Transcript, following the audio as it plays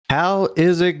How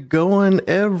is it going,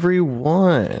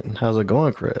 everyone? How's it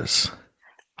going, Chris?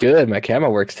 Good. My camera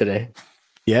works today.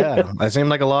 Yeah, it seemed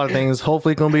like a lot of things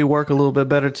hopefully going to be work a little bit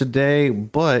better today,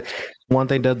 but one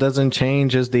thing that doesn't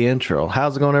change is the intro.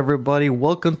 How's it going, everybody?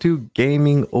 Welcome to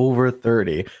Gaming Over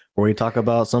 30, where we talk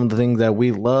about some of the things that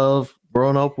we love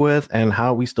growing up with and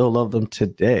how we still love them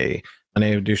today. My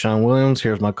name is Dushan Williams.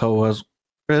 Here's my co-host,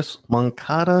 Chris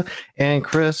Moncada. And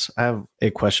Chris, I have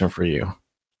a question for you.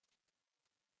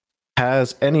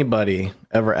 Has anybody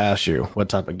ever asked you what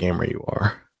type of gamer you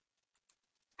are?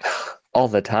 All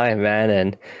the time, man.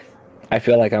 And I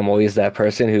feel like I'm always that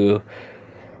person who,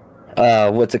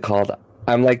 what's it called?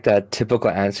 I'm like that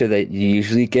typical answer that you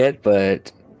usually get,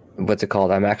 but what's it called?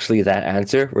 I'm actually that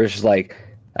answer where it's just like,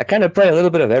 I kind of play a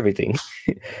little bit of everything.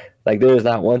 Like, there's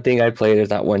not one thing I play, there's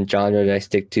not one genre that I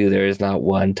stick to, there is not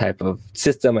one type of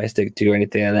system I stick to or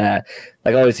anything like that.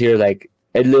 Like, I always hear, like,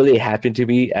 it literally happened to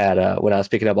me at when I was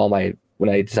picking up when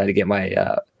I decided to get my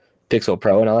Pixel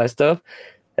Pro and all that stuff.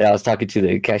 And I was talking to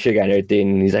the cashier guy and everything,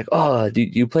 and he's like, "Oh, do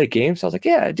you play games?" I was like,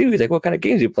 "Yeah, I do." He's like, "What kind of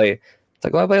games do you play?" It's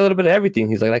like, "Well, I play a little bit of everything."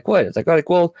 He's like what? It's like, "Oh, like,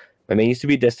 well, my main used to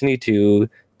be Destiny 2,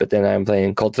 but then I'm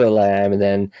playing Cult of the Lamb, and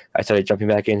then I started jumping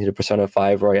back into the Persona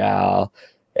 5 Royale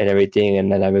and everything,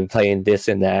 and then I've been playing this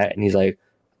and that." And he's like,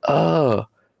 "Oh,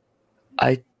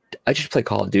 I I just play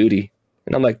Call of Duty,"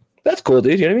 and I'm like, "That's cool,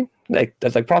 dude. You know what I mean? Like,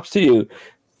 that's like props to you."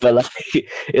 But like, it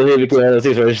really became one of those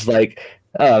things where it's just like,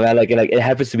 oh man, like it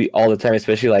happens to be all the time,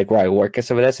 especially like where I work and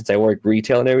some of that. Since I work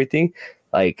retail and everything,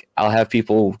 like I'll have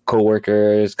people,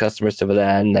 coworkers, customers, stuff like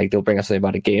that, and like they'll bring up something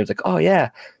about a game. It's like, oh yeah,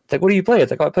 it's like, what do you play? It's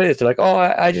like, oh, I play this. They're like, oh,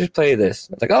 I just play this.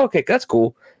 It's like, oh, okay, that's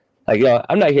cool. Like,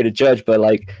 I'm not here to judge, but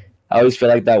like, I always feel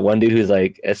like that one dude who's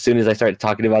like, as soon as I start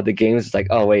talking about the games, it's like,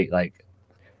 oh wait, like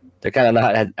they're kind of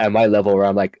not at my level where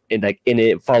I'm like in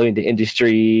it, following the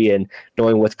industry and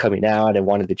knowing what's coming out and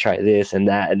wanting to try this and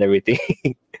that and everything.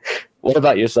 What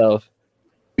about yourself?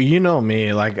 You know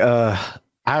me, like I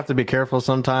have to be careful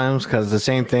sometimes because the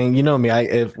same thing. You know me, I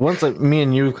if once me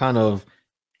and you kind of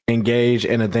engage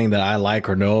in a thing that I like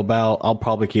or know about, I'll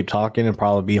probably keep talking and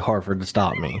probably be hard for it to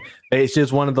stop me. It's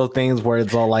just one of those things where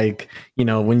it's all like,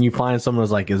 when you find someone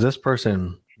who's like, is this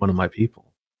person one of my people?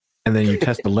 And then you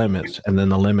test the limits, and then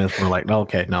the limits were like,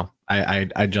 okay, no,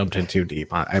 I jumped in too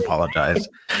deep. I apologize.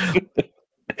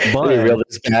 Let me reel But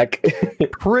this back.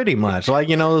 pretty much, like,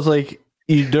 it's like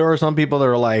there are some people that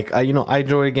are like, I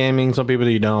enjoy gaming. Some people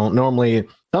that you don't. Normally,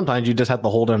 sometimes you just have to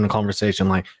hold in a conversation.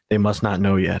 Like, they must not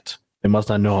know yet. They must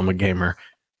not know I'm a gamer.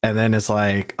 And then it's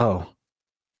like, oh,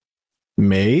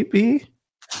 maybe.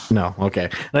 No, okay.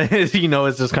 It's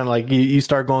just kind of like you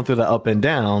start going through the up and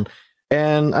down.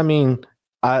 And I mean,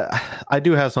 I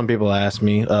do have some people ask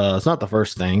me. It's not the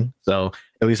first thing, so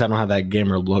at least I don't have that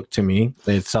gamer look to me.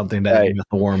 It's something that you have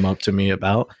to warm up to me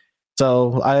about.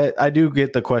 So I do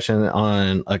get the question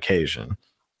on occasion,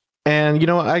 and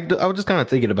I was just kind of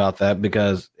thinking about that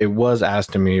because it was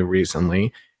asked to me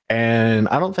recently, and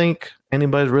I don't think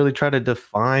anybody's really tried to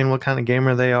define what kind of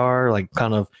gamer they are, like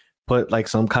kind of put like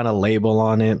some kind of label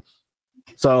on it.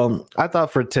 So I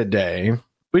thought for today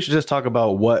we should just talk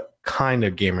about what kind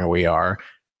of gamer we are.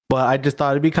 But I just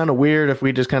thought it'd be kind of weird if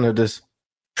we just kind of just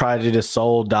try to just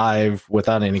soul dive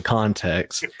without any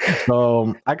context.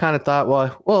 So I kind of thought,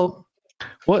 well,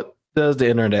 what does the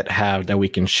internet have that we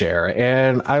can share?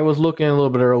 And I was looking a little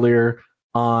bit earlier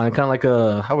on kind of like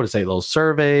how would I say, those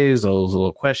surveys, those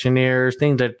little questionnaires,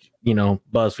 things that,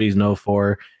 BuzzFeed's known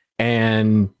for.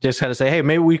 And just kind of say, hey,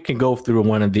 maybe we can go through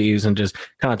one of these and just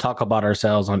kind of talk about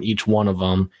ourselves on each one of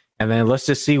them. And then let's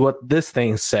just see what this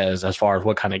thing says as far as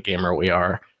what kind of gamer we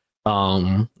are.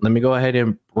 Let me go ahead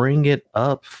and bring it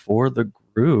up for the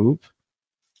group.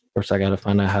 Of course, I got to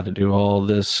find out how to do all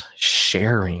this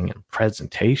sharing and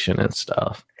presentation and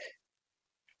stuff.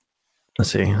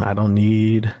 Let's see. I don't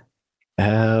need to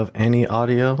have any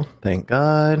audio. Thank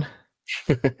God.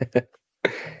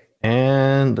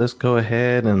 And let's go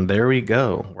ahead, and there we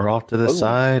go. We're off to the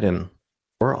side and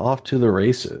we're off to the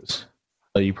races.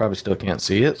 But you probably still can't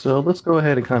see it. So let's go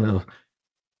ahead and kind of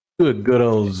do a good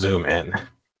old zoom in.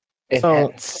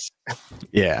 So,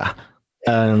 yeah.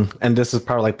 And this is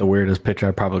probably like the weirdest picture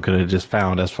I probably could have just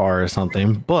found as far as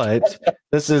something. But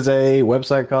this is a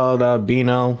website called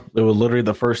Beano. It was literally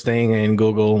the first thing in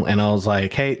Google. And I was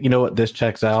like, hey, you know what? This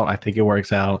checks out. I think it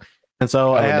works out. And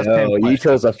so I asked him. You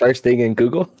chose the first thing in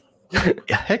Google?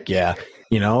 Heck yeah.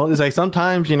 It's like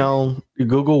sometimes,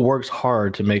 Google works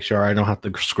hard to make sure I don't have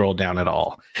to scroll down at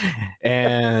all.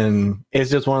 And it's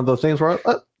just one of those things where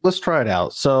let's try it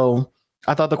out. So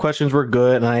I thought the questions were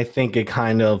good, and I think it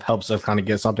kind of helps us kind of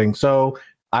get something. So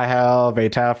I have a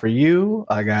tab for you.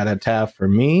 I got a tab for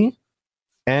me.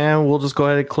 and we'll just go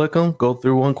ahead and click them, go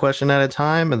through one question at a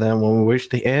time, and then when we reach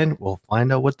the end, we'll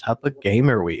find out what type of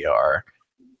gamer we are.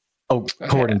 Oh,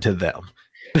 according to them.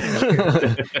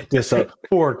 Just a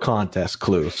for contest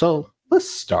clue. So let's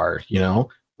start.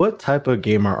 What type of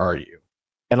gamer are you?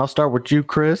 And I'll start with you,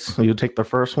 Chris. You take the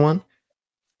first one.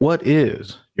 What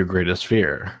is your greatest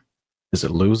fear? Is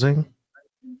it losing?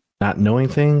 Not knowing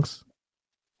things?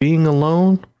 Being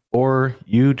alone? Or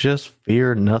you just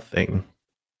fear nothing?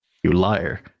 You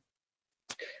liar.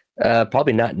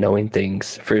 Probably not knowing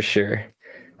things for sure.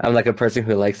 I'm like a person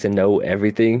who likes to know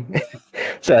everything.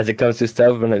 So as it comes to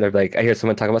stuff, and they're like, I hear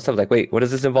someone talking about stuff, like, wait, what does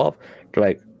this involve? They're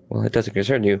like, well, it doesn't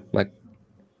concern you. I'm like,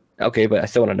 okay, but I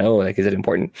still want to know. Like, is it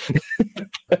important?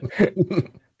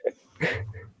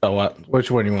 So what?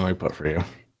 Which one do you want me to put for you?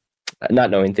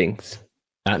 Not knowing things.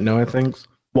 Not knowing things.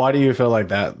 Why do you feel like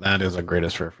that is a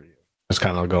greatest fear for you? Just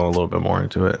kind of go a little bit more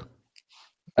into it.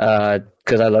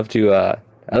 Because I love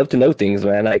to know things,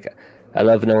 man. Like, I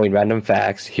love knowing random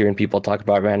facts, hearing people talk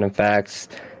about random facts.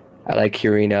 I like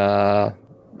hearing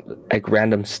like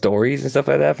random stories and stuff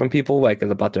like that from people, like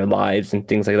about their lives and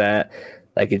things like that.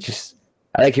 Like,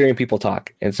 I like hearing people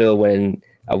talk. And so when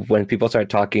people start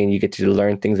talking, you get to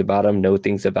learn things about them, know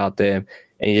things about them,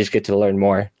 and you just get to learn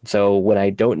more. So when I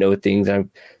don't know things, I'm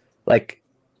like,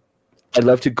 I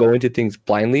love to go into things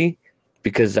blindly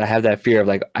because I have that fear of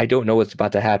like, I don't know what's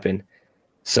about to happen.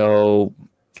 So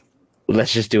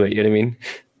let's just do it. You know what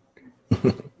I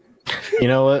mean? You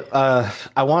know what?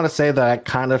 I want to say that I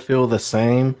kind of feel the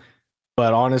same,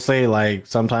 but honestly, like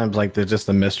sometimes like just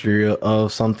the mystery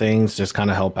of some things just kind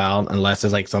of help out, unless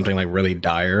it's like something like really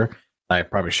dire that I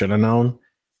probably should have known.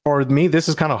 For me, this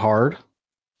is kind of hard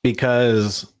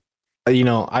because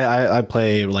I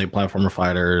play like platformer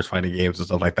fighters, fighting games and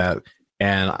stuff like that,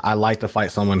 and I like to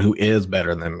fight someone who is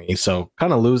better than me. So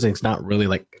kind of losing's not really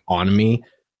like on me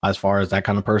as far as that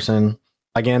kind of person.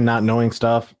 Again, not knowing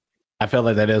stuff, I feel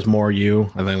like that is more you.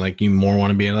 I think like you more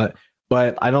want to be in it.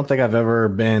 But I don't think I've ever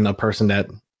been a person that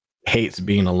hates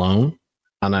being alone.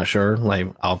 I'm not sure. Like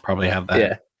I'll probably have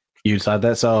that you decide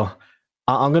that. So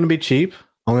I'm gonna be cheap.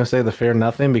 I'm gonna say the fear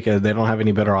nothing because they don't have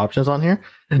any better options on here.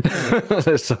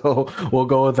 So we'll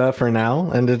go with that for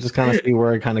now and just kind of see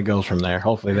where it kind of goes from there.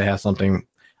 Hopefully they have something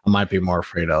I might be more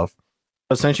afraid of.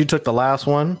 But since you took the last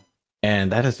one,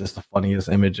 and that is just the funniest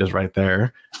images right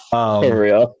there. For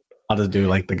real. I'll just do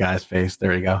like the guy's face.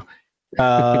 There you go.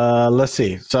 Let's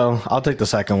see. So I'll take the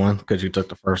second one because you took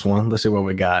the first one. Let's see what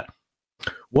we got.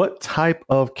 What type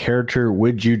of character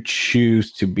would you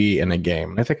choose to be in a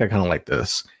game? I think I kind of like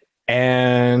this.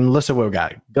 And let's see what we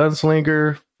got.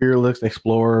 Gunslinger, fearless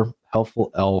explorer,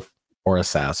 helpful elf, or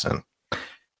assassin.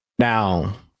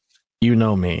 Now, you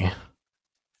know me.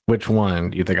 Which one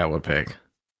do you think I would pick?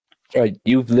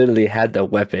 You've literally had the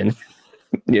weapon.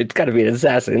 It's got to be an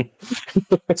assassin.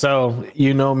 So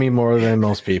you know me more than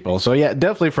most people. So yeah,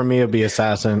 definitely for me it'd be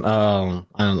assassin. I'm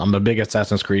a big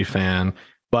Assassin's Creed fan,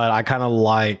 but I kind of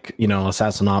like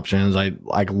assassin options. I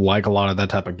like a lot of that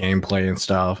type of gameplay and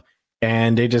stuff.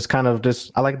 And they just kind of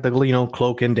I like the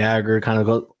cloak and dagger kind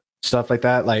of stuff like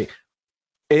that. Like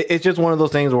it's just one of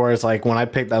those things where it's like when I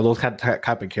pick those type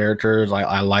of characters,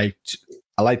 I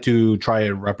like to try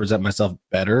to represent myself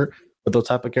better with those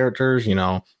type of characters.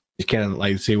 You can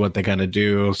like see what they kind of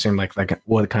do, seem like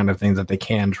what kind of things that they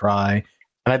can try.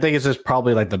 And I think it's just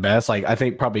probably like the best. Like I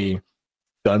think probably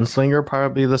Gunslinger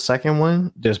probably the second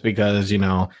one, just because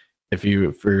if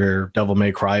you're a Devil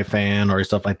May Cry fan or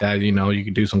stuff like that, you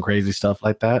can do some crazy stuff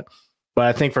like that. But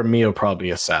I think for me it'll probably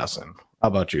be Assassin. How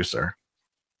about you, sir?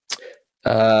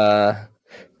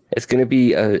 It's gonna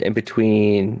be in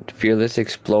between Fearless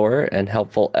Explorer and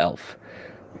Helpful Elf.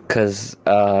 Because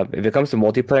if it comes to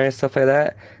multiplayer and stuff like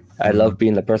that, I love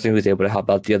being the person who's able to help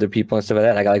out the other people and stuff like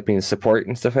that. Like I like being support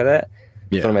and stuff like that.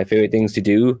 Yeah. It's one of my favorite things to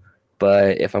do.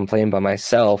 But if I'm playing by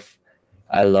myself,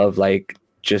 I love like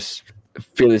just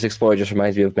Fearless Explorer just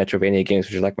reminds me of Metroidvania games,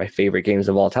 which are like my favorite games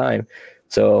of all time.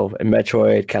 So in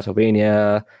Metroid,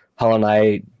 Castlevania, Hollow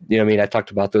Knight, you know what I mean? I talked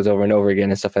about those over and over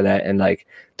again and stuff like that. And like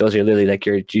those are literally like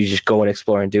you just go and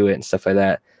explore and do it and stuff like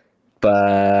that.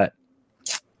 But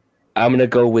I'm going to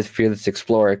go with Fearless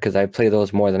Explorer because I play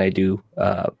those more than I do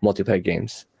multiplayer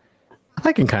games.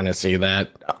 I can kind of see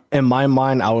that. In my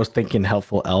mind, I was thinking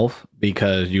Helpful Elf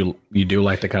because you do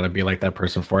like to kind of be like that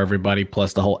person for everybody.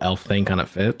 Plus, the whole elf thing kind of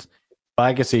fits. But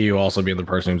I can see you also being the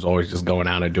person who's always just going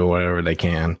out and doing whatever they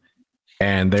can.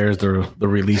 And there's the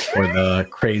release for the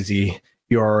crazy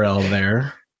URL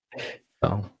there.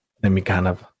 So let me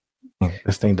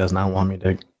this thing does not want me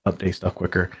to update stuff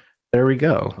quicker. There we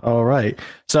go. All right.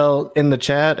 So in the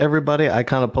chat, everybody, I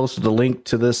kind of posted a link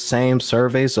to this same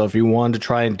survey. So if you wanted to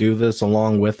try and do this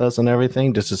along with us and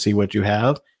everything, just to see what you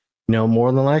have,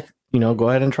 more than like, go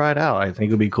ahead and try it out. I think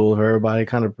it'd be cool if everybody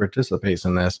kind of participates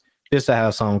in this, just to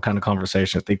have some kind of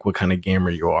conversation, think what kind of gamer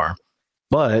you are.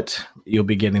 But you'll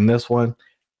be getting this one.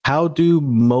 How do you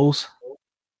most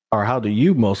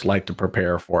like to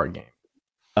prepare for a game?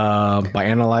 By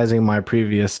analyzing my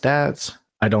previous stats.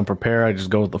 I don't prepare, I just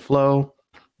go with the flow.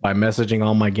 By messaging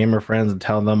all my gamer friends and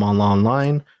tell them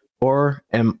online, or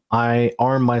am I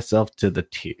arm myself to the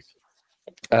teeth?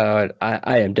 I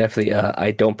am definitely I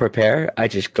don't prepare, I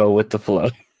just go with the flow.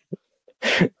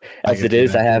 As it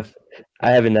is, I have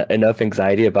enough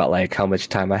anxiety about like how much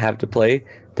time I have to play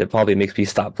that probably makes me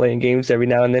stop playing games every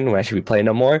now and then when I should be playing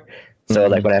no more. So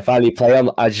like when I finally play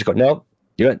them, I just go, no,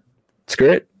 you know what?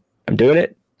 Screw it. I'm doing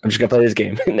it. I'm just gonna play this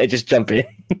game. And I just jump in.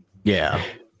 Yeah.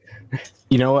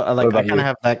 You know what? Like I kind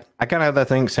of have that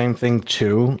same thing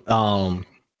too. I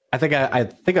think I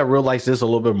realized this a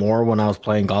little bit more when I was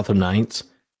playing Gotham Knights.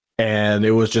 And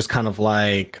it was just kind of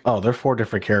like, oh, there are 4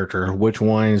 different characters. Which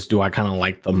ones do I kind of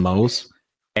like the most?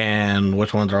 And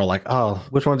which ones are like, oh,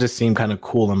 which ones just seem kind of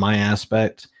cool in my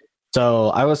aspect? So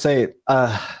I would say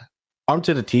arm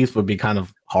to the teeth would be kind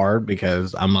of hard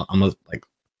because I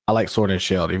like sword and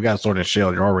shield. If you've got sword and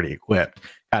shield, you're already equipped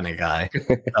kind of guy.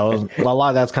 So a lot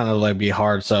of that's kind of like be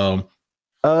hard. So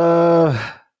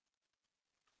I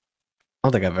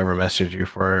don't think I've ever messaged you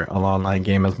for an online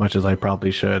game as much as I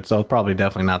probably should. So probably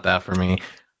definitely not that for me.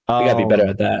 We gotta be better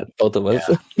at that, both of us.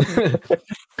 Yeah.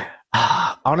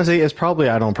 Honestly, it's probably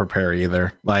I don't prepare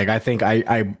either. Like I think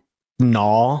I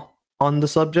gnaw on the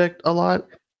subject a lot,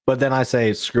 but then I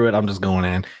say screw it, I'm just going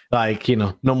in. Like,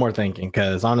 no more thinking.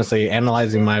 Because honestly,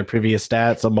 analyzing my previous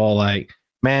stats, I'm all like,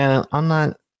 man, I'm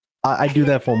not. I do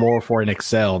that for an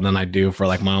Excel than I do for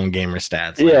like my own gamer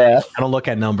stats. Like, yeah, I don't look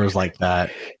at numbers like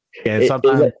that. Yeah,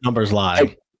 sometimes numbers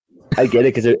lie. I get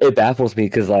it because it baffles me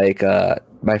because like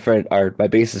my friend or my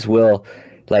bassist Will,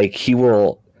 like he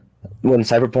will when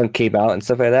Cyberpunk came out and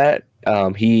stuff like that,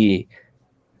 he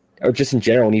or just in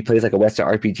general when he plays like a Western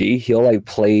RPG, he'll like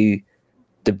play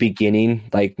the beginning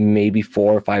like maybe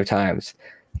 4 or 5 times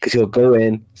because he'll go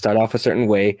in, start off a certain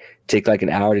way, take like an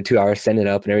hour to 2 hours, send it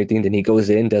up and everything. Then he goes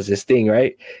in, does this thing,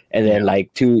 right? And then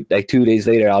like 2 days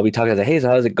later, I'll be talking like, hey, so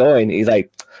how's it going? He's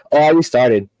like, oh, I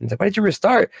restarted. He's like, why did you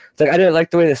restart? It's like, I didn't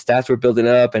like the way the stats were building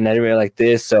up and I didn't really like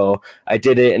this. So I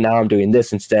did it and now I'm doing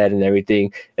this instead and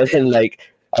everything. And then like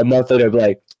a month later, I'll be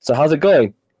like, so how's it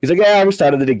going? He's like, yeah, I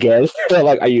restarted it again. I'm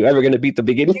like, are you ever going to beat the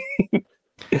beginning?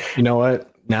 You know what?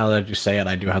 Now that you say it,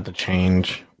 I do have to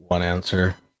change one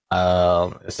answer.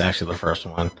 It's actually the first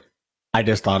one. I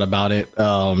just thought about it.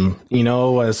 When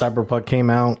Cyberpunk came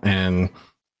out and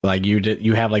like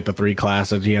you have like the 3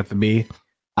 classes you have to be.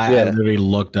 I literally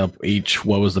looked up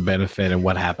what was the benefit and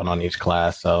what happened on each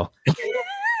class. So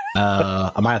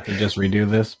I might have to just redo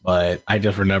this, but I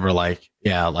just remember like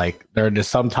there are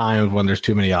just some times when there's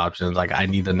too many options. Like I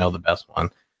need to know the best one.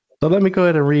 So let me go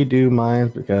ahead and redo mine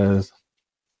because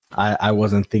I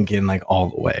wasn't thinking like all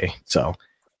the way. So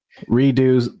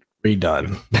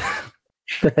redone.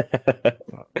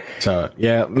 So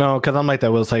yeah, no, because I'm like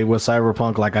that. Will say with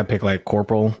Cyberpunk, like I pick like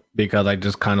Corporal because I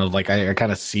just kind of like I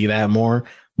kind of see that more.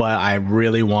 But I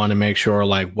really want to make sure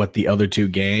like what the other 2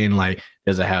 gain. Like,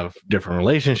 does it have different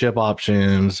relationship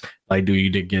options? Like, do you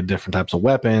get different types of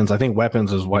weapons? I think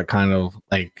weapons is what kind of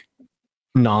like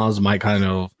gnaws my kind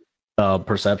of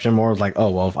perception more. Is like, oh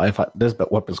well, if this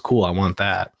weapon's cool, I want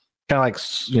that. Kind of like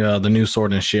the new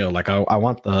sword and shield. Like I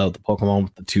want the Pokemon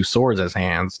with the 2 swords as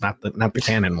hands, not the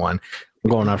cannon one.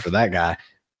 I'm going after that guy.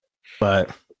 But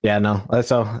yeah, no.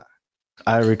 So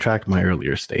I retract my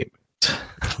earlier statement.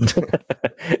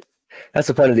 That's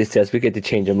the point of these tests. We get to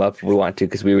change them up if we want to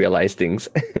because we realize things.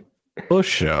 For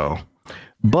sure.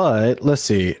 But let's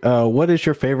see. What is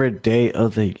your favorite day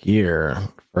of the year?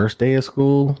 First day of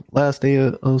school, last day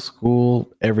of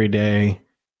school, every day,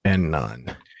 and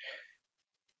none.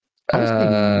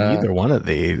 Neither one of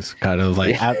these kind of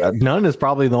like none is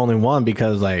probably the only one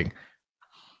because like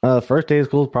first day of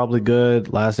school is probably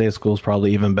good, last day of school is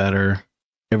probably even better.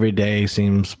 Every day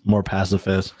seems more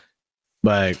pacifist,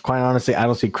 but quite honestly, I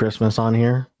don't see Christmas on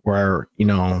here where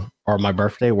or my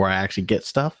birthday where I actually get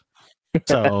stuff.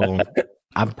 So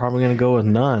I'm probably gonna go with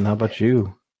none. How about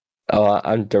you? Oh,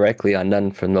 I'm directly on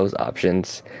none from those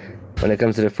options. When it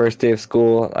comes to the first day of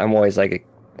school, I always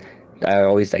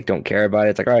don't care about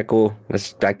it. It's like, all right, cool.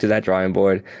 Let's back to that drawing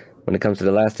board. When it comes to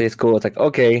the last day of school, it's like,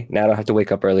 okay, now I don't have to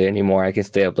wake up early anymore. I can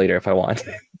stay up later if I want.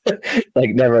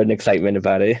 Like never an excitement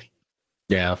about it.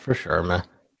 Yeah, for sure, man.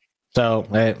 So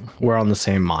we're on the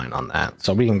same mind on that.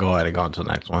 So we can go ahead and go on to the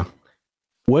next one.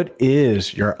 What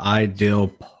is your ideal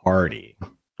party?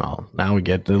 Oh, now we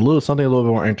get to something a little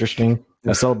bit more interesting.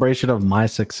 A celebration of my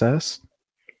success,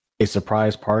 a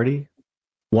surprise party,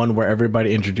 one where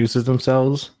everybody introduces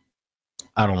themselves.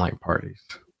 I don't like parties.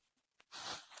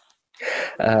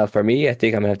 For me, I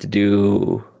think I'm gonna have to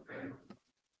do.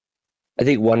 I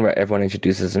think one where everyone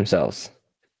introduces themselves.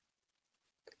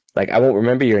 Like, I won't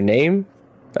remember your name.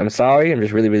 I'm sorry. I'm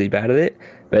just really, really bad at it.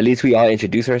 But at least we all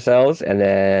introduce ourselves, and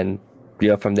then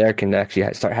from there can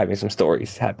actually start having some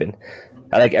stories happen.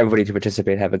 I like everybody to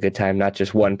participate, have a good time, not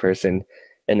just one person,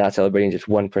 and not celebrating just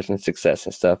one person's success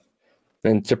and stuff.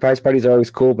 And surprise parties are always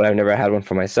cool, but I've never had one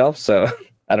for myself, so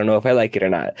I don't know if I like it or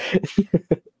not.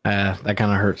 That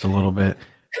kind of hurts a little bit,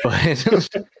 but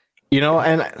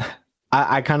and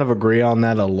I kind of agree on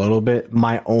that a little bit.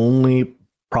 My only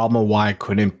problem of why I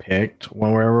couldn't pick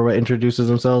whenever it introduces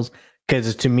themselves,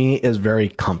 because to me is very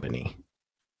company.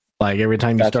 Like every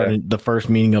time you start the first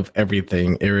meeting of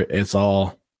everything, it's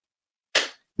all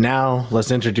now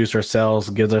let's introduce ourselves,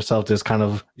 gives ourselves this kind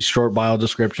of short bio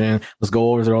description. Let's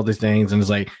go over all these things. And it's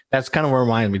like, that's kind of what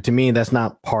reminds me. To me, that's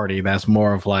not party. That's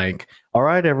more of like, all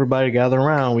right, everybody gather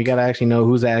around. We got to actually know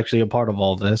who's actually a part of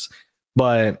all this.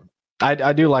 But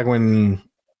I do like when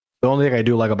the only thing I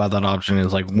do like about that option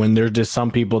is like when there's just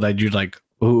some people that you like,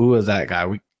 who is that guy?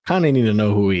 We kind of need to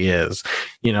know who he is.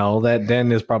 That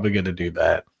then is probably good to do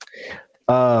that.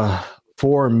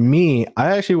 For me,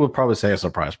 I actually would probably say a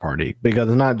surprise party, because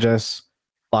it's not just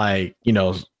like,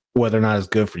 whether or not it's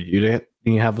good for you to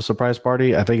have a surprise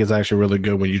party. I think it's actually really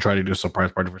good when you try to do a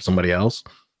surprise party for somebody else,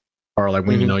 or like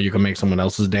when you can make someone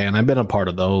else's day. And I've been a part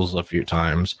of those a few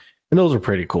times, and those are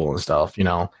pretty cool and stuff.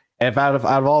 If out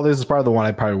of all this is probably the one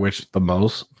I probably wish the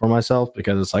most for myself,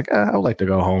 because it's like I would like to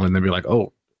go home and then be like,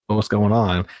 oh, what's going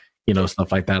on,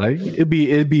 stuff like that. It'd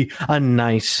be a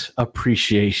nice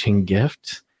appreciation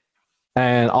gift.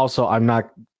 And also, I'm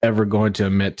not ever going to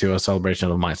admit to a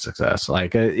celebration of my success.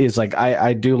 Like, it's like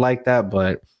I do like that,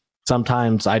 but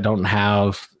sometimes I don't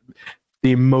have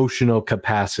the emotional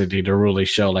capacity to really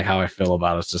show like how I feel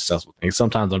about a successful thing.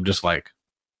 Sometimes I'm just like,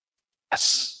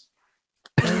 yes.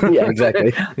 Yeah,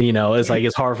 exactly. It's like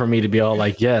it's hard for me to be all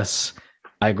like, yes,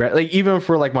 like even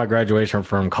for like my graduation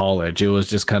from college, it was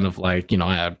just kind of like,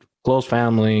 I had close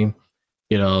family,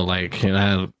 I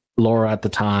had Laura at the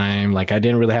time. Like I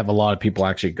didn't really have a lot of people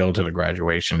actually go to the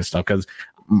graduation and stuff, because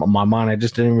my mind, I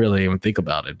just didn't really even think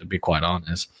about it, to be quite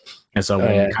honest. And so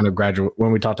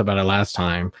when we talked about it last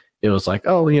time, it was like,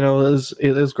 oh, it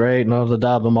is great and all the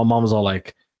but my mom was all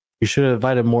like, you should have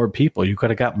invited more people. You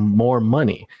could have got more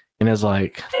money. And it's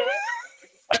like,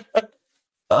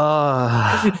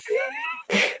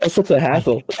 it's such a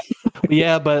hassle.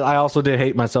 Yeah, but I also did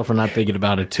hate myself for not thinking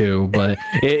about it too. But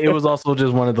it was also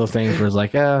just one of those things where it's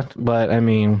like, yeah, but I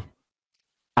mean,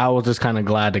 I was just kind of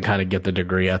glad to kind of get the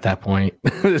degree at that point.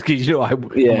 Because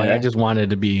I just wanted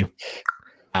to be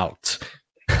out.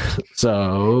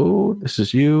 So this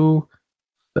is you.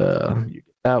 You get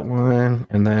that one,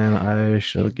 and then I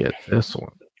shall get this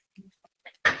one.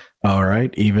 All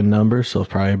right, even numbers, so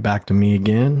probably back to me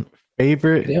again.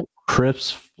 Favorite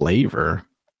crisp flavor.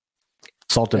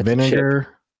 Salted vinegar.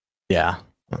 Yeah.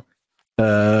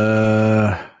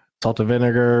 Salted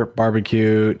vinegar,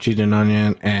 barbecue, cheese and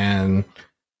onion, and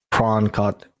prawn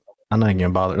cut. I'm not gonna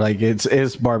bother. Like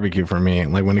it's barbecue for me.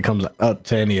 Like when it comes up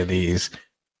to any of these,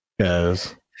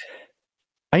 because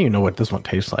I don't even know what this one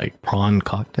tastes like. Prawn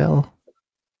cocktail.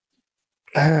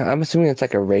 I'm assuming it's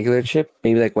like a regular chip,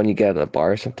 maybe like when you get at a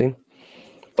bar or something.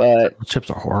 But those chips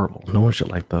are horrible. No one should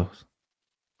like those.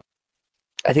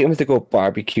 I think I'm going to go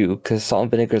barbecue, because salt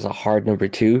and vinegar is a hard number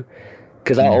 2.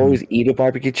 Because I always eat a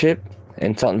barbecue chip,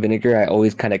 and salt and vinegar, I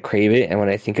always kind of crave it. And when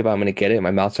I think about I'm going to get it,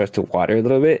 my mouth starts to water a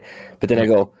little bit. But then I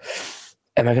go,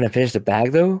 am I going to finish the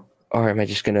bag though? Or am I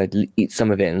just going to eat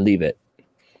some of it and leave it?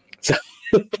 So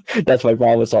that's my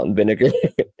problem with salt and vinegar.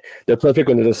 They're perfect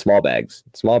when they're the small bags.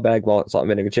 Small bag, salt and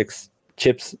vinegar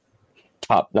chips,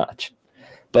 top notch.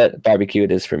 But barbecue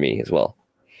it is for me as well.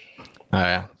 Oh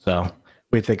yeah, so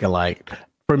we think alike.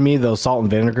 For me though, salt and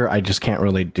vinegar, I just can't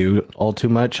really do all too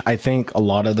much. I think a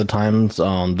lot of the times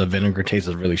the vinegar taste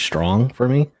is really strong for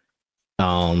me.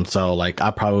 So like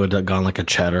I probably would have gone like a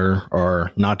cheddar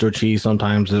or nacho cheese.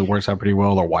 Sometimes it works out pretty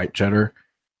well, or white cheddar.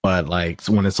 But like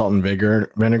when it's salt and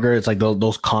vinegar, it's like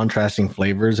those contrasting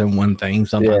flavors in one thing.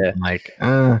 Sometimes I'm like,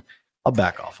 I'll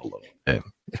back off a little bit.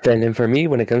 And then for me,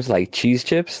 when it comes to like cheese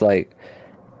chips, like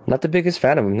not the biggest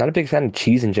fan of them. Not a big fan of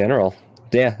cheese in general.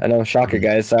 Yeah, I know, shocker,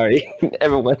 guys. Sorry,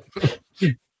 everyone.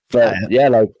 But yeah,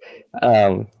 like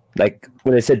Like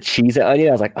when it said cheese and onion,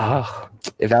 I was like, oh,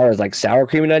 if that was like sour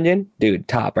cream and onion, dude,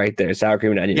 top right there. Sour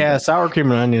cream and onion. Yeah, sour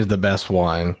cream and onion is the best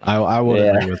one. I would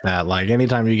agree with that. Like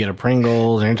anytime you get a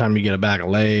Pringles, anytime you get a bag of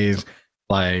Lay's,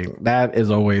 like that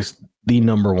is always the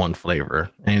number one flavor,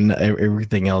 and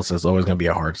everything else is always going to be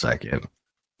a hard second.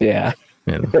 Yeah.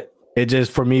 And it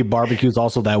just, for me, barbecue is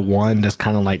also that one that's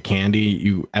kind of like candy.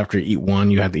 You, after you eat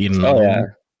one, you have to eat another. Oh yeah.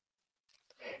 One.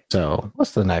 So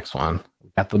what's the next one?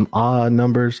 Got the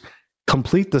numbers.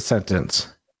 Complete the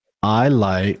sentence. I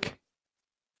like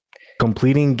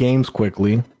completing games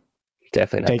quickly.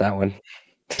 Definitely not that one.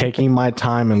 Taking my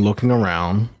time and looking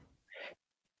around.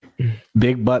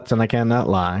 Big butts and I cannot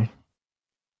lie.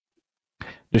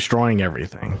 Destroying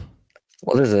everything.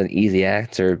 Well, this is an easy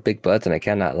answer. Big butts and I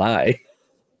cannot lie.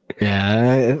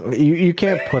 Yeah, you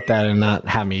can't put that and not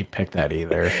have me pick that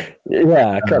either.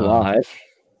 Yeah, come on.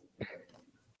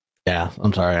 Yeah,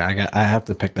 I'm sorry. I have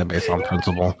to pick that based on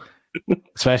principle.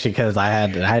 Especially because I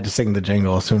had to sing the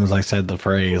jingle as soon as I said the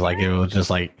phrase. Like it was just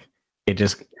like it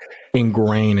just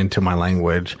ingrained into my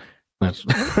language. It's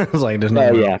like there's no.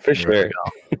 Oh yeah, for sure.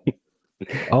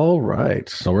 All right,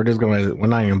 so we're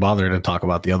not even bothering to talk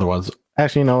about the other ones.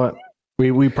 Actually, you know what?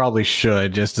 We probably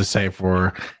should, just to say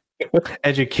for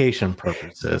education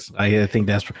purposes. I think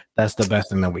that's the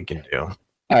best thing that we can do. All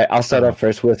right, I'll start off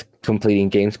first with completing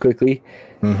games quickly.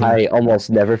 Mm-hmm. I almost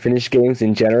never finish games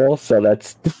in general, so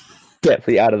that's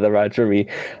definitely out of the run for me.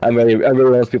 I'm really one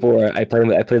of those people where I play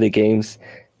the games,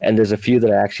 and there's a few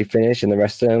that I actually finish, and the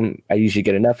rest of them I usually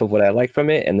get enough of what I like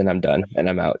from it, and then I'm done and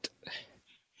I'm out.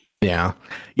 Yeah,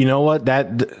 you know what,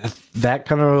 that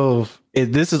kind of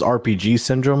this is RPG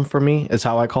syndrome for me, is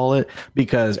how I call it,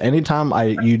 because anytime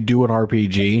you do an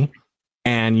RPG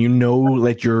and you know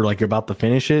that you're about to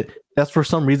finish it, that's for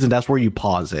some reason that's where you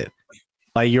pause it.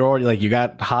 Like you're already you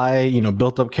got high,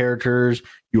 built up characters,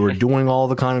 you were doing all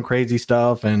the kind of crazy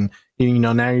stuff, and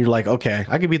now you're like, okay,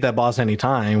 I can beat that boss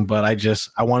anytime, but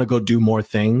I want to go do more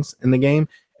things in the game,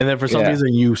 and then for some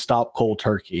reason you stop cold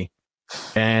turkey.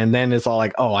 And then it's all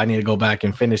like, oh, I need to go back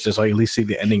and finish this, so I at least see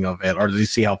the ending of it, or at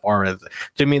least see how far it is.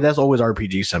 To me, that's always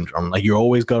RPG syndrome. Like you're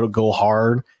always going to go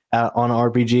hard on an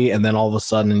RPG, and then all of a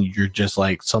sudden you're just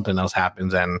like something else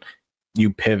happens, and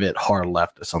you pivot hard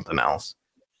left to something else.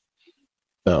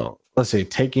 So let's see,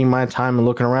 taking my time and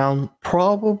looking around,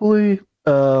 probably.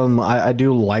 I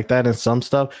do like that in some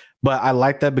stuff, but I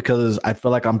like that because I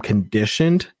feel like I'm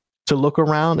conditioned to look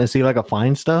around and see I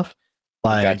find stuff.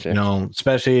 Like, gotcha.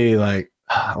 Especially I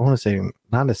want to say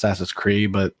not Assassin's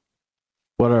Creed, but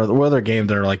what other games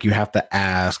that are you have to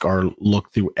ask or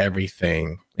look through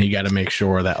everything, and you got to make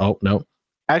sure that, oh, no.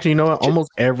 Actually, you know what? Almost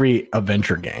every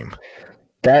adventure game.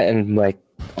 That and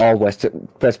all Western,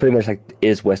 that's pretty much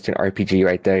is Western RPG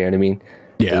right there, you know what I mean?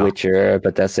 Yeah. The Witcher,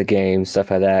 Bethesda games,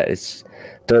 stuff like that. It's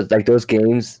those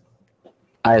games,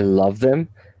 I love them.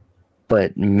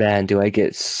 But man, do I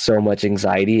get so much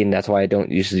anxiety, and that's why I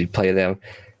don't usually play them.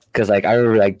 Because I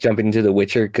remember jumping into The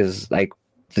Witcher because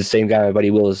the same guy, my buddy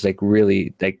Will, is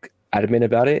really adamant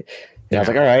about it, and I was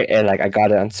like, all right, and I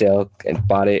got it on sale and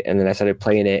bought it, and then I started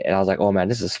playing it, and I was like, oh man,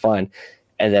 this is fun.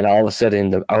 And then all of a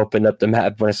sudden, I opened up the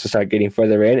map when I started getting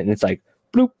further in, and it's like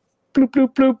bloop, bloop,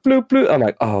 bloop, bloop, bloop, bloop. I'm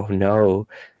like, oh no,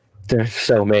 there's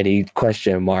so many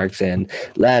question marks and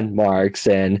landmarks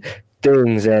and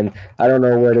things, and I don't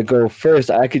know where to go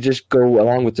first. I could just go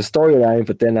along with the storyline,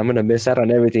 but then I'm gonna miss out on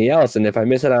everything else. And if I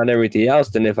miss out on everything else,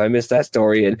 then if I miss that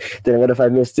story, and then what if I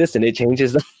miss this? And it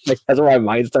changes. That's where my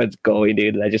mind starts going,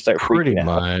 dude. And I just start pretty freaking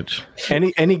much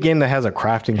out. Any game that has a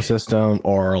crafting system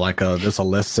or just a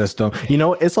list system,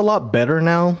 it's a lot better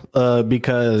now.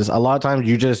 Because a lot of times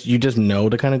you just know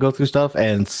to kind of go through stuff,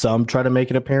 and some try to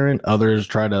make it apparent, others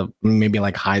try to maybe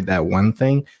hide that one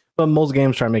thing. But most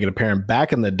games try to make it apparent.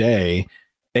 Back in the day,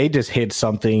 they just hid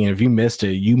something, and if you missed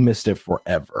it, you missed it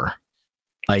forever.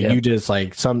 You just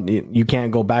you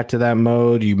can't go back to that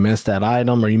mode. You missed that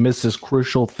item, or you missed this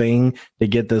crucial thing to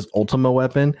get this ultimate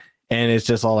weapon, and it's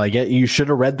just all you should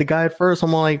have read the guide first.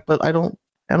 I'm like, but I don't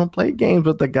play games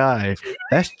with the guide.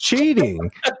 That's cheating.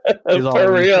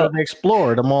 For real.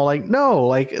 Explored. I'm all like,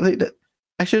 no,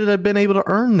 I should have been able to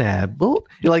earn that. But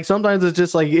sometimes it's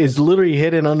just it's literally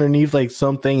hidden underneath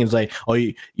something. It's oh,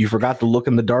 you forgot to look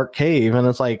in the dark cave, and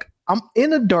it's I'm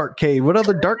in a dark cave. What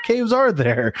other dark caves are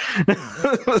there?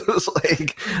 It's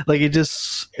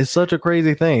it's such a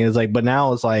crazy thing. It's but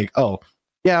now it's oh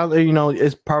yeah,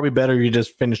 it's probably better you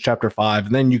just finish chapter 5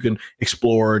 and then you can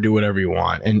explore or do whatever you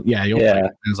want. And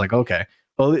it's okay,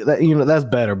 well that's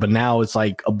better. But now it's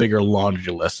a bigger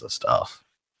laundry list of stuff.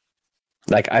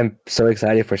 I'm so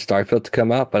excited for Starfield to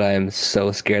come out, but I am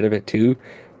so scared of it too,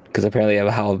 because apparently of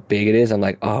how big it is. I'm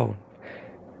like, oh,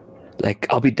 Like,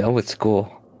 I'll be done with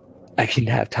school. I can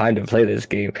have time to play this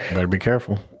game. Better be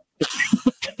careful.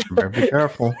 Better be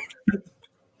careful.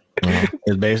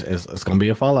 It's gonna be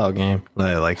a Fallout game.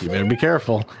 Like you better be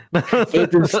careful. But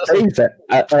in space,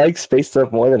 I like space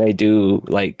stuff more than I do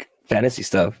like fantasy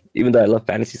stuff. Even though I love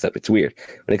fantasy stuff, it's weird.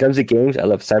 When it comes to games, I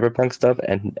love cyberpunk stuff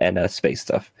and space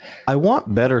stuff. I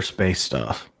want better space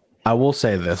stuff. I will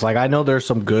say this. Like I know there's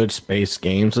some good space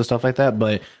games and stuff like that,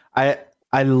 but I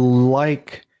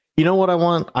like, you know what I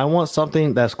want? I want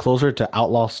something that's closer to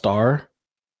Outlaw Star,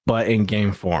 but in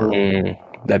game form.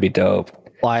 That'd be dope.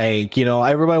 Like, you know,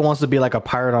 everybody wants to be like a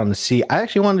pirate on the sea. I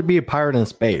actually want to be a pirate in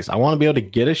space. I want to be able to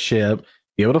get a ship,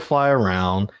 be able to fly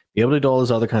around, be able to do all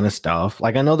this other kind of stuff.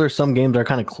 Like, I know there's some games that are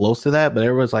kind of close to that, but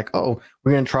everyone's like, oh,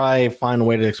 we're going to try find a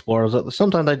way to explore.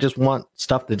 Sometimes I just want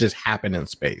stuff to just happen in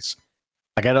space.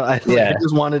 Like, I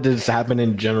just wanted to just happen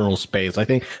in general space. I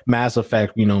think Mass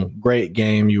Effect, you know, great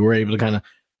game. You were able to kind of,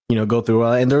 you know, go through,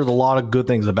 and there's a lot of good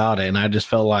things about it. And I just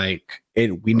felt like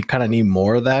we kind of need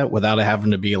more of that without it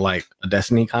having to be like a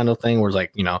Destiny kind of thing, where it's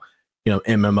like, you know,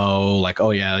 MMO, like,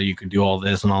 oh yeah, you can do all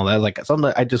this and all that. Like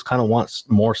something, I just kind of want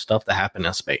more stuff to happen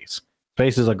in space.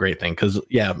 Space is a great thing because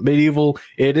yeah, medieval,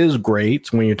 it is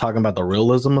great when you're talking about the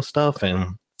realism of stuff,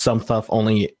 and some stuff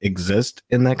only exists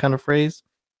in that kind of phrase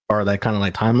or that kind of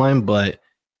like timeline. But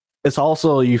it's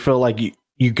also, you feel like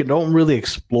you don't really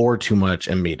explore too much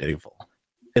in medieval.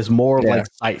 It's more of like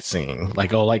sightseeing,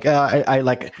 like, oh, like I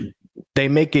like, they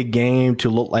make a game to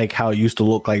look like how it used to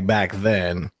look like back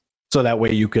then, so that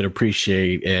way you could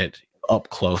appreciate it up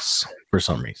close for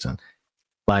some reason.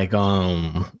 Like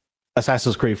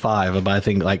Assassin's Creed 5, but I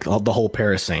think like the whole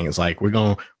Paris thing is like, we're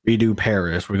gonna redo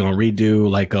Paris, we're gonna redo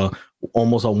like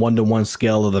almost a 1-to-1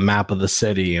 scale of the map of the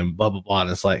city and blah blah blah. And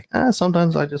it's like,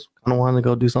 sometimes I just kind of want to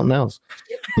go do something else.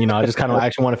 You know, I just kind of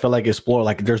actually want to feel like explore.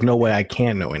 Like there's no way I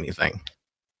can know anything.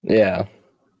 Yeah.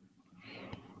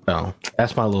 So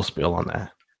that's my little spiel on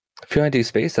that. If you want to do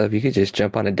space stuff, you could just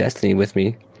jump on a Destiny with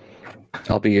me.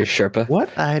 I'll be your Sherpa.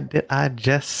 What did I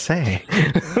just say?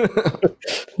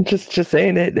 just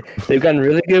saying it. They've gotten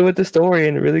really good with the story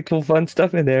and really cool, fun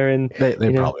stuff in there. And they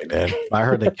probably did. I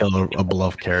heard they killed a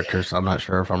beloved character, so I'm not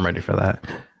sure if I'm ready for that.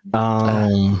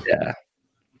 Yeah.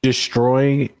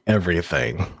 Destroy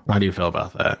everything. How do you feel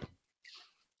about that?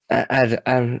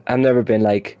 I've never been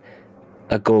like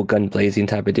a go gun blazing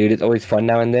type of dude. It's always fun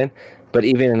now and then, but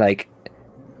even like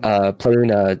playing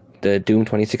the Doom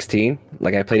 2016,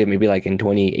 like I played it maybe like in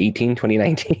 2018,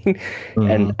 2019,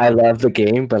 and I love the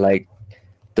game, but like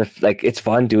it's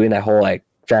fun doing that whole like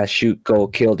fast shoot, go,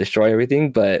 kill, destroy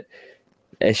everything, but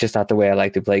it's just not the way I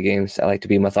like to play games. I like to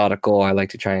be methodical. I like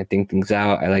to try and think things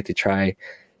out. I like to try.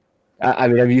 I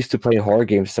mean, I'm used to playing horror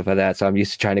games and stuff like that, so I'm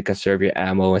used to trying to conserve your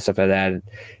ammo and stuff like that. And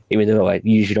even though I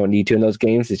usually don't need to in those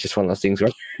games, it's just one of those things where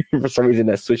for some reason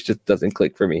that switch just doesn't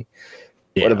click for me.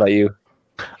 Yeah. What about you?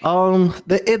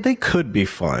 They could be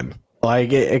fun,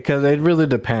 like because it really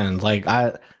depends. Like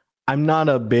I'm not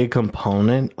a big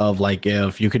component of like,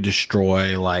 if you could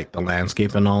destroy like the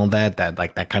landscape and all that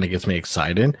kind of gets me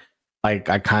excited. Like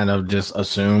I kind of just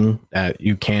assume that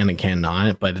you can and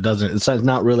cannot, but it's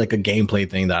not really like a gameplay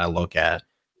thing that I look at.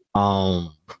 I'm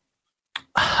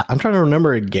trying to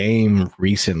remember a game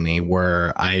recently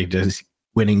where I just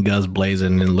went in guns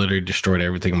blazing and literally destroyed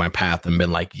everything in my path and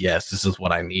been like, yes, this is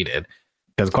what I needed.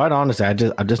 Because quite honestly,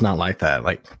 I'm just not like that.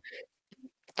 Like,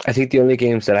 I think the only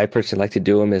games that I personally like to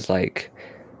do them is like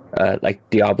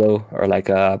Diablo or like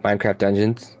Minecraft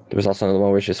Dungeons. There was also another one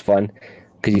where it's just fun.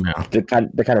 Because the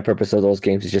kind of purpose of those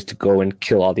games is just to go and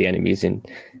kill all the enemies and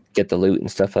get the loot and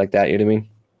stuff like that. You know what I mean?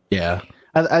 Yeah.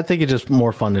 I think it's just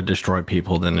more fun to destroy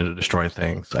people than to destroy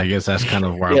things. I guess that's kind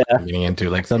of where I'm getting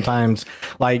into. Like sometimes,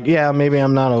 like, yeah, maybe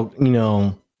I'm not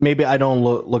maybe I don't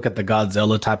look at the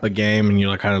Godzilla type of game and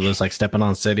you're kind of just like stepping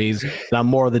on cities. And I'm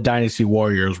more of the Dynasty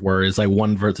Warriors where it's like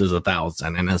 1 versus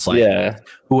 1,000. And it's like,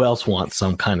 who else wants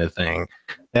some kind of thing?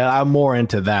 Yeah, I'm more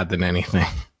into that than anything.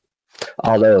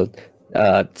 Although...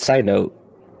 side note,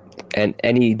 and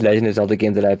any Legend of Zelda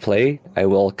game that I play, I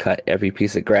will cut every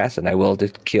piece of grass and I will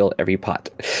just kill every pot.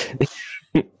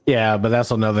 Yeah, but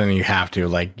that's another thing you have to.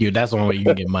 Like, that's the only way you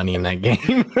can get money in that game.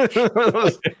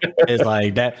 It's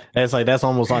like that. It's like that's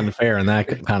almost unfair in that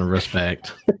kind of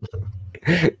respect.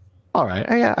 All right,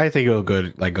 I think it was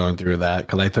good, like going through that,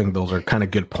 because I think those are kind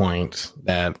of good points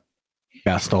that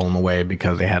got stolen away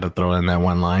because they had to throw in that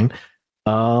one line.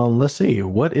 Let's see.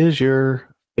 What is your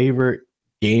favorite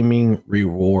gaming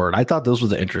reward? I thought this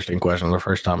was an interesting question the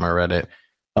first time I read it.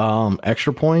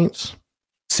 Extra points,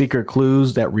 secret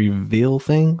clues that reveal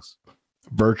things,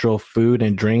 virtual food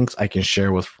and drinks I can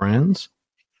share with friends,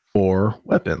 or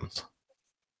weapons.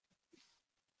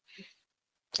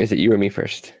 Is it you or me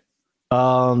first?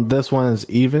 This one is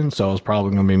even, so it's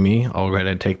probably gonna be me. I'll go ahead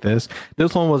and take this.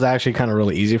 This one was actually kind of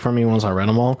really easy for me once I read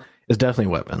them all. It's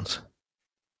definitely weapons.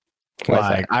 Why is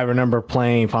Like that? I remember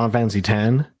playing Final Fantasy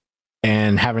X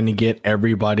and having to get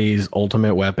everybody's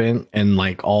ultimate weapon and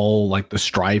like all like the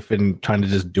strife and trying to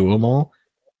just do them all.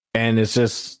 And it's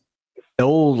just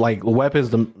those like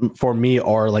weapons for me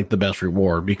are like the best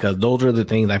reward because those are the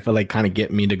things I feel like kind of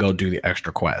get me to go do the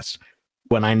extra quest.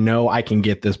 When I know I can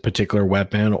get this particular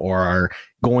weapon or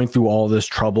going through all this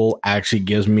trouble actually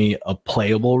gives me a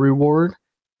playable reward.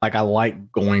 Like I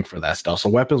like going for that stuff. So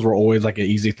weapons were always like an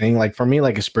easy thing. Like for me,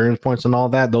 like experience points and all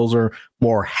that, those are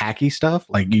more hacky stuff.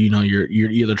 Like you're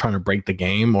either trying to break the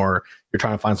game or you're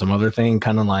trying to find some other thing,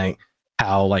 kind of like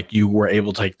how like you were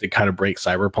able to, like, to kind of break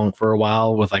Cyberpunk for a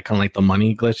while with like kind of like the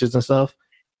money glitches and stuff.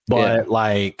 But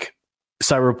like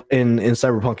in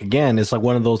Cyberpunk again, it's like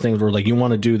one of those things where like you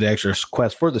want to do the extra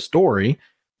quest for the story,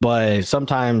 but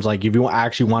sometimes like if you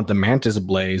actually want the Mantis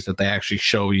Blaze that they actually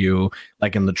show you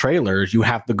like in the trailers, you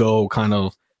have to go kind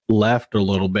of left a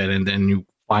little bit and then you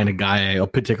find a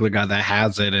particular guy that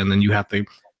has it, and then you have to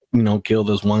kill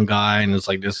this one guy, and it's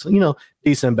like this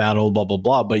decent battle, blah blah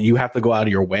blah, but you have to go out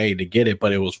of your way to get it,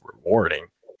 but it was rewarding,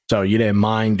 so you didn't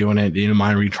mind doing it, you didn't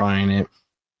mind retrying it.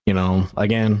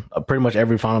 Again, pretty much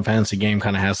every Final Fantasy game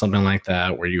kind of has something like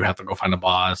that where you have to go find a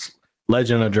boss.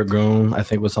 Legend of Dragoon, I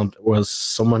think, was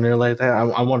someone there like that.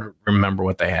 I want to remember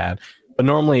what they had, but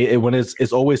normally when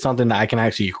it's always something that I can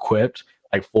actually equip,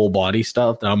 like full body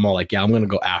stuff, that I'm more like, yeah, I'm gonna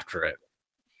go after it.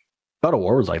 God of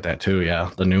War was like that too, yeah,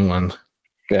 the new one.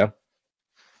 Yeah.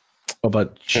 What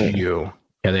about you?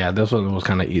 Yeah, this one was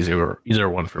kind of easier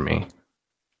one for me.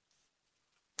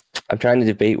 I'm trying to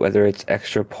debate whether it's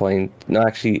extra point. No,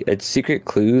 actually, it's secret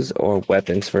clues or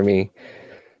weapons for me.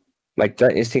 My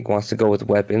gut instinct wants to go with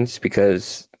weapons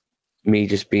because me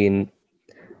just being.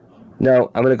 No,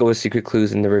 I'm gonna go with secret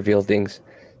clues and the reveal things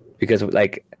because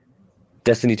like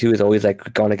Destiny 2 is always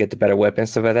like gonna get the better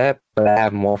weapons, stuff like that. But I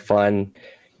have more fun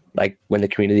like when the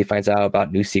community finds out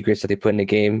about new secrets that they put in the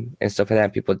game and stuff like that.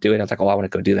 And people do it. And I was like, oh, I want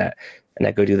to go do that, and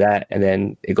I go do that, and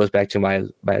then it goes back to my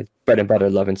bread and butter,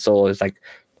 love and soul. Is like.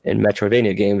 In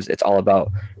Metroidvania games, it's all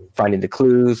about finding the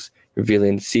clues,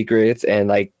 revealing secrets, and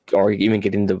like, or even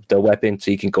getting the weapon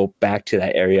so you can go back to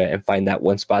that area and find that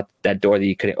one spot, that door that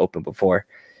you couldn't open before.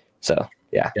 So,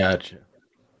 yeah. Gotcha.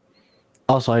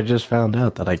 Also, I just found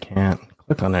out that I can't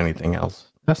click on anything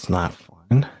else. That's not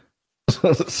fun.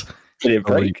 Did it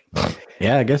break?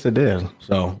 Yeah, I guess it did.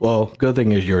 So, well, good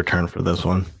thing is your turn for this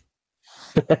one.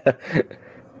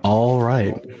 All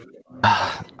right.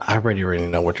 I already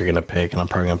know what you're going to pick, and I'm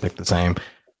probably going to pick the same.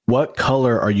 What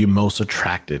color are you most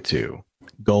attracted to?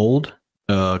 Gold,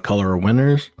 the color of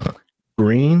winners.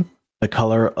 Green, the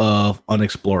color of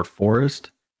unexplored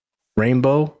forest.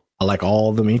 Rainbow, I like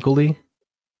all of them equally.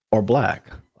 Or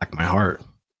black, like my heart.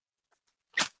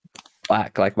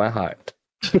 Black, like my heart.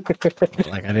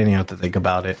 Like I didn't even have to think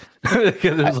about it.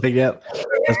 Because it was like, yep,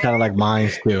 that's kind of like mine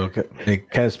too.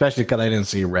 Especially because I didn't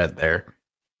see red there.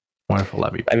 Wonderful,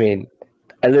 love you. I mean,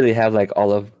 I literally have like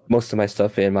most of my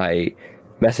stuff in my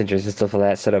messengers and stuff like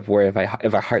that set up where if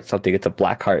I heart something, it's a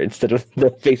black heart instead of the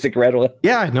basic red one.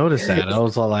 Yeah, I noticed that. I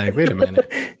was all like, wait a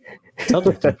minute.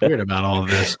 Something's weird about all of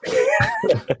this.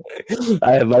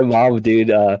 I have my mom,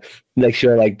 dude, like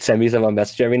she'll like send me some on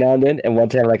Messenger every now and then. And one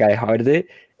time like I hearted it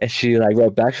and she like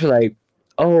wrote back, she's like,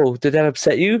 oh, did that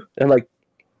upset you? And I'm like,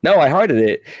 no, I hearted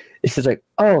it. And she's like,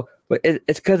 oh, but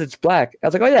it's because it's black. I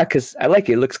was like, oh yeah, because I like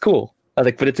it. It looks cool. I was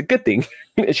like, but it's a good thing.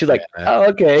 And she's like, oh,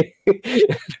 okay.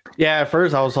 Yeah, at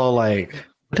first I was all like,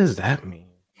 what does that mean?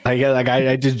 Like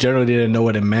I just generally didn't know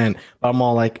what it meant. But I'm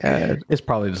all like, it's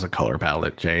probably just a color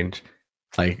palette change.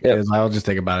 Like, yep. I'll just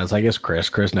think about it. It's like, it's Chris.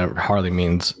 Chris never hardly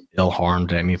means ill harm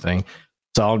to anything.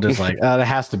 So I'm just like, it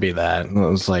has to be that. And it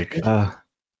was like, there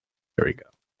we go.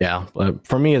 Yeah, but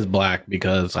for me, it's black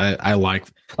because I like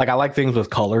things with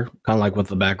color, kind of like with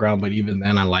the background. But even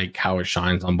then, I like how it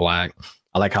shines on black.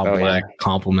 I like how black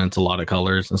complements a lot of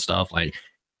colors and stuff. Like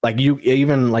you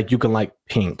can like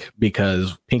pink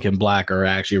because pink and black are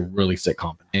actually a really sick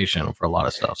combination for a lot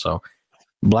of stuff. So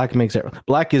black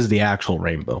is the actual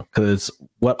rainbow because it's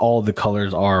what all the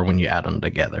colors are when you add them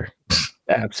together.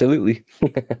 Absolutely.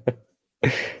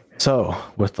 So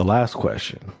with the last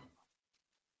question,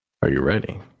 are you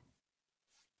ready?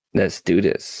 Let's do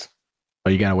this. Oh,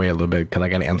 you gotta wait a little bit because I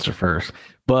gotta answer first.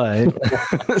 But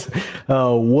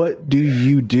what do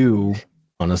you do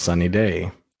on a sunny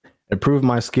day? Improve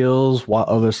my skills while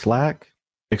others slack?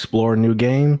 Explore a new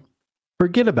game?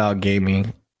 Forget about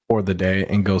gaming for the day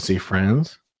and go see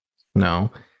friends?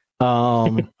 No.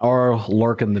 Or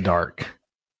lurk in the dark?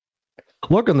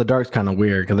 Lurk in the dark's kind of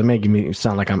weird because it makes me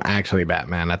sound like I'm actually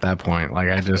Batman at that point. Like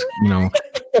I just,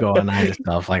 go at night and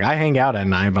stuff. Like I hang out at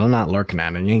night, but I'm not lurking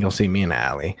at it. You ain't gonna see me in the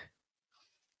alley.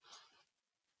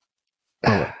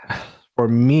 Oh, for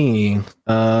me,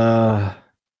 I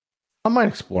might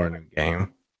explore a new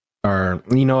game. Or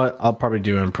you know what? I'll probably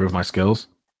do improve my skills.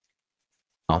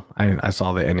 Oh, I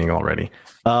saw the ending already.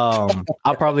 I'll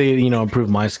probably improve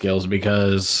my skills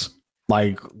because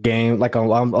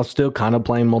I'm still kind of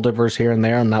playing multiverse here and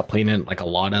there. I'm not playing it like a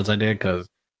lot as I did because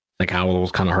like how it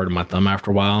was kind of hurting my thumb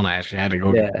after a while, and I actually had to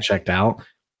go get it checked out.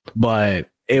 But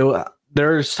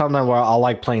there's sometimes where I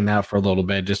like playing that for a little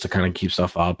bit just to kind of keep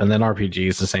stuff up, and then RPG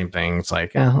is the same thing. It's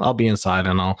like I'll be inside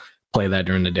and I'll play that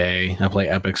during the day. I play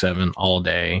Epic 7 all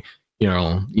day.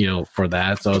 For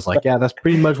that. So it's like, that's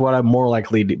pretty much what I'm more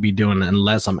likely to be doing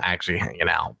unless I'm actually hanging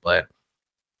out. But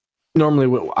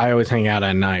normally I always hang out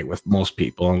at night with most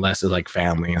people, unless it's like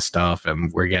family and stuff,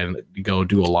 and we're getting to go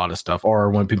do a lot of stuff, or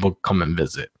when people come and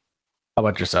visit. How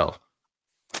about yourself?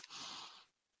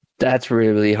 That's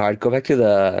really hard. Go back to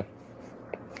the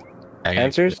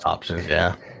answers. Options,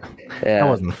 yeah. That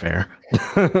wasn't fair.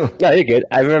 No, you're good.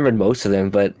 I remembered most of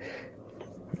them, but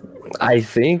I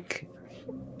think,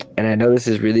 and I know this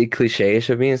is really cliche-ish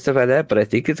of me and stuff like that, but I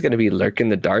think it's going to be Lurk in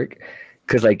the Dark.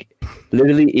 Because, like,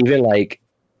 literally, even, like,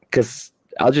 because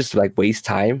I'll just, like, waste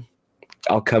time.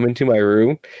 I'll come into my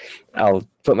room. I'll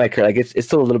put my curtain, like, it's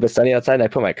still a little bit sunny outside, and I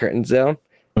put my curtains down.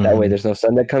 Mm-hmm. That way there's no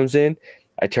sun that comes in.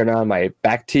 I turn on my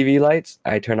back TV lights.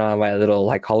 I turn on my little,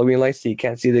 like, Halloween lights so you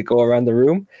can't see that go around the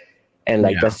room. And,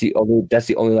 like, that's the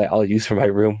only light I'll use for my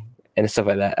room and stuff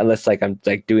like that. Unless, like, I'm,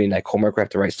 like, doing, like, homework where I have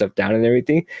to write stuff down and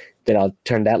everything. Then I'll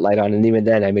turn that light on, and even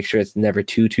then I make sure it's never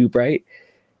too bright.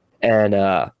 And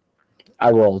I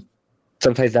will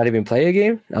sometimes not even play a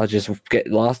game. I'll just get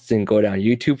lost and go down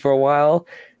YouTube for a while.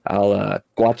 I'll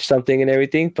watch something and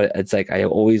everything, but it's like I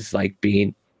always like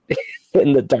being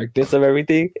in the darkness of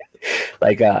everything.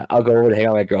 Like I'll go over to hang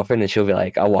out with my girlfriend, and she'll be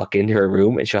like, I'll walk into her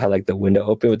room and she'll have like the window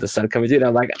open with the sun coming through, and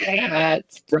I'm like,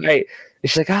 it's bright. And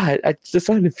she's like, the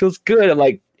sun, it feels good. I'm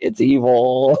like, it's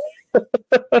evil.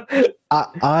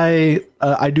 I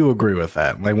do agree with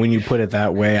that. Like when you put it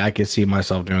that way, I can see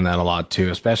myself doing that a lot too,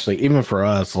 especially even for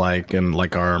us, like in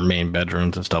like our main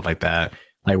bedrooms and stuff like that.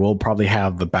 Like we'll probably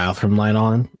have the bathroom light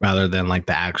on rather than like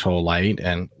the actual light.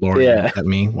 And Laura looks at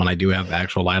me when I do have the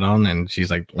actual light on, and she's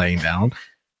like laying down.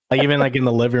 Like even like in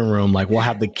the living room, like we'll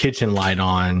have the kitchen light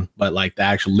on, but like the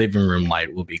actual living room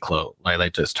light will be closed,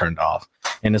 like just turned off.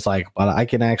 And it's like, but I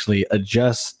can actually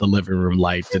adjust the living room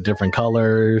light to different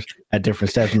colors at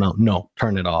different steps. No,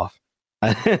 turn it off.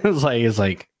 It's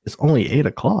like it's only 8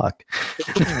 o'clock.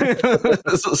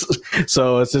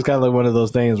 So it's just kind of like one of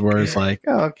those things where it's like,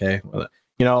 oh, okay.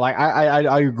 Like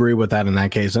I agree with that in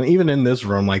that case. And even in this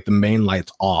room, like the main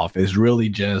light's off. It's really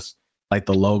just like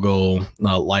the logo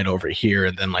light over here,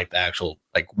 and then like the actual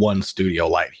like one studio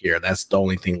light here. That's the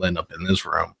only thing lit up in this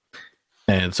room.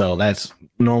 And so that's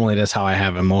how I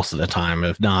have it most of the time.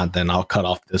 If not, then I'll cut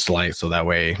off this light so that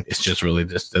way it's just really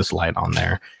just this light on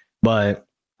there. But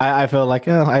I feel like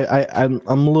I'm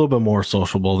a little bit more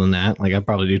sociable than that. Like I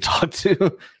probably do talk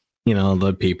to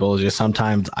the people. Just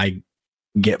sometimes I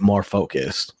get more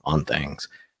focused on things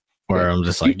where I'm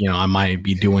just like I might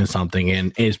be doing something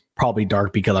and it's probably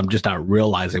dark because I'm just not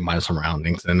realizing my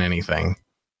surroundings than anything.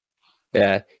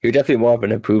 Yeah, you're definitely more of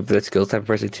an improved skills type of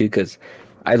person too, because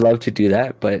I love to do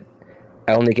that, but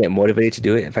I only get motivated to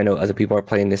do it if I know other people are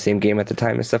playing the same game at the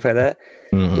time and stuff like that.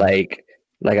 Mm-hmm.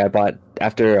 Like I bought,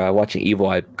 after watching Evil,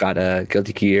 I got a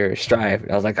Guilty Gear Strive.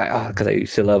 I was like, because I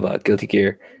used to love Guilty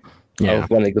Gear. Yeah. I was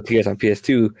one of the Guilty Gears on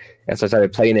PS2, and so I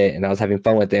started playing it, and I was having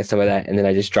fun with it and stuff like that. And then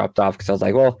I just dropped off because I was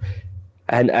like, well,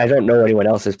 I don't know anyone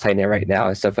else is playing it right now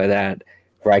and stuff like that,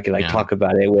 where I can talk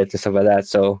about it with and stuff like that.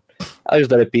 So I'll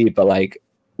just let it be. But like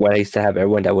when I used to have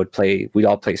everyone that would play, we'd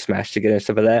all play Smash together and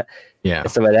stuff like that. Yeah. And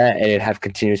stuff like that, and it'd have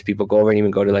continuous people go over and even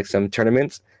go to like some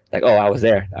tournaments. Like, I was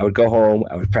there. I would go home.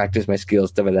 I would practice my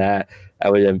skills, stuff like that. I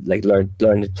would learn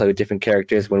to play with different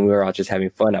characters when we were all just having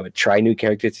fun. I would try new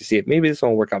characters to see if maybe this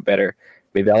one will work out better.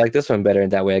 Maybe I like this one better, and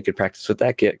that way I could practice with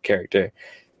that character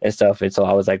and stuff. And so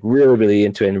I was like really, really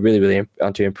into it and really, really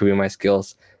onto improving my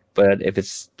skills. But if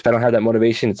I don't have that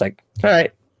motivation, it's like, all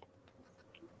right.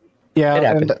 Yeah,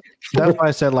 and that's why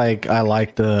I said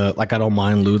I don't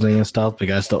mind losing and stuff,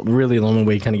 because really the only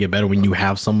way you kind of get better when you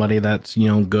have somebody that's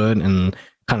good and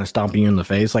kind of stomping you in the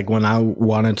face. Like when I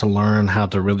wanted to learn how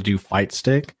to really do fight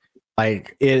stick,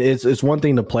 like it's one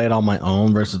thing to play it on my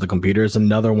own versus the computer. It's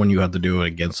another when you have to do it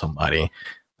against somebody.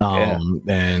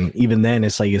 And even then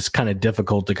it's kind of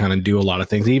difficult to kind of do a lot of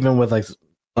things, even with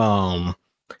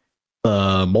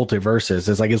multiverses.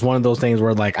 It's like it's one of those things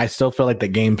where like I still feel like the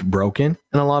game's broken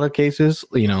in a lot of cases,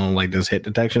 you know, like this hit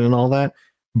detection and all that.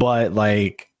 But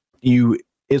like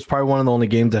it's probably one of the only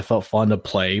games that felt fun to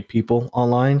play people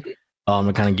online,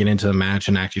 and kind of get into the match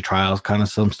and actually try out kind of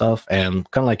some stuff. And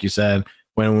kind of like you said,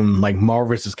 when like Marvel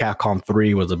vs. Capcom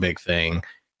 3 was a big thing,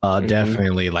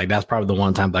 definitely like that's probably the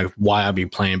one time like why I'd be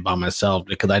playing by myself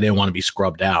because I didn't want to be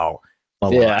scrubbed out.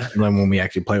 Yeah, when we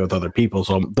actually play with other people.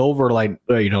 So those were like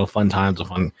fun times, a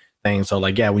fun thing. So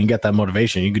like when you get that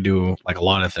motivation, you could do like a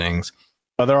lot of things.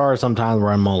 But there are some times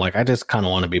where I'm more like I just kind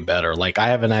of want to be better. Like I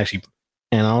haven't actually,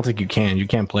 and I don't think you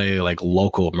can't play like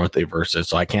local multiverses.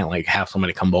 So I can't like have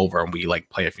somebody come over and we like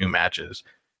play a few matches.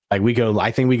 Like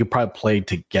I think we could probably play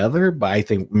together, but I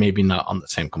think maybe not on the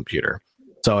same computer.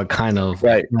 So it kind of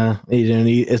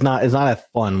it's not as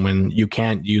fun when you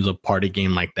can't use a party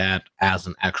game like that as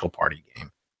an actual party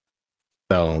game.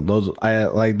 So those I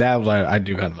like that. I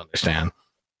do kind of understand.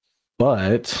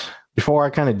 But before I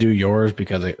kind of do yours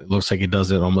because it looks like it does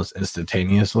it almost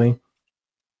instantaneously.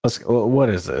 What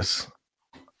is this?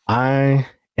 I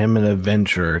am an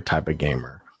adventure type of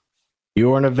gamer.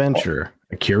 You are an adventurer,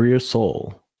 a curious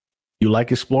soul. You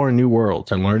like exploring new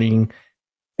worlds and learning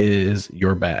is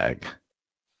your bag.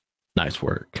 Nice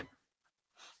work.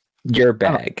 Your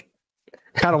bag.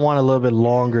 Kind of want a little bit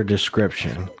longer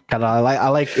description.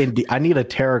 I need a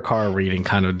tarot card reading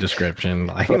kind of description.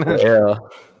 Like, yeah.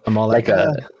 I'm all like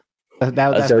a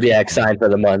zodiac sign for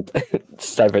the month.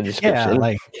 Type of description. Yeah,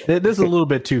 like this is a little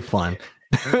bit too fun.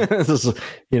 This is,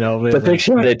 the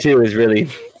picture of it too is really.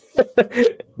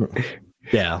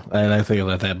 Yeah, and I think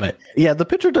about that, but yeah, the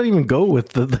picture doesn't even go with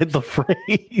the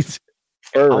phrase.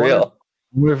 For real.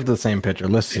 We're the same picture.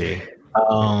 Let's see.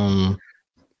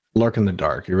 Lurk in the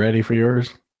Dark. You ready for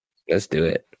yours? Let's do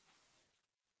it.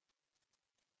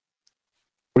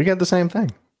 We got the same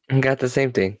thing. We got the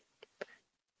same thing.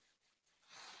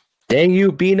 Dang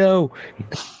you, Bino.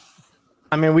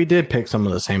 I mean, we did pick some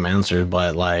of the same answers,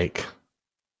 but like,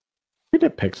 we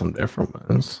did pick some different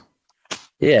ones.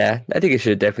 Yeah, I think it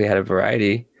should definitely had a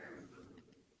variety.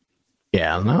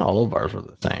 Yeah, not all of ours were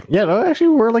the same. Yeah, no, actually,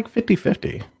 we're like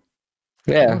 50-50.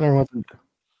 Yeah.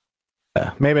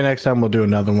 Maybe next time we'll do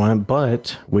another one,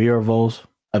 but we are both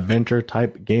adventure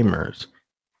type gamers,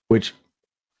 which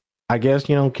I guess,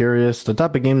 curious. The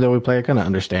type of games that we play, I kind of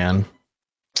understand.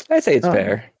 I'd say it's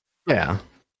fair. Yeah.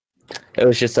 It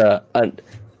was just an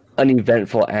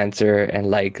uneventful answer and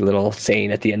like little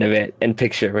saying at the end of it and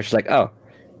picture, which is like, oh,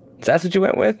 that's what you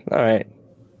went with? All right.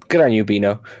 Good on you,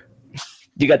 Bino.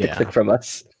 You got the click from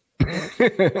us.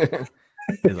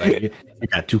 It's like, you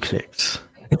got 2 clicks.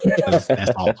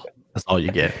 That's all. That's all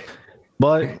you get.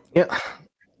 But yeah,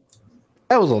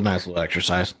 that was a nice little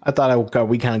exercise. I thought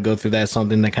we kind of go through that,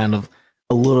 something that kind of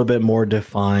a little bit more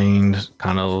defined,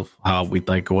 kind of how we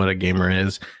like what a gamer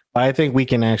is. But I think we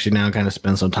can actually now kind of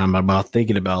spend some time about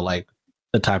thinking about like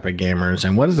the type of gamers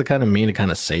and what does it kind of mean to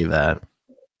kind of say that.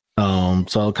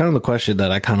 So kind of the question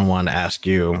that I kind of want to ask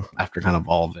you after kind of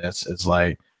all this is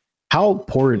like, how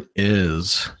important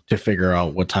is to figure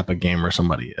out what type of gamer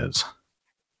somebody is?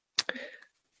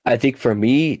 I think for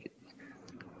me,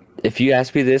 if you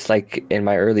ask me this like in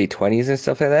my early 20s and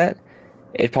stuff like that,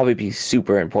 it'd probably be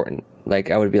super important. Like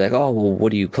I would be like, oh, well,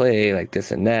 what do you play? Like this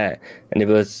and that. And if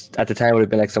it was at the time, it would have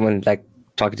been like someone like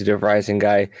talking to the Verizon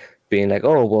guy being like,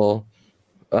 oh, well,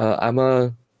 I'm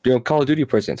a Call of Duty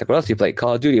person. It's like, what else do you play?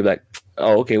 Call of Duty. I'm like,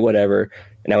 oh, okay, whatever.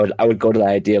 And I would go to the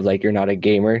idea of like you're not a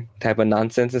gamer type of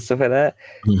nonsense and stuff like that.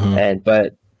 Mm-hmm. And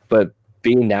but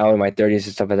being now in my 30s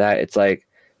and stuff like that, it's like,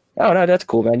 oh no, that's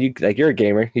cool, man. You're a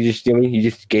gamer. You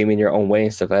just game in your own way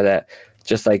and stuff like that.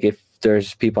 Just like if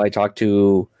there's people I talk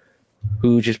to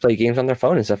who just play games on their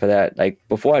phone and stuff like that. Like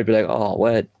before, I'd be like, oh,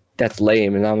 what? That's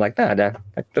lame. And I'm like, nah,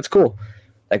 that's cool.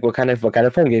 Like what kind of phone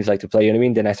games you like to play? You know what I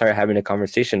mean? Then I started having a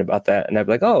conversation about that, and I'd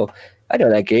be like, oh, I know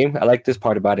that game. I like this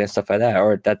part about it and stuff like that,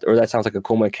 or that sounds like a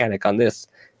cool mechanic on this.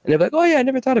 And they're like, oh yeah, I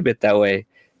never thought of it that way.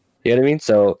 You know what I mean?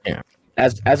 So yeah.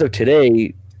 As of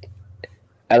today,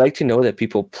 I like to know that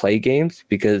people play games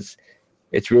because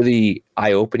it's really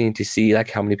eye-opening to see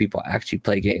like how many people actually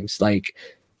play games. Like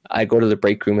I go to the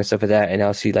break room and stuff like that, and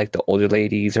I'll see like the older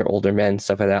ladies or older men,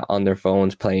 stuff like that, on their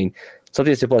phones playing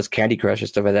something as simple as Candy Crush or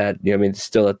stuff like that. You know what I mean? It's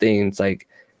still a thing. It's like,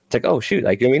 oh shoot,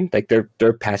 like, you know what I mean? Like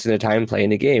they're passing their time playing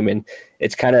the game, and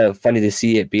it's kind of funny to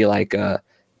see it be like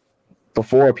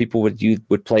before people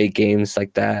would play games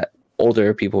like that.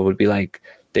 Older people would be like,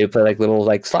 they would play like little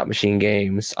like slot machine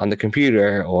games on the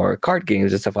computer or card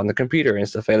games and stuff on the computer and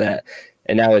stuff like that.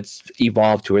 And now it's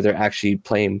evolved to where they're actually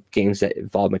playing games that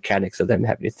involve mechanics of them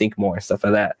having to think more and stuff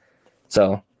like that.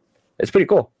 So it's pretty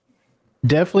cool.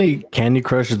 Definitely, Candy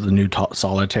Crush is the new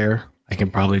solitaire. I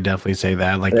can probably definitely say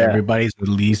that. Like Yeah. everybody's at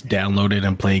least downloaded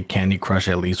and played Candy Crush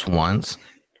at least once.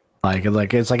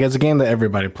 It's a game that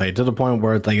everybody played to the point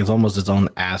where it's almost its own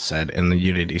asset in the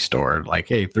Unity store. Like,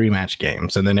 hey, 3 match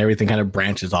games, and then everything kind of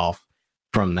branches off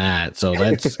from that. So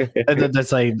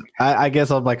that's like I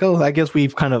guess I'm like, oh, I guess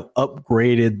we've kind of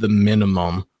upgraded the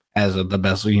minimum as the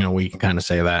best. We can kind of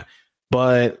say that.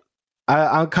 But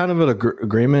I'm kind of in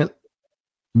agreement.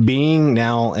 Being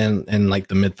now in like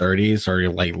the mid 30s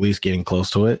or like at least getting close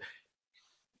to it,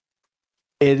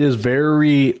 it is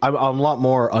I'm a lot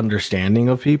more understanding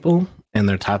of people and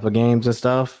their type of games and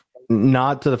stuff.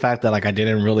 Not to the fact that like I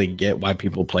didn't really get why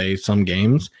people play some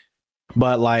games,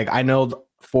 but like I know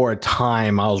for a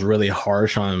time I was really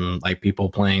harsh on like people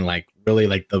playing like really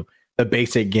like the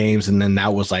basic games, and then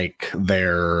that was like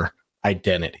their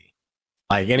identity.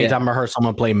 Like anytime I heard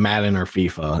someone play Madden or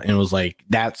FIFA, and it was like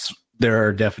that's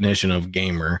their definition of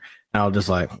gamer, and I was just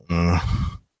like,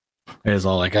 it's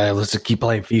all like, hey, let's just keep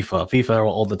playing FIFA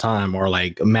all the time, or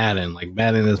like Madden, like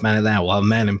Madden this, Madden that. We'll have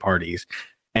Madden parties,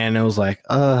 and it was like,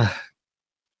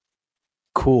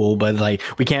 cool, but like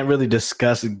we can't really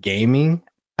discuss gaming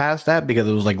past that because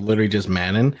it was like literally just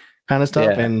Madden kind of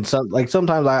stuff, and so like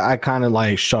sometimes I kind of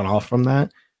like shut off from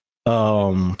that,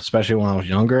 especially when I was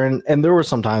younger, and there were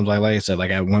sometimes like I said,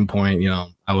 like at one point,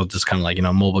 I was just kind of like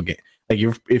mobile game. Like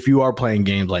if you are playing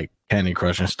games like Candy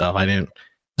Crush and stuff,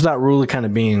 it's not really kind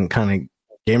of being kind of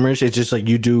gamerish. It's just like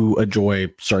you do enjoy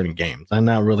certain games. I'm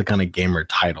not really kind of gamer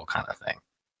title kind of thing.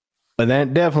 But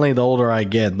then definitely the older I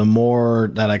get, the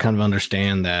more that I kind of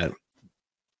understand that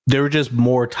there were just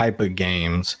more type of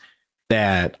games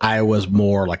that I was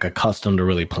more like accustomed to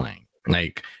really playing.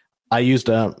 Like I used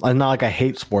to, not like I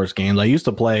hate sports games. I used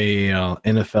to play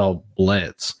NFL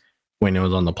Blitz when it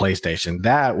was on the PlayStation.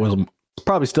 That was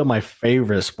probably still my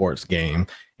favorite sports game.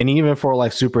 And even for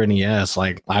like Super NES,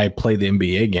 like I played the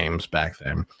NBA games back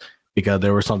then because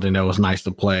there was something that was nice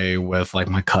to play with like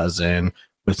my cousin,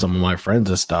 with some of my friends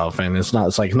and stuff. And it's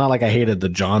not like I hated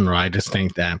the genre. I just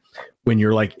think that when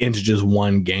you're like into just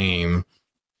one game,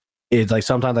 it's like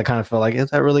sometimes I kind of feel like,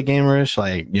 is that really gamerish?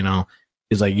 Like,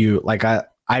 it's like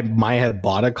I might have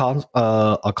bought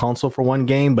a console for one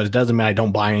game, but it doesn't mean I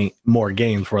don't buy more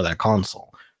games for that console.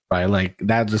 Right, like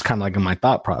that's just kind of like in my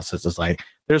thought process. It's like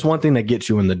there's one thing that gets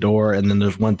you in the door, and then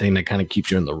there's one thing that kind of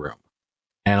keeps you in the room.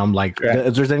 And I'm like,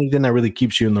 if there's anything that really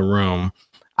keeps you in the room,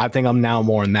 I think I'm now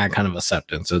more in that kind of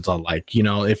acceptance. It's all like,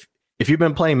 if you've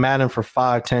been playing Madden for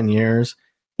 5-10 years,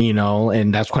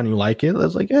 and that's when you like it,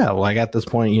 it's like, yeah, well, like at this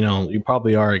point, you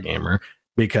probably are a gamer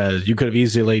because you could have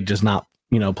easily just not,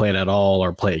 played at all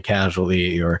or play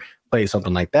casually or play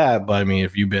something like that. But I mean,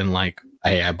 if you've been like,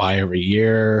 hey, I buy every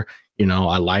year.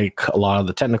 I like a lot of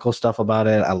the technical stuff about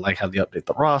it. I like how they update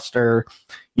the roster.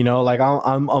 Like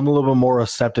I'm a little bit more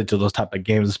receptive to those type of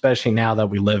games, especially now that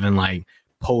we live in like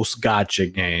post gotcha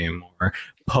game or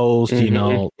post,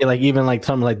 like even like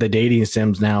some like the dating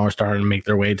sims now are starting to make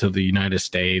their way to the United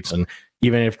States, and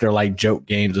even if they're like joke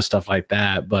games and stuff like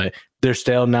that, but they're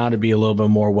still now to be a little bit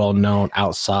more well known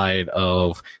outside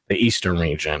of the Eastern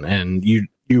region, and you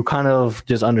kind of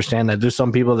just understand that there's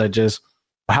some people that just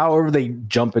however they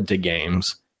jump into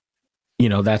games,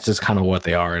 that's just kind of what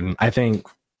they are. And I think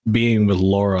being with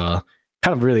Laura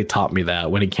kind of really taught me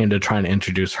that when it came to trying to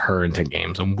introduce her into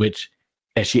games and which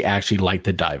that she actually liked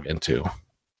to dive into.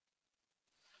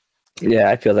 Yeah,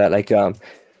 I feel that like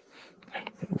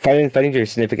finding your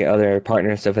significant other, partner,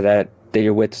 and stuff like that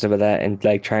you're with, stuff like that, and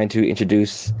like trying to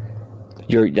introduce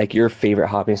your favorite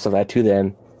hobby and stuff like that to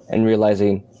them, and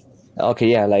realizing, okay,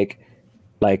 yeah, like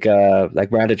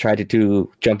Miranda tried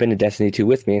to jump into Destiny 2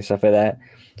 with me and stuff like that,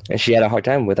 and she had a hard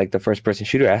time with like the first person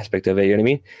shooter aspect of it. You know what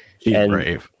I mean? She's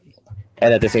brave.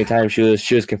 And at the same time, she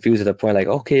was confused at the point like,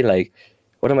 okay, like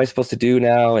what am I supposed to do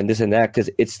now and this and that,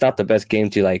 because it's not the best game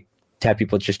to like have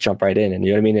people just jump right in and,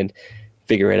 you know what I mean, and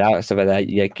figure it out and stuff like that.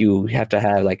 Like you have to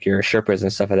have like your Sherpas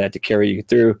and stuff like that to carry you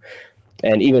through.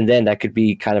 And even then, that could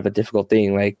be kind of a difficult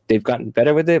thing. Like they've gotten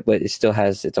better with it, but it still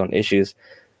has its own issues.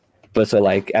 But so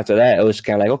like after that, it was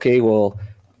kind of like, okay, well,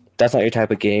 that's not your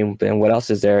type of game. Then what else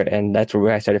is there? And that's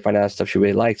where I started finding out stuff she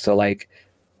really liked. So like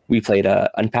we played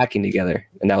Unpacking together,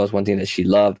 and that was one thing that she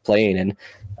loved playing. And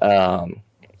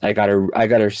I got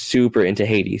her super into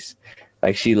Hades.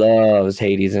 Like she loves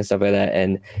Hades and stuff like that.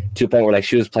 And to the point where like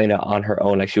she was playing it on her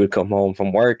own. Like she would come home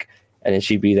from work and then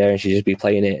she'd be there and she'd just be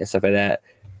playing it and stuff like that.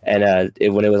 And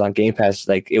when it was on Game Pass,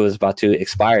 like it was about to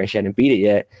expire and she hadn't beat it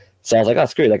yet. So I was like, oh,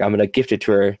 screw it. Like I'm gonna gift it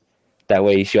to her. That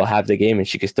way she'll have the game and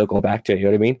she can still go back to it. You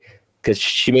know what I mean? Because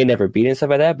she may never beat it and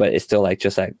stuff like that, but it's still like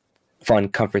just like fun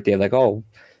comfort thing. Like, oh,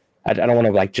 I don't want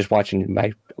to like just watching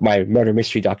my my murder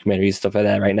mystery documentaries, stuff like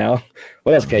that right now.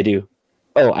 What else can I do?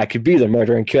 Oh, I could be the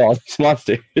murderer and kill all these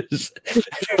monsters.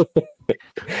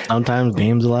 Sometimes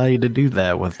games allow you to do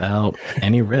that without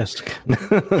any risk.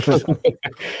 But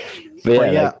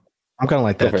yeah, like, I'm kind of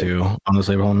like that too,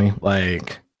 honestly, homie.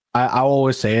 Like, I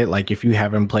always say it, like, if you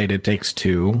haven't played It Takes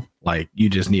Two, like, you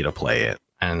just need to play it.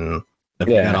 And if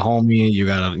you got a homie, you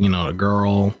got a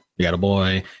girl, you got a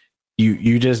boy,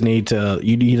 you just need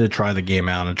to try the game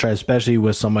out and try, especially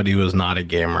with somebody who is not a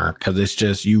gamer, because it's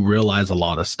just, you realize a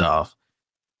lot of stuff.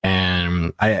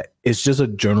 And it's just a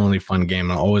generally fun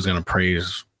game. I'm always gonna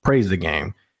praise the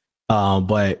game.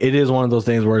 But it is one of those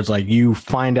things where it's like you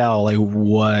find out like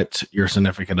what your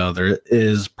significant other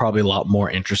is probably a lot more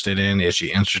interested in. Is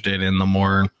she interested in the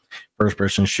more first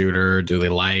person shooter? Do they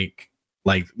like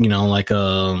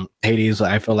Hades?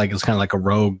 I feel like it's kind of like a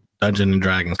rogue Dungeons and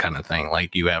Dragons kind of thing.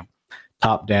 Like you have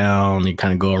top down, you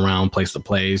kind of go around place to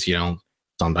place.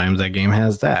 Sometimes that game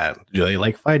has that. Do they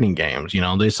like fighting games?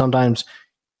 They sometimes.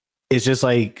 It's just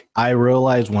like I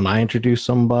realize when I introduce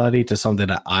somebody to something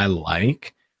that I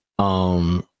like,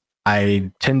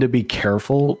 I tend to be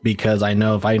careful because I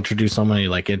know if I introduce somebody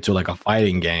like into like a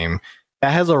fighting game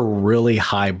that has a really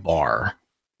high bar,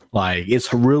 like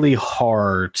it's really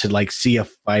hard to like see a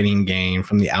fighting game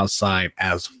from the outside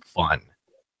as fun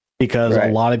because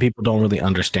a lot of people don't really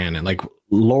understand it. Like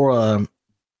Laura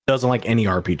doesn't like any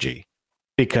RPG.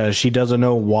 Because she doesn't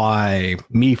know why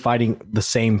me fighting the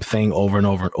same thing over and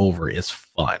over and over is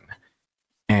fun.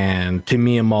 And to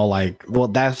me, I'm all like, well,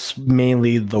 that's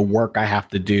mainly the work I have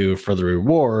to do for the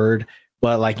reward.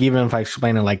 But like, even if I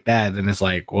explain it like that, then it's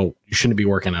like, well, you shouldn't be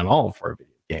working at all for a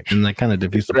video game. And that kind of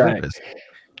defeats the purpose.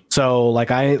 So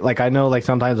I know like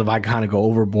sometimes if I kind of go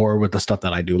overboard with the stuff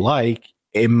that I do like,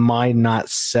 it might not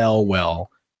sell well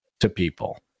to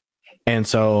people. And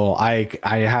so I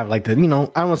have like the, I don't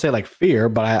want to say like fear,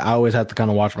 but I always have to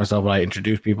kind of watch myself what I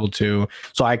introduce people to.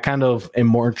 So I kind of am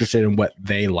more interested in what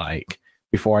they like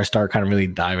before I start kind of really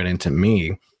diving into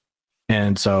me.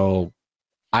 And so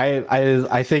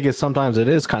I think sometimes it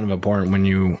is kind of important when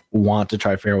you want to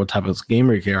try to figure out what type of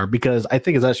gamer you are, because I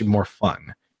think it's actually more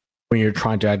fun when you're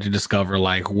trying to actually discover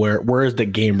like where is the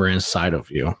gamer inside of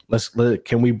you.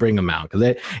 Can we bring them out?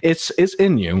 Because it's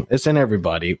in you, it's in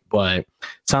everybody, but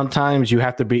sometimes you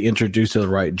have to be introduced to the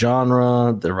right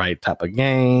genre, the right type of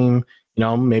game.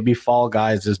 Maybe Fall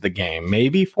Guys is the game.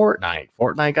 Maybe Fortnite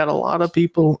got a lot of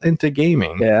people into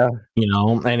gaming.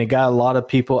 And it got a lot of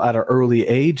people at an early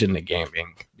age into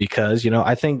gaming because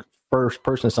I think first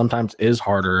person sometimes is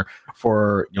harder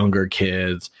for younger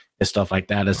kids and stuff like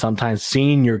that. And sometimes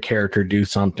seeing your character do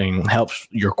something helps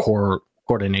your core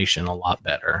coordination a lot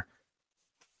better.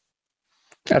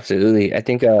 Absolutely. I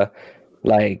think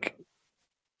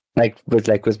like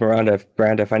with Miranda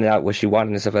finding out what she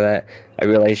wanted and stuff like that, I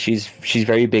realized she's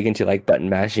very big into like button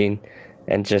mashing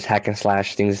and just hack and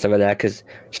slash things and stuff like that, because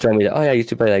she told me that, oh yeah, I used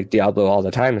to play like Diablo all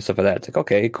the time and stuff like that. It's like,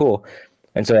 okay, cool.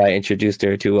 And so I introduced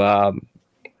her to I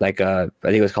think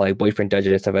it was called like Boyfriend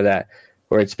Dungeon and stuff like that,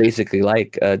 where it's basically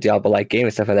like a Diablo-like game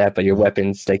and stuff like that, but your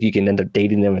weapons, like you can end up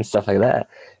dating them and stuff like that.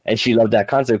 And she loved that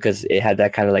concept because it had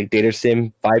that kind of like data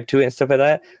sim vibe to it and stuff like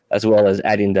that, as well as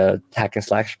adding the hack and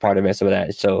slash part of it and stuff like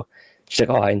that. So she's like,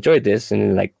 oh, I enjoyed this. And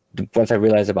then like once I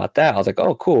realized about that, I was like,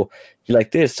 oh, cool, you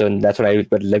like this. So that's what I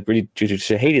like really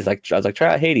to Hades. Like I was like,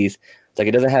 try out Hades. It's like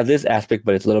it doesn't have this aspect,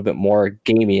 but it's a little bit more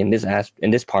gamey in this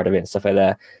part of it and stuff like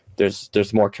that.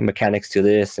 There's more mechanics to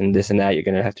this and this and that. You're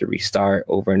gonna have to restart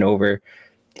over and over.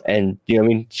 And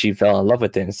she fell in love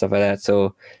with it and stuff like that.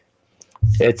 So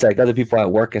it's like other people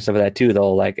at work and stuff like that too,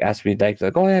 they'll like ask me like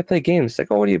oh yeah, I play games. It's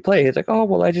like, oh, what do you play? It's like, oh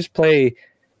well, I just play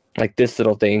like this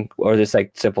little thing or this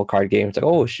like simple card game. It's like,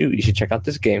 oh shoot, you should check out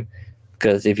this game,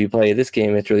 because if you play this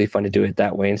game, it's really fun to do it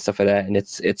that way and stuff like that. And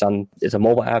it's a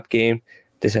mobile app game,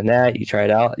 this and that. You try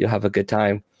it out, you'll have a good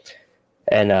time.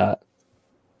 And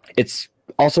it's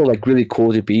also like really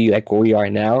cool to be like where we are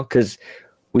now, because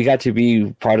we got to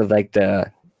be part of like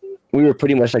we were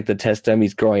pretty much like the test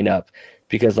dummies growing up,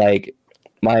 because like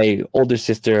my older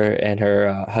sister and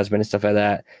her husband and stuff like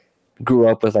that grew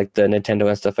up with like the Nintendo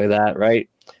and stuff like that, right?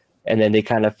 And then they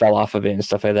kind of fell off of it and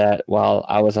stuff like that, while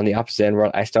I was on the opposite end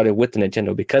where I started with the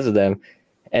Nintendo because of them.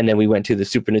 And then we went to the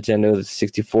Super Nintendo, the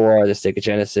 64, the Sega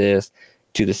Genesis,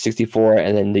 to the 64,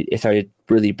 and then it started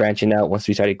really branching out once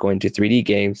we started going to 3D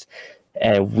games.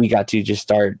 And we got to just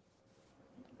start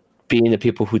being the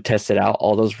people who tested out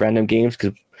all those random games,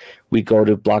 because we go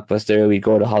to Blockbuster, we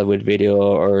go to Hollywood Video,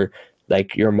 or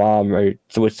like your mom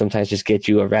would sometimes just get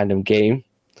you a random game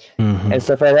and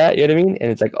stuff like that. You know what I mean?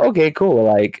 And it's like, okay, cool.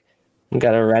 Like we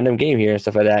got a random game here and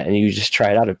stuff like that, and you just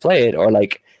try it out and play it. Or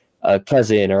like a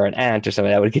cousin or an aunt or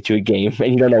something that would get you a game,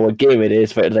 and you don't know what game it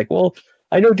is, but it's like, well,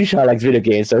 I know Deshaun likes video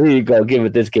games, so here you go, give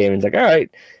it this game. And it's like, all right.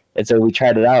 And so we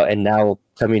tried it out, and now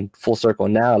coming full circle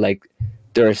now, like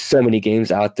there are so many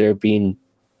games out there being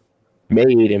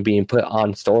made and being put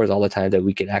on stores all the time that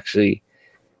we can actually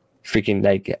freaking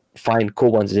like find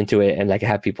cool ones into it and like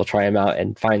have people try them out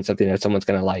and find something that someone's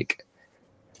gonna like.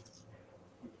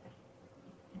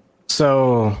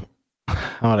 So,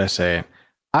 how would I say it?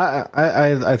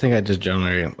 I think I just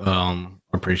generally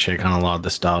appreciate kind of a lot of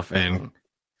this stuff, and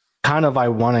kind of I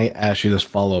want to ask you this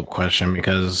follow-up question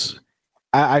because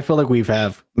I feel like we've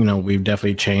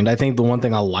definitely changed. I think the one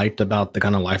thing I liked about the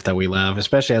kind of life that we live,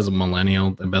 especially as a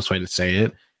millennial, the best way to say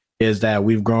it is that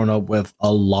we've grown up with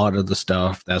a lot of the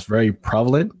stuff that's very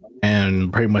prevalent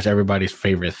and pretty much everybody's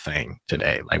favorite thing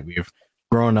today. Like we've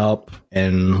grown up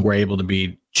and we're able to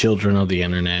be children of the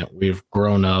internet. We've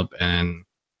grown up and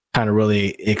kind of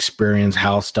really experienced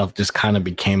how stuff just kind of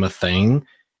became a thing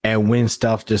and when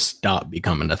stuff just stopped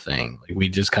becoming a thing. Like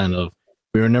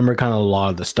we remember kind of a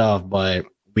lot of the stuff, but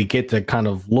we get to kind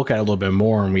of look at it a little bit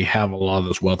more, and we have a lot of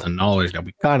this wealth and knowledge that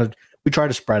we try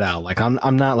to spread out. Like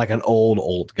I'm not like an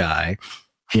old guy,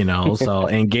 So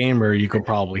in gamer, you could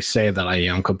probably say that I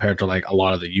am compared to like a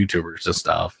lot of the YouTubers and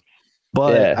stuff.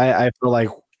 But yeah. I feel like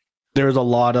there's a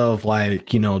lot of like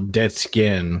dead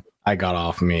skin I got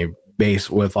off me based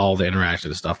with all the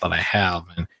interaction stuff that I have,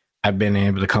 and I've been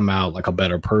able to come out like a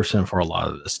better person for a lot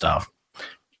of this stuff.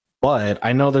 But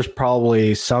I know there's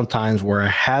probably some times where it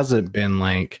hasn't been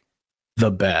like the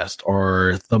best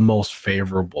or the most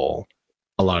favorable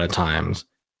a lot of times.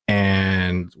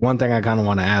 And one thing I kind of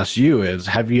want to ask you is,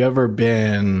 have you ever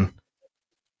been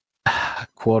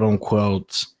quote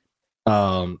unquote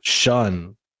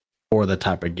shunned for the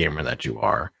type of gamer that you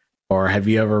are? Or have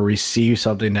you ever received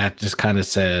something that just kind of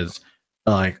says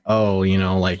like, oh,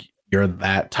 like you're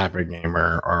that type of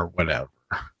gamer or whatever?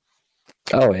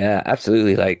 Oh yeah,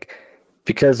 absolutely. Like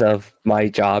because of my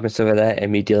job and stuff like that,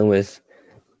 and me dealing with,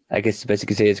 I guess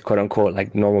basically you could say it's quote unquote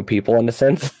like normal people in a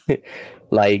sense.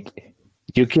 Like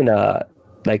you can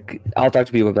like I'll talk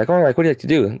to people like, oh, like what do you like to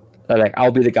do? Like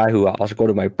I'll be the guy who I'll go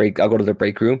to my break. I'll go to the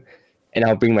break room, and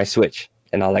I'll bring my Switch,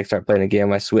 and I'll like start playing a game on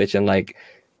my Switch, and like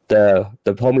the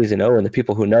homies that know and the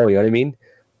people who know, you know what I mean?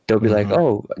 They'll be like,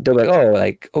 oh,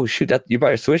 shoot, that you brought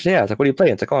your Switch? Yeah. I was like, what are you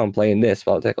playing? It's like, oh, I'm playing this.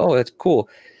 But I was like, oh, that's cool.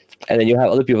 And then you have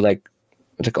other people like,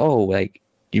 it's like, oh, like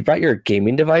you brought your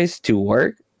gaming device to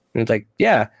work? And it's like,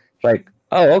 yeah. Like,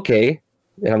 oh, okay.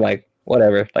 And I'm like,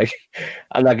 whatever. Like,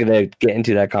 I'm not gonna get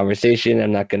into that conversation.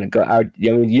 I'm not gonna go out.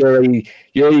 I mean, you're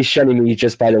already shunning me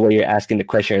just by the way you're asking the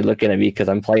question or looking at me because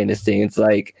I'm playing this thing. It's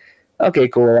like, okay,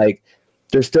 cool. Like,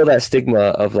 there's still that stigma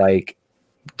of like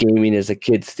gaming is a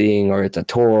kid's thing or it's a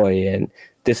toy and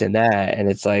this and that. And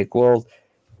it's like, well,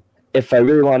 if I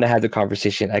really want to have the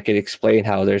conversation, I could explain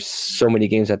how there's so many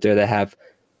games out there that have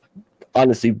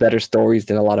honestly better stories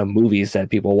than a lot of movies that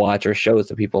people watch or shows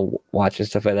that people watch and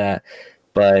stuff like that.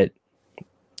 But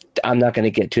I'm not going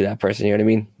to get to that person. You know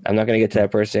what I mean? I'm not going to get to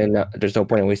that person. There's no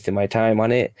point in wasting my time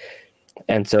on it.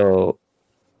 And so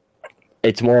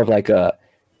it's more of like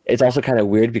it's also kind of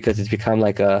weird because it's become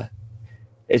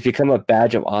a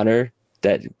badge of honor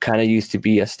that kind of used to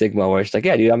be a stigma where it's like,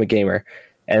 yeah, dude, I'm a gamer.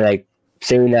 And like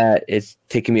saying that, it's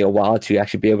taken me a while to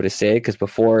actually be able to say it, because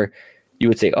before you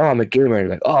would say, oh, I'm a gamer, and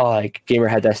like, oh, like gamer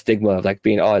had that stigma of like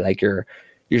being, oh, like you're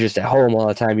just at home all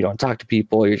the time, you don't talk to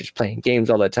people, you're just playing games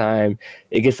all the time.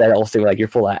 It gets that also like you're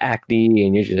full of acne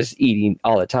and you're just eating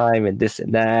all the time and this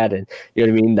and that, and you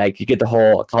know what I mean? Like you get the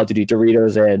whole Call of Duty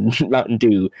Doritos and Mountain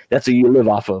Dew. That's what you live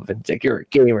off of. And it's like you're a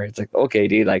gamer. It's like, okay,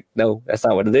 dude, like no, that's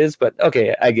not what it is. But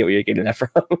okay, I get where you're getting that from.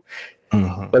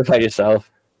 What about yourself?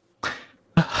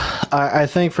 I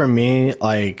think for me,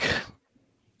 like,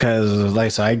 because like I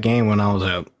said, I gamed when I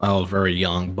was very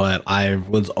young, but I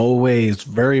was always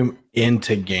very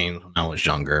into games when I was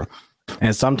younger.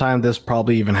 And sometimes this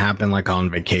probably even happened like on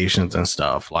vacations and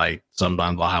stuff. Like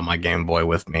sometimes I'll have my Game Boy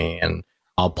with me and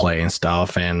I'll play and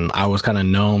stuff. And I was kind of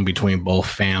known between both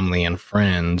family and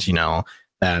friends,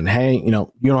 that, hey, you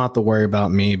don't have to worry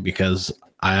about me because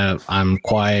I'm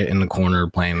quiet in the corner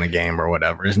playing the game or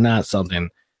whatever. It's not something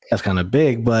that's kind of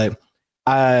big, but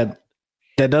that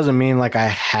doesn't mean like I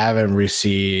haven't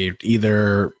received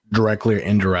either directly or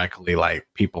indirectly like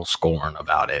people scorn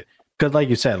about it. Because like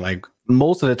you said, like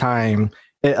most of the time,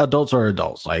 adults are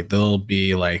adults. Like they'll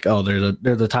be like, oh,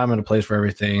 there's a time and a place for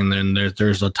everything, and then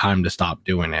there's a time to stop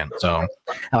doing it. So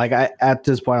like at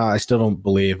this point, I still don't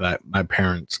believe that my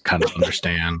parents kind of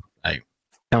understand like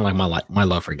kind of like my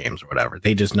love for games or whatever.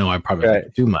 They just know I probably like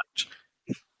it too much.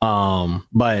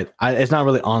 But it's not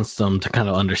really on them to kind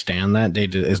of understand that.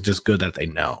 It's just good that they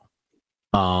know.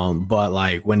 But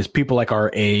like when it's people like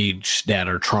our age that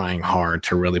are trying hard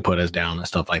to really put us down and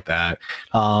stuff like that,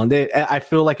 I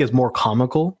feel like it's more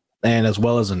comical and as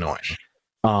well as annoying.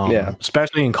 Yeah.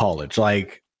 Especially in college,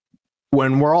 like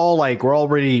when we're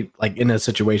already like in a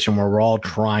situation where we're all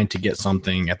trying to get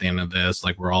something at the end of this,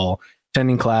 like we're all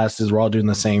attending classes, we're all doing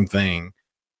the same thing.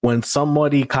 When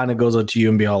somebody kind of goes up to you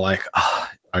and be all like,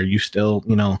 are you still,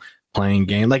 playing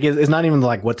game? Like it's not even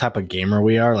like what type of gamer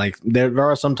we are. Like there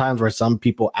are some times where some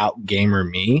people out gamer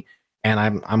me and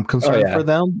I'm concerned for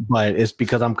them, but it's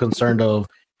because I'm concerned of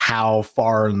how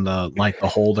far in the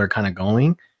hole they're kind of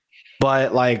going.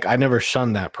 But like I never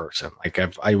shunned that person. Like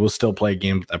I will still play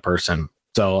games with that person.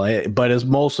 So but it's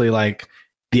mostly like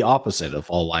the opposite of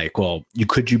all like, well, you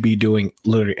be doing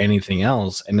literally anything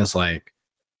else. And it's like,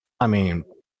 I mean,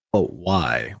 but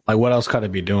why? Like what else could I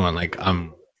be doing? Like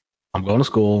I'm going to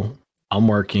school, I'm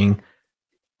working,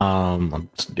 I'm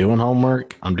doing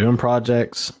homework, I'm doing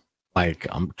projects, like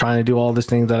I'm trying to do all these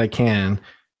things that I can.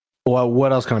 Well,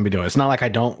 what else can I be doing? It's not like I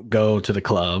don't go to the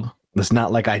club. It's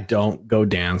not like I don't go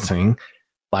dancing.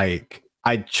 Like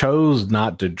I chose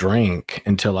not to drink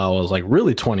until I was like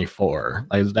really 24.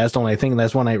 Like that's the only thing.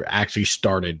 That's when I actually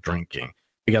started drinking,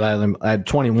 because at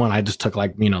 21 I just took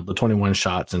like the 21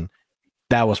 shots, and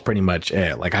that was pretty much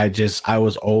it. Like I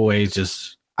was always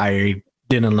just, I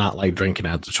did not like drinking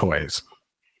as a choice.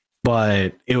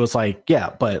 But it was like, yeah,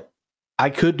 but I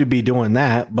could be doing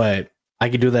that, but I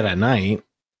could do that at night,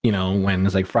 when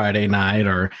it's like Friday night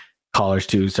or college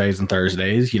Tuesdays and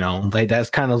Thursdays, like that's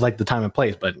kind of like the time and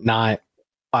place, but not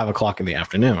 5 o'clock in the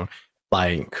afternoon.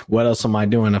 Like, what else am I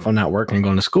doing if I'm not working and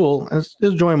going to school? It's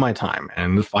enjoying my time.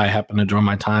 And if I happen to enjoy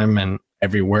my time and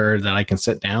everywhere that I can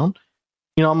sit down,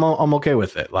 I'm okay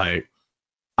with it. Like,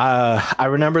 I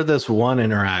remember this one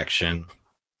interaction,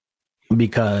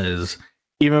 because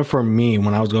even for me,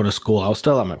 when I was going to school, I was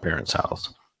still at my parents'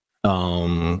 house.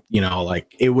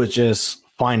 Like it was just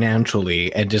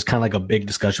financially and just kind of like a big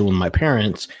discussion with my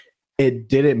parents. It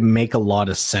didn't make a lot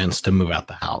of sense to move out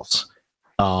the house.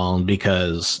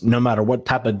 Because no matter what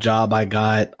type of job I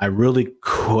got, I really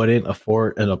couldn't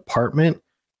afford an apartment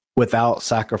without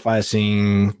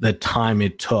sacrificing the time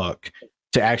it took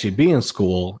to actually be in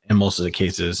school in most of the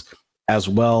cases, as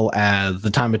well as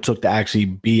the time it took to actually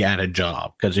be at a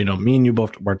job. Because, me and you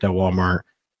both worked at Walmart.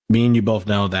 Me and you both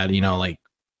know that, like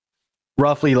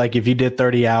roughly, like if you did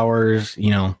 30 hours,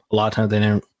 a lot of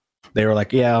times they were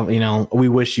like, yeah, we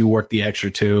wish you worked the extra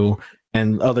too.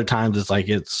 And other times it's like,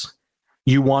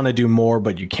 you want to do more,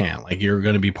 but you can't. Like you're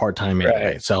going to be part-time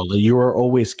anyway. Right. So you were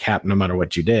always capped no matter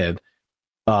what you did.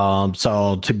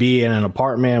 So to be in an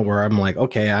apartment where I'm like,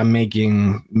 okay, I'm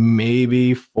making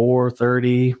maybe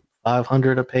 $430,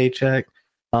 $500 a paycheck,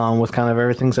 with kind of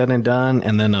everything said and done,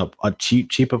 and then a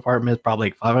cheap apartment is probably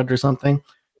like 500 something.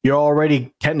 You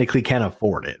already technically can't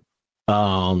afford it.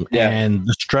 And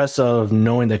the stress of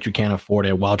knowing that you can't afford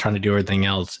it while trying to do everything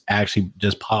else actually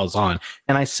just piles on.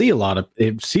 And I see a lot of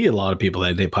people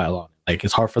that they pile on. Like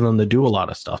it's hard for them to do a lot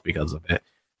of stuff because of it.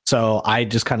 So I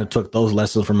just kind of took those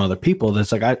lessons from other people.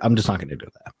 That's like, I'm just not going to do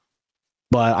that.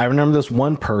 But I remember this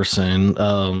one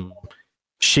person,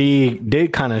 she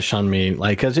did kind of shun me,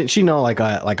 like, cause she know, like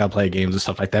I play games and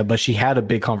stuff like that, but she had a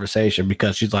big conversation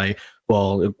because she's like,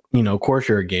 well, of course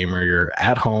you're a gamer, you're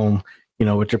at home,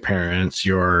 with your parents,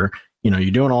 you're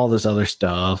doing all this other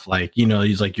stuff. Like,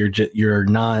 he's like, you're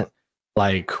not,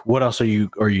 like, what else are you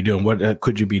doing? What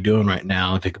could you be doing right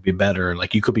now that could be better?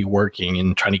 Like you could be working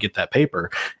and trying to get that paper.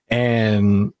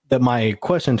 And that my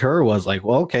question to her was like,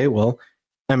 well, okay, well,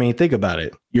 I mean, think about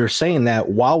it. You're saying that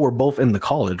while we're both in the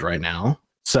college right now.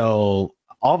 So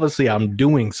obviously I'm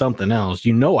doing something else.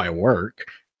 I work.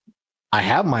 I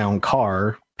have my own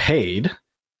car paid.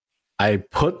 I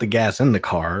put the gas in the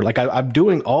car. Like I'm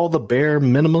doing all the bare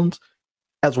minimums,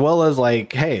 as well as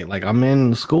like, hey, like I'm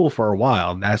in school for a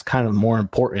while. That's kind of more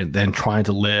important than trying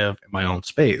to live in my own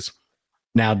space.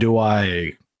 Now, do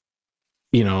I,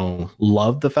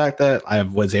 love the fact that I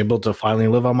was able to finally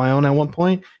live on my own at one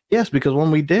point? Yes, because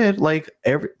when we did, like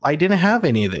I didn't have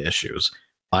any of the issues.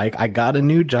 Like I got a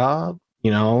new job,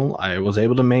 I was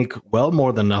able to make well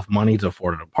more than enough money to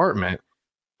afford an apartment.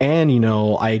 And,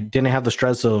 I didn't have the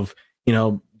stress of,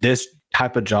 this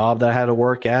type of job that I had to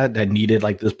work at that needed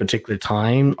like this particular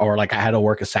time, or like I had to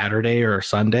work a Saturday or a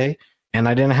Sunday. And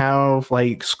I didn't have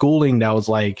like schooling that was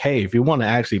like, hey, if you want to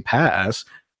actually pass,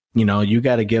 you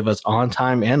got to give us on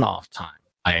time and off time.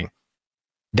 Like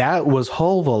that was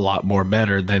whole of a lot more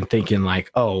better than thinking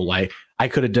like, oh, like I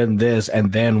could have done this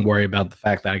and then worry about the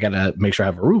fact that I got to make sure I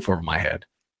have a roof over my head.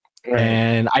 Right.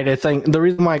 And I did think the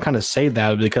reason why I kind of say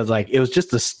that is because like it was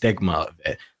just the stigma of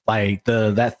it. Like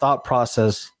that thought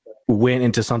process went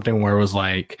into something where it was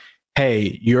like,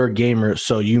 hey, you're a gamer,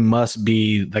 so you must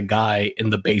be the guy in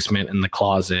the basement in the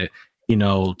closet,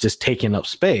 just taking up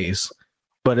space.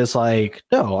 But it's like,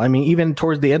 no, I mean, even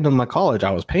towards the end of my college,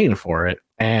 I was paying for it.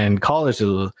 And college is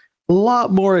a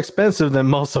lot more expensive than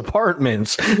most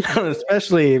apartments,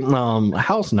 especially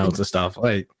house notes and stuff.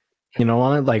 Like, when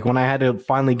I had to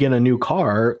finally get a new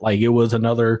car, like it was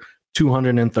another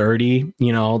 230,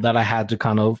 that I had to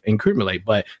kind of accumulate.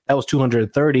 But that was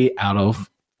 230 out of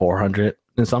 400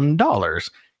 and some dollars,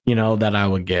 that I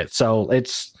would get. So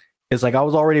it's like I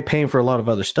was already paying for a lot of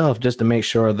other stuff just to make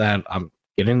sure that I'm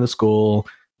getting to school,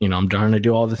 I'm trying to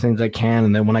do all the things I can.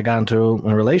 And then when I got into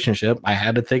a relationship, I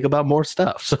had to think about more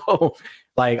stuff. So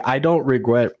like, I don't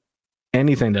regret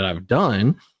anything that I've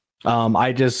done.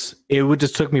 It would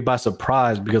just took me by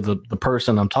surprise because the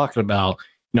person I'm talking about,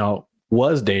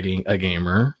 was dating a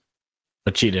gamer,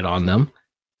 but cheated on them,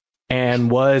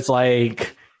 and was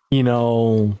like, she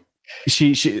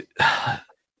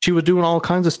was doing all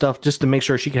kinds of stuff just to make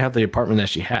sure she could have the apartment that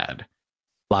she had.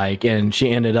 Like, and she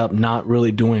ended up not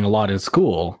really doing a lot in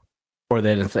school for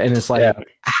that. And it's like,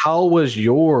 how was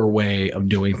your way of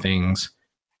doing things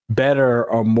better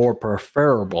or more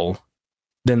preferable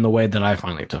than the way that I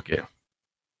finally took it?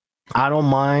 I don't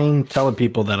mind telling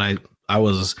people that I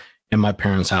was in my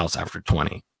parents' house after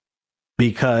 20,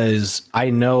 because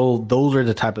I know those are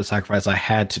the type of sacrifice I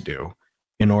had to do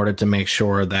in order to make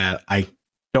sure that I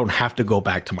don't have to go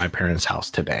back to my parents'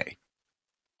 house today.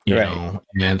 You know,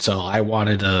 and so I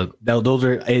wanted to.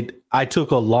 I took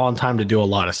a long time to do a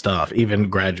lot of stuff, even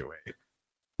graduate,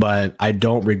 but I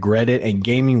don't regret it. And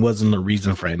gaming wasn't the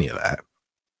reason for any of that.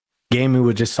 Gaming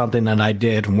was just something that I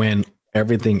did when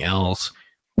everything else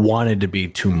wanted to be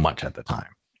too much at the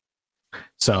time.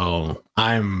 So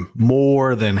I'm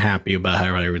more than happy about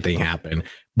how everything happened,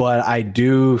 but I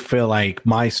do feel like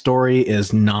my story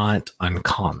is not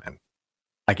uncommon.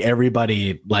 Like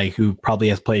everybody, like who probably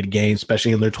has played games,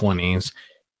 especially in their 20s,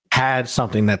 had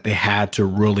something that they had to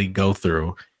really go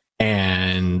through,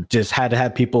 and just had to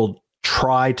have people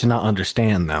try to not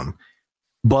understand them.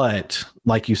 But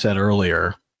like you said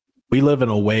earlier, we live in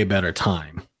a way better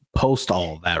time post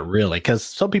all of that, really, because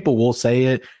some people will say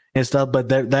it and stuff, but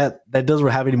that doesn't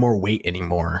have any more weight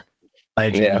anymore. I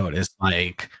noticed,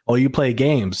 like, oh, you play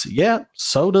games, yeah,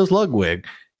 so does Ludwig.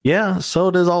 Yeah,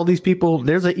 so does all these people.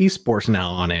 There's an esports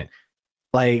now on it.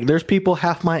 Like, there's people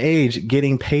half my age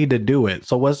getting paid to do it.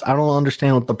 So I don't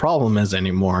understand what the problem is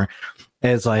anymore.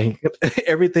 It's like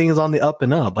everything is on the up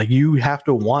and up. Like, you have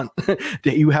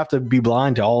to be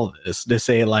blind to all of this to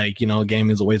say, like,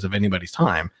 gaming is a waste of anybody's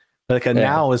time. But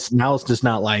now it's just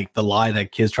not like the lie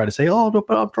that kids try to say, oh,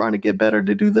 but I'm trying to get better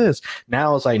to do this.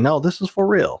 Now it's like, no, this is for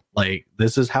real. Like,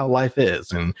 this is how life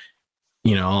is. And,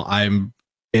 I'm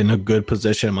in a good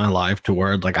position in my life to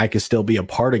where, like, I could still be a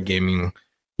part of gaming,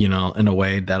 in a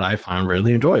way that I find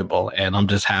really enjoyable. And I'm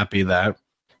just happy that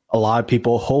a lot of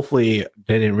people hopefully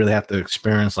didn't really have to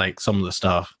experience like some of the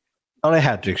stuff that I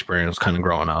had to experience kind of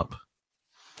growing up.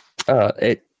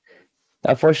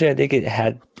 Unfortunately, I think it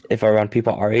had, if around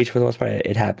people our age for the most part,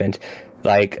 it happened.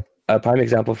 Like, a prime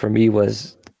example for me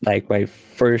was like my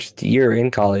first year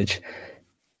in college.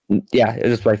 Yeah, it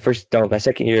was my first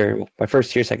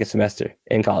second semester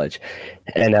in college.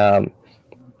 And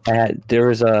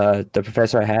the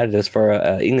professor I had this for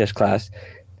an English class.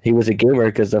 He was a gamer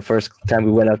because the first time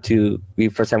we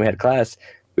had class,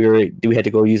 we had to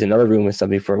go use another room or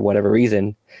something for whatever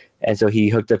reason. And so he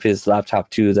hooked up his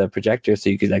laptop to the projector so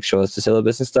you could like show us the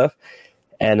syllabus and stuff.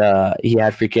 And he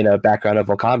had freaking a background of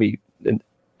Okami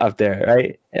up there,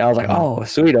 right? And I was like, oh,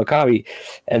 sweet, Okami.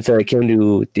 And so it came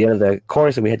to the end of the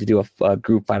course and we had to do a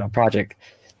group final project.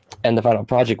 And the final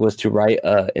project was to write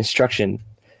an instruction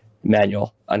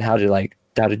manual on how to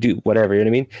do whatever, you know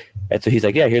what I mean? And so he's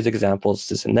like, yeah, here's examples,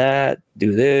 this and that,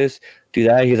 do this, do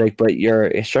that. He's like, but your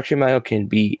instruction manual can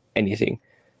be anything.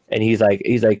 And he's like,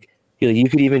 you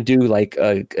could even do like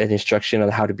an instruction on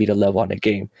how to beat a level on a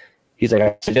game. He's like,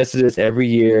 I suggested this every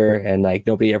year and like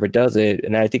nobody ever does it.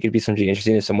 And I think it'd be something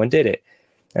interesting if someone did it.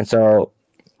 And so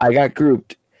I got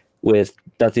grouped with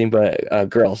nothing but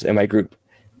girls in my group.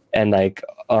 And like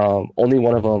only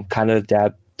one of them kind of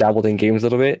dabbled in games a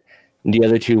little bit. And the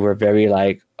other two were very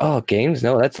like, oh, games?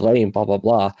 No, that's lame, blah, blah,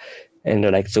 blah. And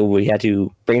they're like, so we had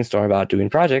to brainstorm about doing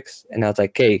projects. And I was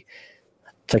like, hey,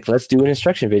 it's like, let's do an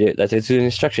instruction video. Let's do an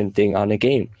instruction thing on a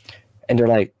game. And they're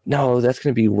like, no, that's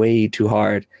going to be way too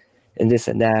hard and this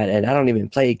and that. And I don't even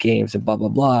play games and blah, blah,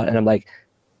 blah. And I'm like,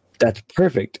 that's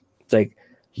perfect. It's like,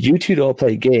 you two don't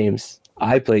play games.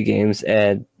 I play games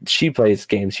and she plays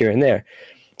games here and there.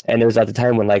 And it was at the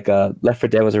time when like Left 4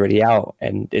 Dead was already out,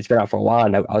 and it's been out for a while,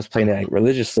 and I was playing it like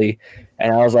religiously,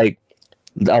 and I was like,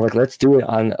 let's do it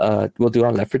on we'll do it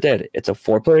on Left 4 Dead. It's a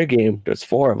 4-player game. There's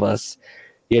 4 of us.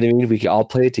 You know what I mean? We can all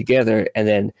play it together, and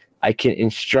then I can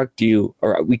instruct you,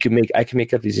 or I can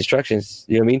make up these instructions.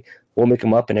 You know what I mean? We'll make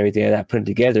them up and everything like that, put them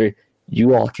together.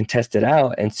 You all can test it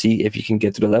out and see if you can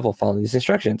get through the level following these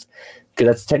instructions, because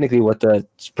that's technically what the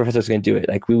professor's going to do. It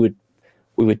like we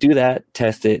would do that,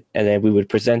 test it, and then we would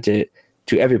present it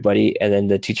to everybody, and then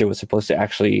the teacher was supposed to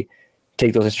actually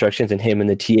take those instructions, and him and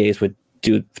the TAs would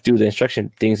do the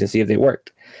instruction things and see if they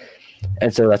worked.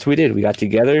 And so that's what we did. We got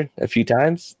together a few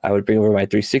times. I would bring over my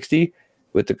 360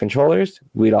 with the controllers.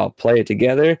 We'd all play it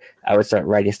together. I would start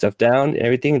writing stuff down and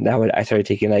everything. I started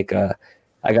taking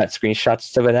I got screenshots and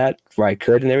stuff like that where I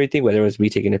could and everything, whether it was me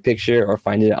taking a picture or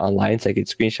finding it online so I could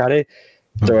screenshot it,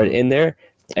 throw it in there.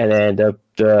 And then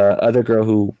the other girl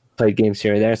who played games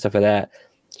here and there and stuff like that,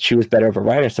 she was better of a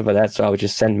writer and stuff like that. So I would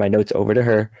just send my notes over to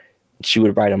her. She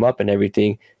would write them up and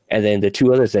everything. And then the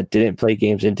 2 others that didn't play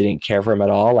games and didn't care for them at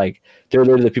all, like they're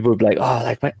literally the people who'd be like, oh,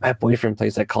 like my boyfriend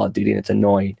plays like Call of Duty and it's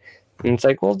annoying. And it's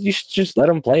like, well, you should just let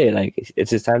him play it. Like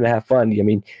it's his time to have fun. I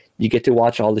mean, you get to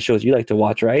watch all the shows you like to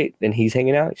watch, right? And he's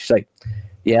hanging out. She's like,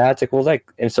 yeah. It's like, well,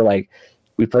 like, and so like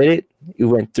we played it, we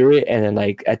went through it, and then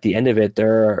like at the end of it,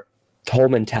 their whole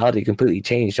mentality completely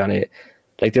changed on it.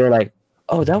 Like they were like,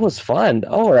 oh, that was fun.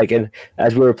 Oh, like, and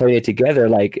as we were playing it together,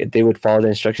 like they would follow the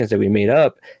instructions that we made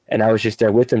up, and I was just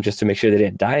there with them just to make sure they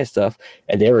didn't die and stuff.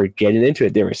 And they were getting into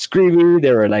it. They were screaming.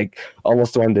 They were like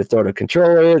almost wanting to throw the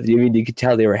controller. I mean, you could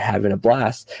tell they were having a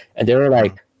blast, and they were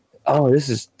like, oh, this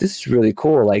is really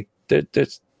cool. Like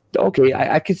there's okay,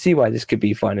 I could see why this could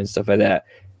be fun and stuff like that.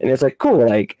 And it's like, cool.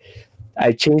 Like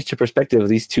I changed the perspective of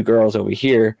these 2 girls over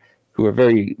here who were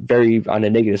very, very on the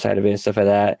negative side of it and stuff like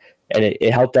that. And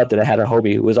it helped out that I had a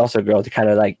homie who was also a girl to kind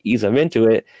of like ease them into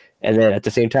it. And then at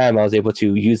the same time, I was able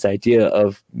to use the idea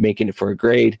of making it for a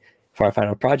grade for our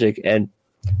final project. And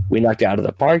we knocked it out of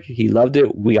the park. He loved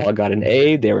it. We all got an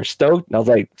A. They were stoked. And I was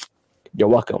like, you're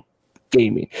welcome.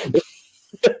 Gaming.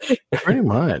 Pretty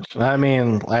much. I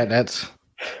mean, that's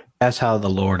how the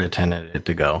Lord intended it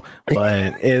to go.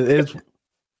 But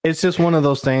it's just one of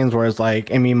those things where it's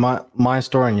like, I mean, my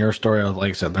story and your story,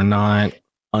 like I said, they're not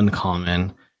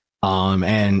uncommon.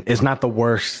 And it's not the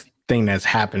worst thing that's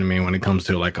happened to me when it comes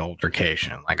to like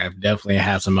altercation. Like I've definitely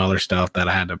had some other stuff that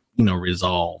I had to,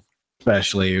 resolve,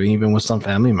 especially even with some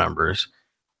family members.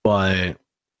 But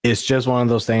it's just one of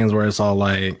those things where it's all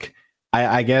like,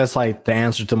 I guess like the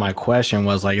answer to my question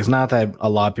was like, it's not that a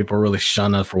lot of people really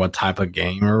shun us for what type of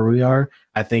gamer we are.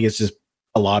 I think it's just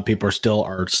a lot of people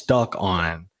are stuck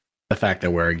on the fact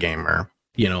that we're a gamer.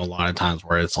 A lot of times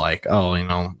where it's like, oh,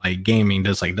 like gaming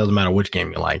just like doesn't matter which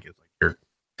game you like.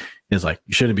 It's like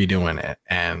you shouldn't be doing it.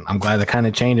 And I'm glad that kind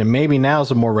of changed. And maybe now it's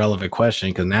a more relevant question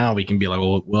because now we can be like,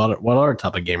 well, what other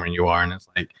type of gamer you are? And it's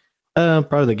like,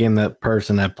 probably the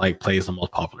person that like plays the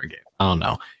most popular game. I don't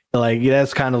know. Like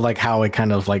that's kind of like how it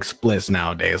kind of like splits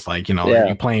nowadays. Like, are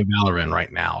you playing Valorant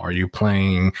right now? Are you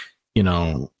playing,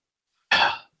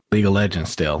 League of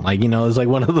Legends still? Like, it's like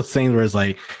one of those things where it's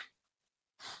like,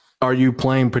 are you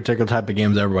playing particular type of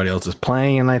games everybody else is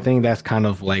playing? And I think that's kind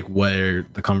of like where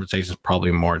the conversation is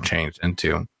probably more changed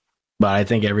into. But I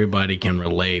think everybody can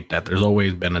relate that there's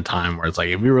always been a time where it's like,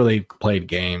 if you really played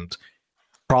games,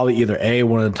 probably either A,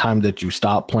 one of the times that you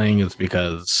stop playing is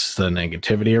because the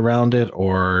negativity around it,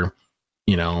 or,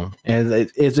 and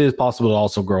it is possible to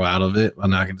also grow out of it.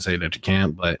 I'm not going to say that you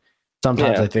can't, but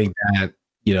sometimes I think that,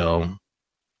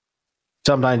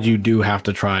 sometimes you do have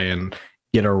to try and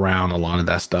get around a lot of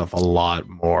that stuff a lot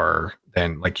more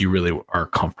than like you really are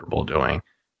comfortable doing.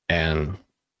 And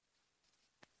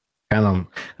I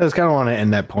just kind of want to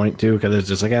end that point too, because it's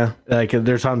just like, like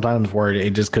there's sometimes where it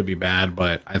just could be bad,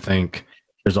 but I think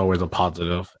there's always a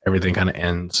positive. Everything kind of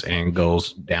ends and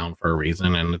goes down for a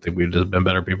reason, and I think we've just been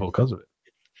better people because of it.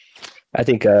 I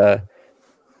think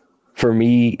for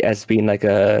me, as being like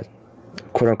a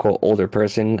quote unquote older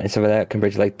person and stuff like that,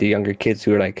 compared to like the younger kids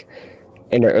who are like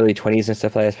in their early 20s and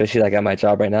stuff like that, especially like at my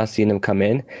job right now, seeing them come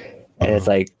in, and it's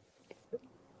like,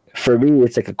 for me,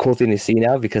 it's like a cool thing to see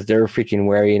now because they're freaking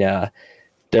wearing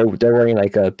they're wearing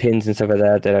like pins and stuff like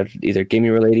that are either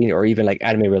gaming related or even like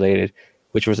anime related,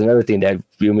 which was another thing that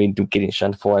we mean getting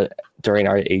shunned for during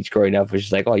our age growing up, which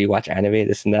is like, oh, you watch anime,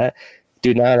 this and that.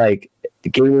 Dude, now like the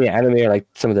gaming and anime are like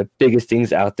some of the biggest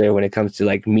things out there when it comes to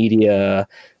like media,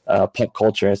 pop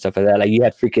culture and stuff like that. Like you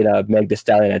had freaking Meg Thee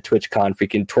Stallion at TwitchCon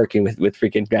freaking twerking with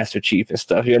freaking Master Chief and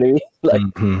stuff. You know what I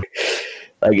mean?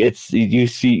 Like, Like it's you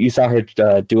saw her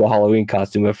do a Halloween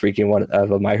costume of freaking one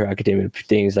of a My Hero Academia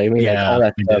things. Like I mean, like Yeah, all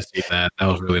that we stuff. did see that. That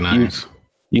was really You nice.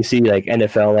 you see like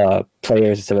NFL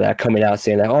players and stuff like that coming out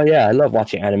saying like, oh yeah, I love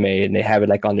watching anime, and they have it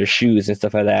like on their shoes and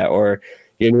stuff like that, or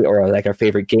you know, what I mean? Or like our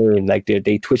favorite game, like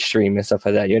they Twitch stream and stuff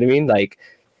like that. You know what I mean? Like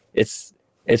it's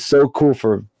so cool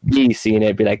for me seeing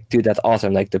it, be like, dude, that's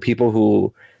awesome. Like the people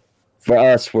who for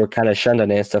us were kind of shunned on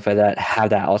it and stuff like that have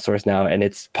that outsourced now, and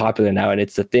it's popular now, and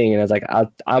it's the thing. And I was like,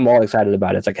 I'm all excited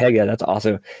about it. It's like, hey, yeah, that's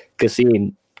awesome. Because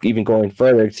seeing even going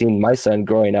further, seeing my son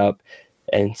growing up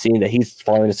and seeing that he's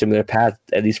following a similar path,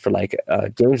 at least for like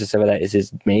games and stuff like that, is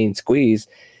his main squeeze.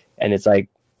 And it's like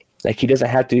he doesn't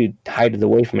have to hide it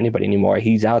away from anybody anymore.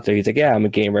 He's out there. He's like, yeah, I'm a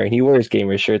gamer, and he wears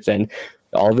gamer shirts, and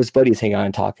all of his buddies hang out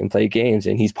and talk and play games,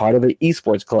 and he's part of an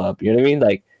esports club. You know what I mean?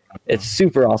 Like, it's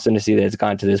super awesome to see that it's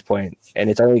gone to this point, and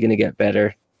it's only going to get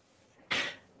better.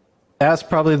 That's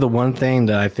probably the one thing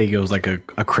that I think it was like a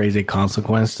crazy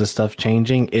consequence to stuff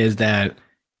changing is that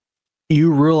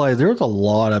you realize there's a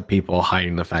lot of people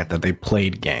hiding the fact that they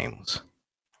played games.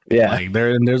 Yeah. Like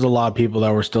there's a lot of people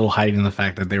that were still hiding the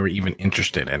fact that they were even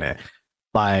interested in it.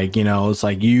 Like, you know, it's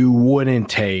like you wouldn't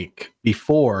take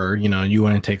before, you know, you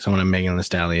wouldn't take someone like Megan Thee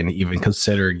Stallion and even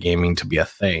consider gaming to be a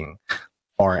thing,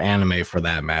 or anime for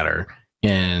that matter.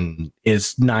 And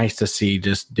it's nice to see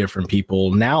just different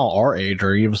people now our age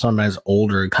or even sometimes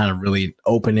older kind of really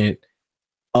opening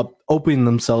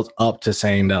themselves up to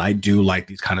saying that I do like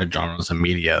these kind of genres and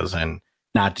medias, and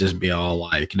not just be all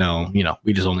like, no, you know,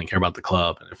 we just only care about the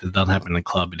club. And if it doesn't happen in the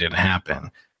club, it didn't happen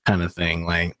kind of thing.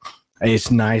 Like,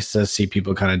 it's nice to see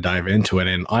people kind of dive into it.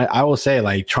 And I will say,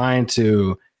 like, I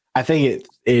think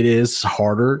it is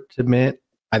harder to admit,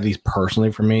 at least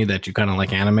personally for me, that you kind of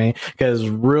like anime, because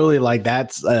really, like,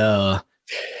 that's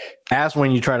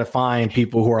when you try to find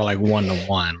people who are like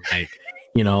one-to-one, like,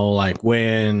 you know, like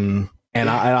when, and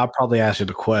I'll probably ask you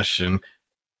the question,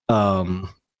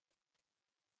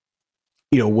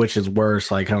 you know, which is worse,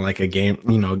 like kind of like a game,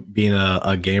 you know, being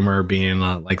a gamer, being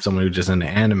like someone who's just into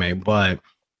anime. But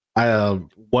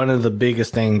one of the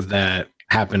biggest things that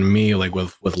happened to me, like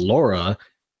with Laura,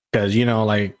 because, you know,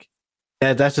 like,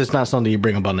 that's just not something you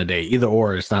bring up on the date. Either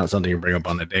or, it's not something you bring up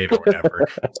on the date or whatever.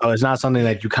 So it's not something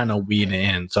that you kind of weed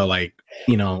in. So, like,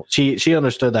 you know, she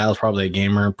understood that I was probably a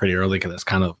gamer pretty early, because it's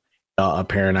kind of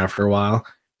apparent after a while.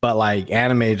 But like,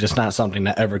 anime is just not something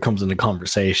that ever comes into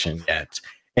conversation yet.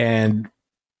 And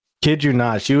kid you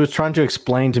not, she was trying to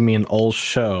explain to me an old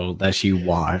show that she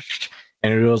watched,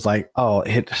 and it was like, oh,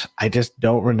 I just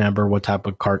don't remember what type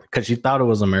of cartoon, because she thought it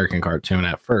was an American cartoon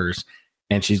at first.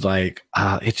 And she's like,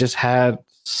 it just had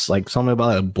like something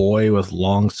about a boy with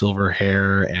long silver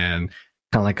hair and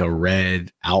kind of like a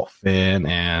red outfit.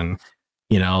 And,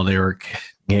 you know,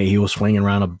 he was swinging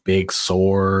around a big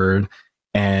sword.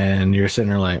 And you're sitting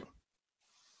there like,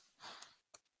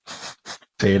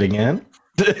 say it again.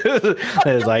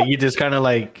 It's like, you just kind of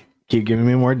like keep giving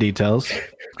me more details.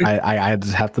 I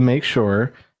just have to make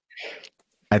sure.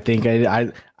 I think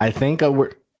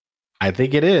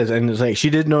it is, and it's like she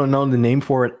didn't know the name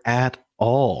for it at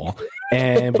all,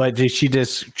 but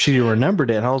she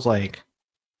remembered it, and I was like,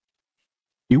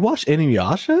 "You watched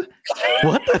Inuyasha?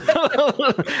 What?"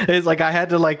 It's like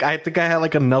I think I had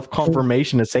like enough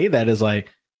confirmation to say that. Is like,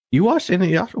 you watched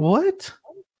Inuyasha? What?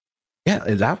 Yeah,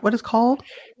 is that what it's called?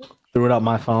 Threw it out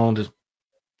my phone, just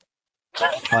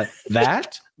like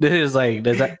that. It is like,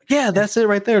 does that? Yeah, that's it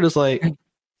right there. Just like,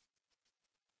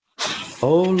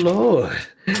 oh Lord.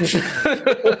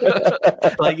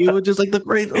 Like, it was just like the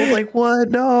great. I was like, what?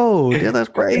 No, yeah, that's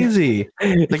crazy.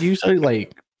 Like, you say,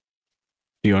 like,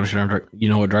 do you understand? You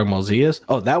know what Dragon Ball Z is?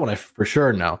 Oh, that one I for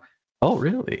sure know. Oh,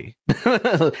 really?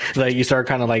 Like, you start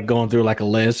kind of like going through like a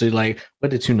list. So like,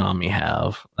 what did Toonami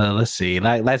have? Let's see.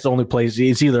 That's the only place.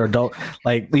 It's either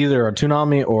either a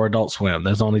Toonami or Adult Swim.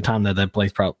 That's the only time that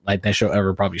place like that show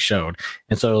ever probably showed.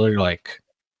 And so they're like,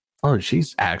 oh,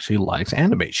 she's actually likes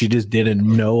anime. She just didn't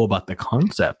know about the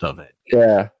concept of it.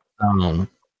 Yeah.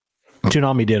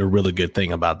 Toonami did a really good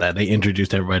thing about that. They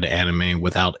introduced everybody to anime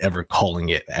without ever calling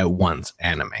it at once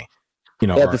anime. You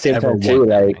know, at the same time too,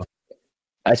 like,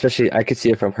 especially I could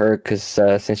see it from her, because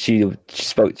since she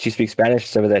speaks Spanish and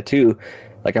stuff like that too.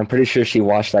 Like, I'm pretty sure she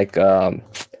watched like oh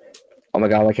my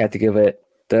god, I can't think of it.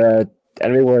 The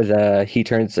anime where he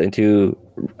turns into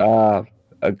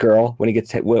a girl when he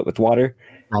gets hit with water.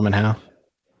 Ramen half.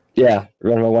 Yeah,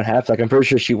 Ranma 1/2. Like, I'm pretty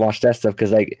sure she watched that stuff,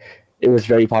 because like it was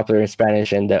very popular in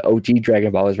Spanish, and the OG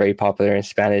Dragon Ball was very popular in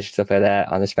Spanish, stuff like that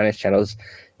on the Spanish channels.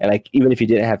 And like, even if you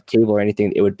didn't have cable or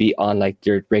anything, it would be on like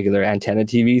your regular antenna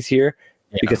TVs here,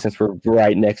 because since we're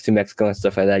right next to Mexico and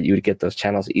stuff like that, you would get those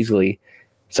channels easily.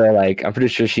 So like I'm pretty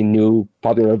sure she knew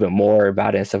probably a little bit more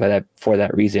about it and stuff like that for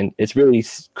that reason. It's really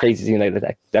crazy seeing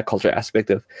like that culture aspect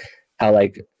of how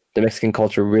like the Mexican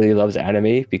culture really loves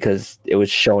anime because it was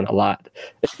shown a lot.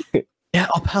 Yeah,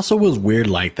 El Paso was weird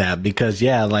like that because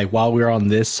yeah, like while we were on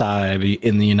this side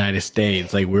in the United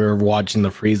States, like we were watching the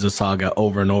Frieza saga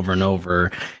over and over and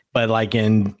over. But like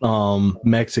in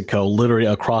Mexico, literally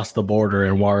across the border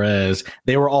in Juarez,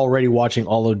 they were already watching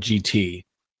all of GT.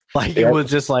 Like it was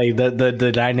just like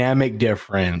the dynamic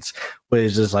difference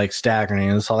was just like staggering.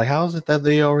 And so like, how is it that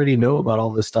they already know about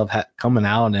all this stuff coming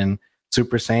out and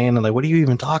Super Saiyan? And like, what are you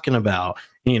even talking about?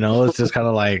 You know, it's just kind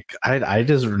of like I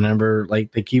just remember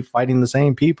like they keep fighting the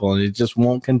same people and it just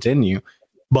won't continue.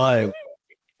 But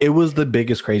it was the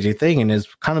biggest crazy thing, and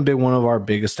it's kind of been one of our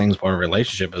biggest things for our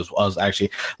relationship as was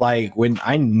actually like when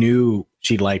I knew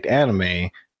she liked anime,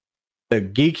 the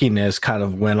geekiness kind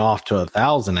of went off to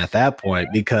 1,000 at that point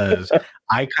because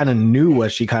I kind of knew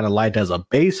what she kind of liked as a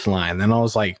baseline. Then I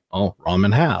was like, oh,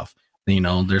 Ramen Half. You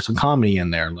know, there's a comedy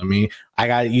in there. I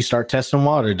got you start testing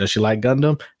water. Does she like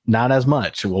Gundam? Not as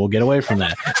much. We'll get away from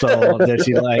that. So does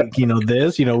she like, you know,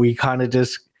 this? You know, we kind of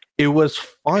just it was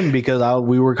fun because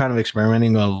we were kind of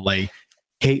experimenting of like,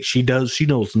 hey, she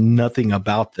knows nothing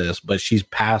about this, but she's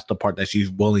past the part that she's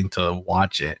willing to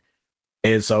watch it.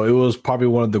 And so it was probably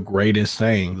one of the greatest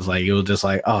things. Like it was just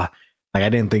like, like I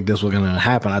didn't think this was gonna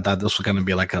happen. I thought this was gonna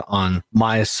be like on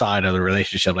my side of the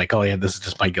relationship. Like, oh yeah, this is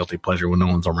just my guilty pleasure when no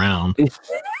one's around.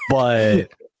 But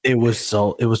it was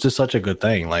just such a good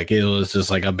thing. Like it was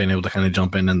just like I've been able to kind of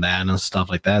jump in that and stuff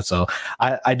like that. So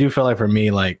I do feel like for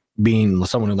me, like being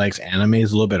someone who likes anime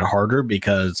is a little bit harder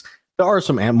because there are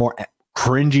some more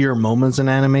cringier moments in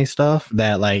anime stuff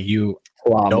that like you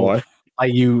don't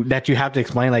like that you have to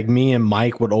explain. Like me and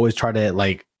Mike would always try to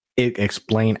like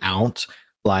explain out.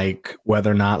 Like whether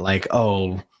or not like,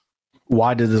 oh,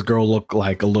 why does this girl look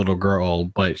like a little girl,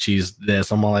 but she's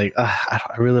this? I'm like,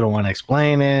 I really don't want to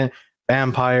explain it.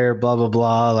 Vampire, blah, blah,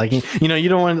 blah. Like, you know, you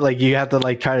don't want like, you have to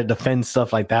like try to defend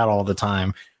stuff like that all the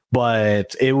time.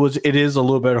 But it is a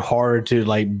little bit harder to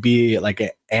like be like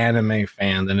an anime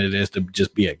fan than it is to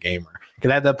just be a gamer. Because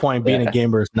at that point, being a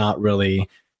gamer is not really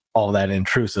all that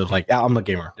intrusive. Like, I'm a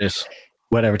gamer. Just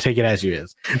whatever, take it as you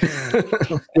is.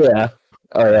 Yeah.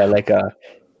 Oh yeah, like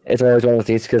it's always one of those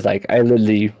things because like I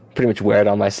literally pretty much wear it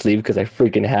on my sleeve because I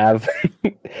freaking have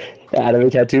anime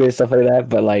tattoo and stuff like that.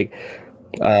 But like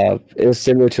it was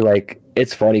similar to like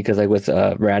it's funny because like with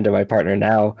Miranda, my partner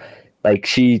now, like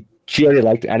she already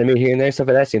liked anime here and there and stuff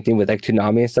like that. Same thing with like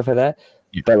Toonami and stuff like that.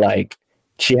 Yeah. But like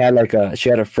she had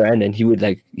a friend and he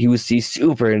would see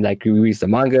Super and like he reads the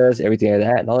mangas, everything like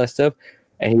that and all that stuff,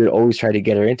 and he would always try to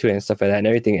get her into it and stuff like that and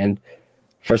everything. And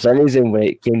for some reason, when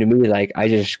it came to me, like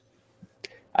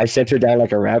I sent her down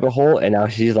like a rabbit hole, and now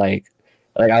she's like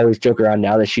I always joke around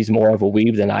now that she's more of a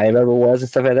weeb than I ever was and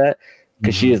stuff like that,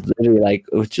 because she is literally like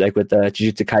with the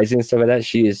Jujutsu Kaisen and stuff like that.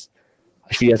 She is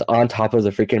on top of the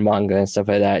freaking manga and stuff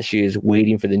like that. She is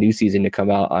waiting for the new season to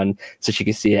come out so she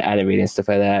can see it animated and stuff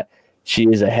like that. She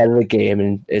is ahead of the game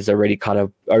and is already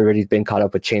been caught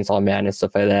up with Chainsaw Man and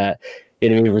stuff like that. You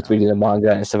know what I mean? With reading the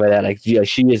manga and stuff like that. Like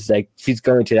she is like she's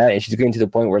going to that, and she's going to the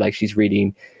point where like she's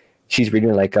reading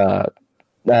like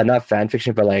not fan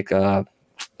fiction, but like the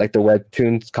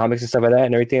webtoons comics and stuff like that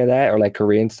and everything like that, or like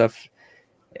Korean stuff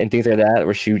and things like that,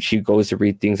 where she goes to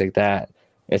read things like that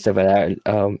and stuff like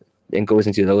that, and goes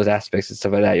into those aspects and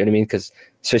stuff like that. You know what I mean? Because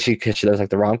especially because she does like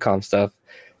the rom-com stuff,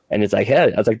 and it's like,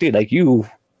 hey, I was like, dude, like you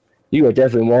are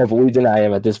definitely more of a weeb than I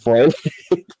am at this point.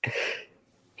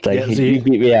 It's like you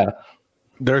beat me out.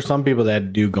 There are some people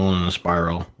that do go in a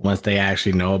spiral once they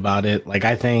actually know about it. Like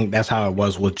I think that's how it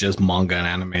was with just manga and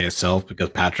anime itself, because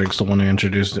Patrick's the one who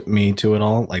introduced me to it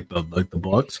all, like the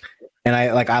books. And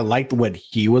I liked what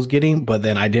he was getting, but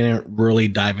then I didn't really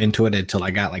dive into it until I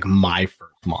got like my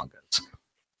first mangas.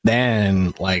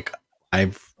 Then like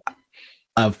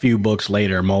a few books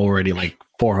later, I'm already like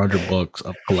 400 books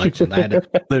of collection. I had to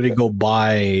literally go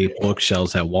buy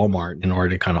bookshelves at Walmart in order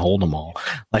to kind of hold them all.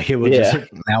 Like it was just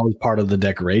that was part of the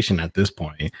decoration at this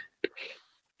point.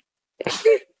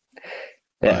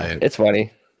 Yeah, it's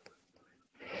funny.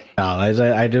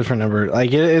 I just remember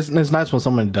like it's nice when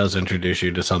someone does introduce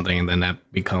you to something and then that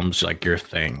becomes like your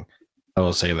thing. I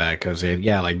will say that because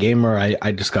like gamer,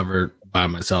 I discovered by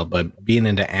myself, but being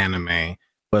into anime,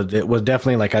 but it was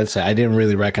definitely like I said, I didn't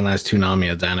really recognize Toonami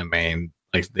as anime, and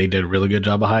like they did a really good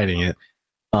job of hiding it.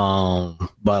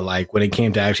 But like when it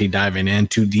came to actually diving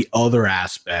into the other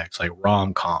aspects, like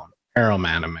rom-com, harem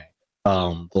anime,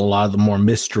 a lot of the more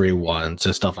mystery ones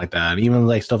and stuff like that, even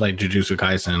like stuff like Jujutsu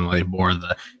Kaisen, like more of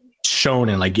the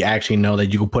shonen, like you actually know that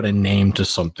you can put a name to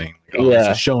something. It's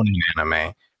a shonen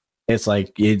anime. It's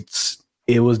like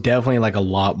it was definitely like a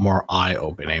lot more eye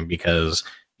opening because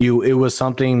it was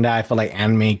something that I feel like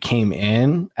anime came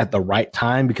in at the right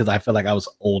time because I feel like I was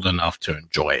old enough to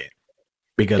enjoy it.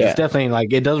 Because it's definitely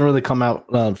like it doesn't really come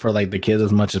out for like the kids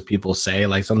as much as people say.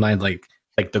 Like sometimes like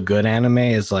the good anime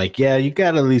is like, yeah, you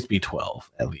gotta at least be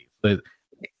 12 at least. But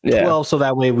 12 so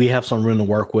that way we have some room to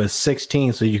work with.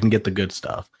 16 so you can get the good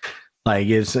stuff. Like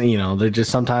it's they're just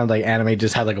sometimes like anime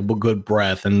just has like a good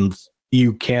breath and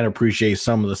you can't appreciate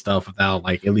some of the stuff without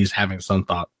like at least having some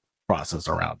thought process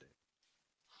around it.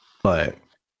 But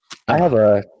I have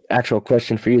a actual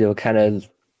question for you though. Kind of,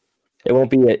 it won't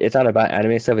be. It's not about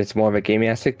anime stuff. It's more of a gaming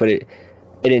aspect, but it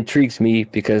intrigues me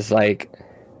because like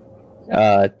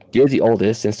you're the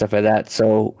oldest and stuff like that.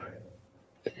 So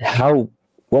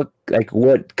what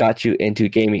got you into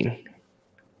gaming?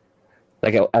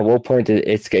 Like at what point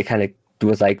it kind of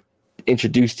was like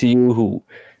introduced to you? Who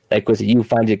like was it you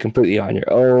find it completely on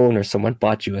your own, or someone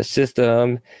bought you a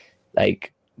system?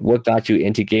 Like what got you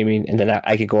into gaming? And then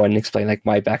I could go on and explain like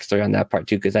my backstory on that part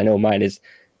too, because I know mine is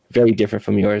very different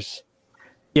from yours.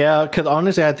 Yeah, because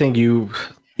honestly, I think you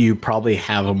probably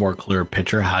have a more clear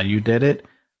picture how you did it.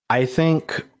 I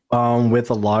think with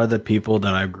a lot of the people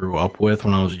that I grew up with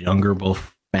when I was younger,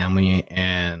 both family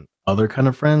and other kind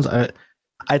of friends,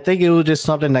 I think it was just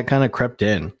something that kind of crept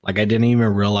in. Like I didn't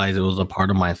even realize it was a part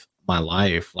of my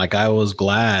life. Like I was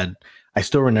glad. I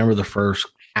still remember the first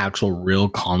actual real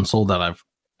console that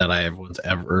I was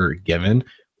ever given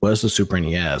was the Super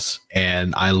NES,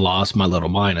 and I lost my little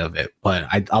mind of it. But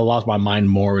I lost my mind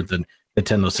more with the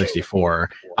Nintendo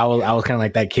 64. I was kind of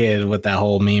like that kid with that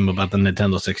whole meme about the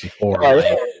Nintendo 64.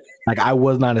 Like I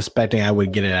was not expecting I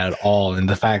would get it at all, and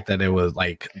the fact that it was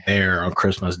like there on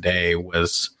Christmas Day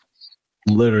was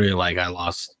literally like I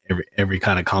lost every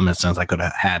kind of common sense I could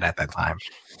have had at that time.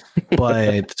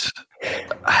 But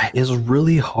it's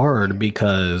really hard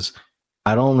because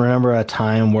I don't remember a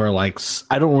time where like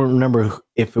I don't remember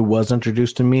if it was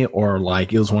introduced to me or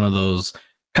like it was one of those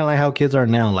kind of like how kids are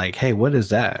now, like, hey, what is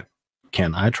that?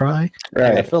 Can I try?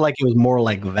 Right. Like, I feel like it was more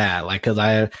like that, like because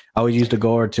I always used to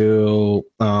go over to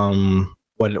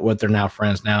what they're now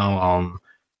friends now.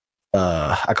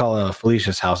 I call it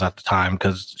Felicia's house at the time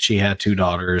because she had 2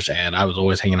 daughters and I was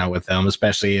always hanging out with them,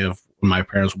 especially if my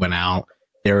parents went out.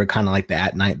 They were kind of like the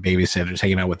at-night babysitters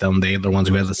hanging out with them. They're the ones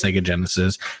who had the Sega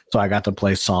Genesis. So I got to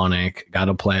play Sonic, got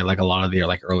to play like a lot of the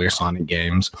like earlier Sonic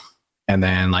games. And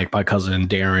then like my cousin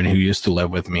Darren, who used to live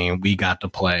with me, we got to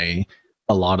play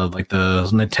a lot of like the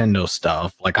Nintendo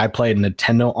stuff. Like I played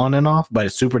Nintendo on and off,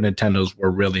 but Super Nintendos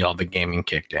were really all the gaming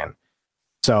kicked in.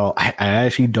 So I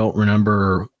actually don't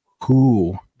remember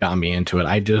who got me into it.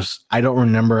 I don't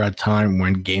remember a time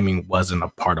when gaming wasn't a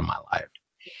part of my life.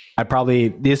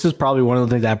 This is probably one of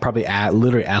the things that I probably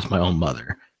literally asked my own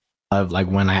mother of like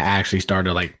when I actually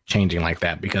started like changing like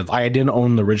that, because I didn't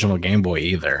own the original Game Boy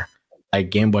either.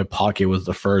 Like Game Boy Pocket was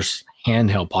the first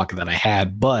handheld pocket that I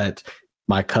had, but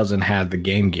my cousin had the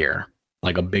Game Gear,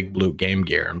 like a big blue Game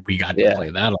Gear, and we got to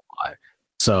play that a lot.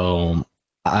 So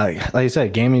like I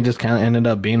said, gaming just kind of ended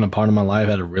up being a part of my life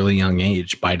at a really young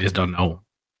age, but I just don't know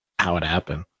how it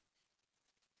happened.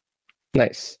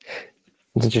 Nice.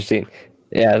 It's interesting.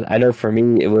 Yeah, I know for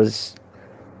me it was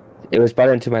brought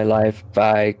into my life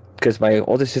because my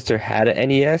older sister had an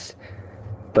NES,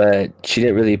 but she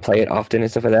didn't really play it often and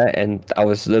stuff like that, and I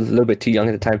was a little bit too young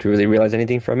at the time to really realize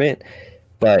anything from it.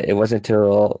 But it wasn't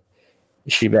until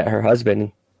she met her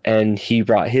husband and he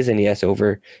brought his NES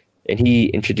over and he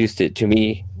introduced it to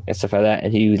me and stuff like that,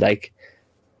 and he was like,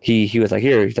 here,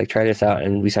 he's like, try this out,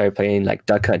 and we started playing like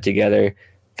Duck Hunt together.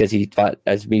 Because he thought,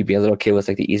 as me being a little kid, was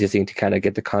like the easiest thing to kind of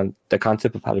get the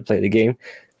concept of how to play the game.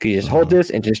 Because you just hold this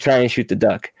and just try and shoot the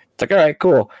duck. It's like, all right,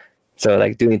 cool. So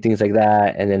like doing things like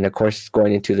that, and then of course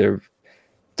going into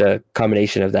the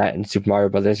combination of that and Super Mario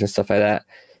Brothers and stuff like that.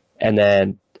 And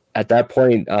then at that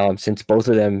point, since both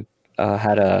of them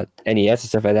had a NES and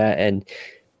stuff like that, and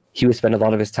he would spend a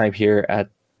lot of his time here at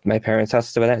my parents' house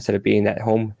and stuff like that instead of being at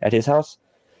home at his house.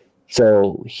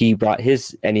 So he brought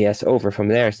his NES over from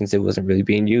there since it wasn't really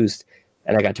being used,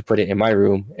 and I got to put it in my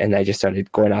room, and I just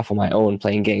started going off on my own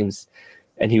playing games,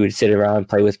 and he would sit around and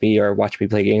play with me or watch me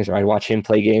play games, or I'd watch him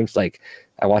play games. Like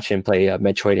I watched him play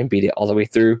Metroid and beat it all the way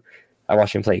through. I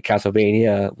watched him play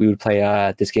Castlevania. We would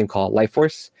play this game called Life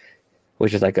Force,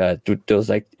 which is like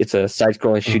it's a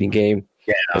side-scrolling shooting game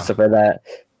and stuff like that,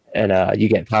 and you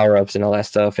get power-ups and all that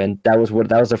stuff. And that was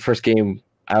the first game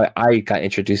I got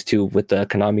introduced to with the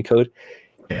Konami code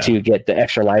to get the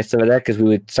extra lives of that, because we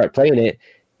would start playing it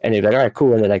And he'd be like, all right,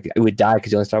 cool. And then like it would die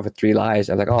because you only start with 3 lives.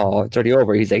 I'm like, oh, it's already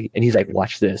over. He's like,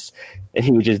 watch this. And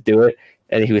he would just do it.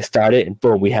 And he would start it, and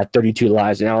boom, we had 32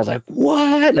 lives. And I was like,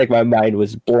 what? Like my mind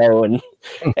was blown.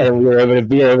 And we were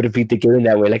able to beat the game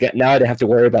that way. Like now I didn't have to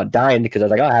worry about dying because I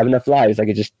was like, oh, I have enough lives. I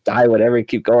could just die, whatever, and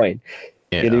keep going.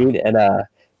 Yeah. You know what I mean?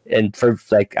 And for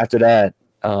like after that,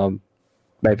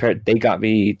 my parents, they got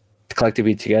me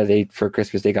collectively together. For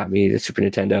Christmas, they got me the Super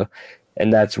Nintendo.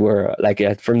 And that's where,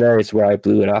 like, from there is where I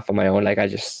blew it off on my own. Like,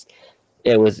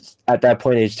 it was at that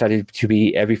point, it started to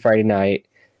be every Friday night.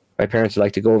 My parents would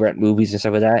like to go rent movies and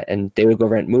stuff like that, and they would go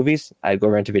rent movies. I'd go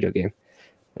rent a video game,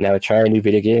 and I would try a new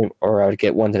video game, or I would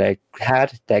get one that I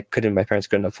had that my parents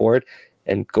couldn't afford,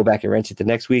 and go back and rent it the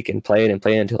next week and play it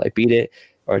until I beat it,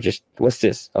 or just what's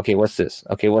this? Okay, what's this?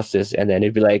 Okay, what's this? And then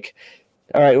it'd be like,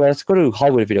 all right, well, let's go to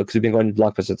Hollywood Video because we've been going to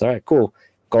Blockbuster. All right, cool.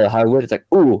 Go to Hollywood. It's like,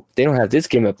 ooh, they don't have this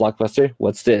game at Blockbuster.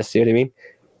 What's this? You know what I mean?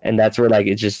 And that's where like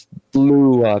it just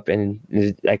blew up, and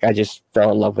like I just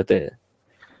fell in love with it.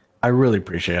 I really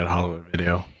appreciate Hollywood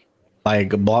Video. Like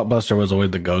Blockbuster was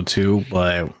always the go-to,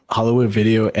 but Hollywood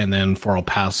Video and then for El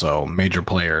Paso, Major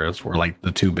Players were like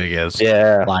the two biggest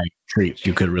like treats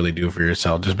you could really do for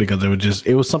yourself. Just because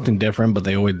it was something different, but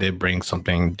they always did bring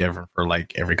something different for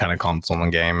like every kind of console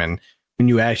and game. And when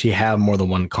you actually have more than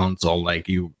one console, like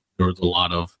there was a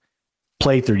lot of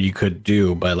playthrough you could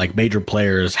do, but like Major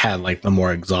Players had like the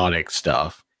more exotic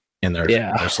stuff in their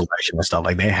selection and stuff.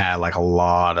 Like they had like a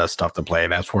lot of stuff to play.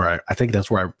 That's where I think that's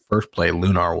where I first played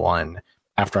Lunar 1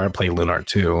 after I played Lunar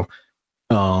 2.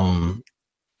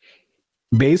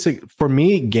 Basic for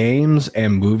me, games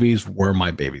and movies were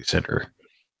my babysitter.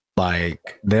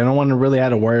 Like they don't want to really have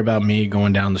to worry about me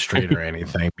going down the street or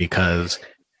anything because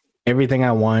everything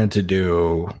I wanted to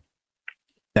do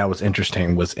that was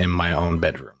interesting was in my own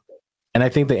bedroom. And I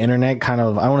think the internet kind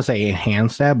of, I want to say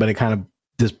enhanced that, but it kind of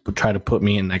just try to put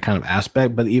me in that kind of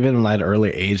aspect. But even at an early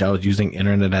age, I was using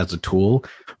internet as a tool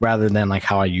rather than like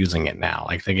how I'm using it now.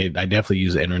 Like I definitely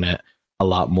use the internet a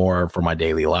lot more for my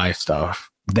daily life stuff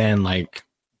than like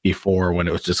before when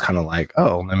it was just kind of like,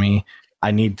 oh,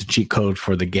 I need the cheat code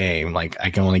for the game. Like I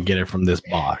can only get it from this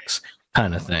box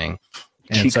kind of thing.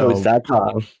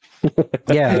 Cheatcodes.com.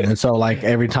 Yeah. And so like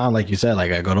every time, like you said,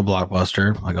 like I go to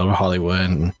Blockbuster, I go to Hollywood,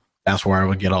 and that's where I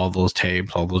would get all those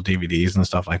tapes, all those DVDs and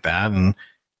stuff like that. And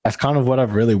that's kind of what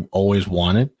I've really always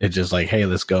wanted. It's just like, hey,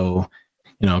 let's go,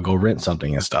 go rent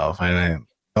something and stuff. And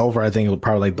I think it was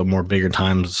probably like the more bigger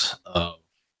times of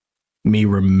me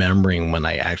remembering when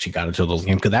I actually got into those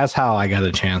games. Because that's how I got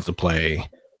a chance to play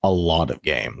a lot of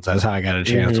games. That's how I got a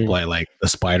chance to play like the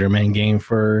Spider-Man game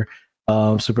for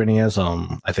Super NES.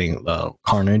 I think the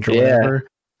Carnage or whatever.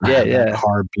 Yeah.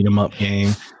 Hard beat 'em up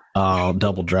game.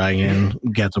 Double Dragon.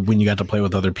 When you got to play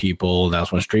with other people,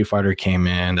 that's when Street Fighter came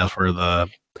in. That's where the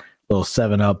little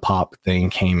 7-Up pop thing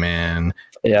came in.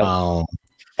 Yeah.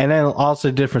 And then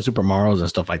also different Super Marios and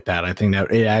stuff like that. I think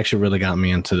that it actually really got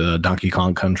me into the Donkey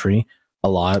Kong Country a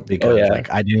lot because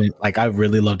I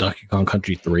really loved Donkey Kong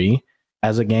Country 3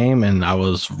 as a game, and I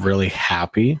was really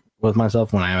happy with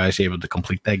myself when I was actually able to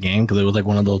complete that game because it was like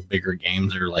one of those bigger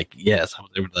games that are like, yes, I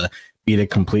was able to beat it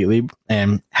completely,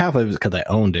 and half of it was because I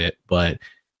owned it, but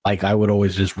like I would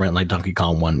always just rent like Donkey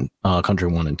Kong 1, Country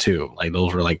 1 and 2. Like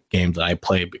those were like games that I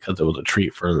played because it was a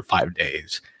treat for 5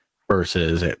 days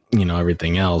versus it,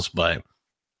 everything else. But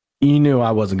you knew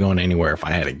I wasn't going anywhere if I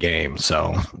had a game.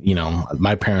 So,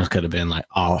 my parents could have been like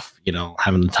off,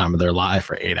 having the time of their life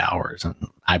for 8 hours, and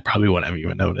I probably wouldn't have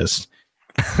even noticed.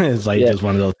 It's like just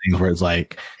one of those things where it's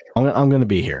like, I'm going to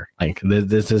be here. Like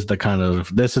this is the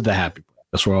happy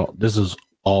place. This is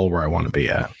all where I want to be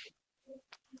at.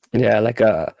 Yeah, like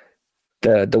the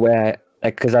way I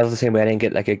like, because I was the same way. I didn't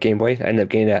get like a Game Boy. I ended up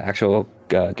getting an actual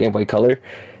Game Boy Color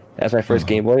as my first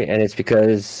Game Boy, and it's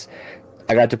because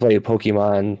I got to play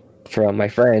Pokemon from my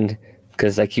friend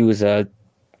because like he was a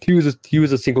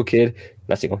single kid,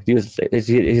 not single. He's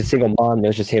a single mom. And it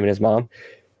was just him and his mom,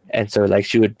 and so like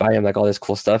she would buy him like all this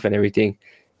cool stuff and everything,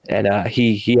 and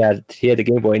he had the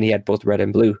Game Boy and he had both red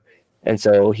and blue. And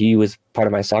so he was part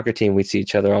of my soccer team. We'd see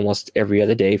each other almost every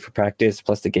other day for practice,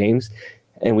 plus the games.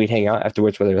 And we'd hang out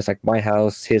afterwards, whether it was like my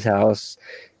house, his house,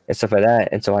 and stuff like that.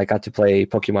 And so I got to play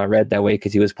Pokemon Red that way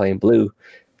because he was playing Blue.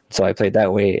 So I played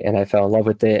that way, and I fell in love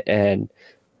with it. And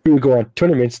we would go on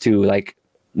tournaments to like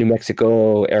New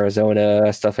Mexico,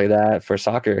 Arizona, stuff like that for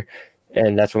soccer.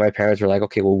 And that's when my parents were like,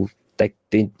 okay, well, like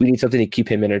we need something to keep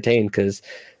him entertained because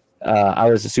I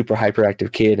was a super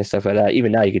hyperactive kid and stuff like that.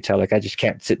 Even now, you could tell like I just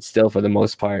can't sit still for the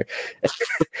most part.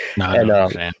 And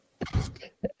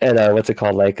what's it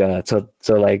called? Like so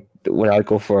like when I would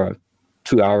go for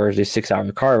 2 hours or 6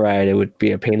 hour car ride, it would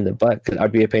be a pain in the butt. Because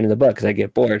I'd be a pain in the butt because I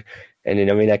get bored. And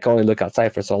then, I mean, I could only look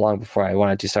outside for so long before I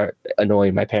wanted to start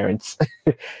annoying my parents.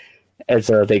 And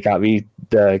so they got me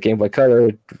the Game Boy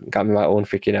Color, got me my own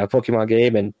freaking Pokemon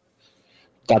game, and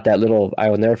got that little, I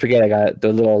will never forget, I got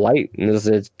the little light, and it was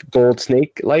a gold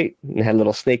snake light, and it had a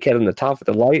little snake head on the top of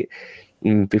the light.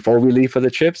 And before we leave for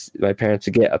the trips, my parents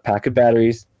would get a pack of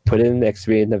batteries, put it next to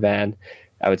me in the van.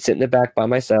 I would sit in the back by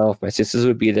myself. My sisters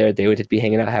would be there. They would be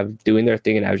hanging out, doing their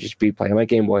thing, and I would just be playing my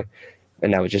Game Boy.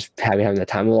 And I would just having the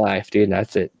time of life, dude, and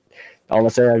that's it. All of a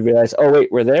sudden, I realized, oh,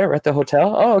 wait, we're there? We're at the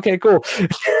hotel? Oh, okay, cool.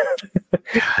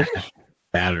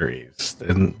 Batteries.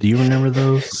 And do you remember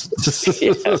those?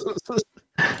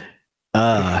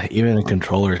 Even the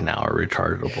controllers now are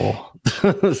rechargeable.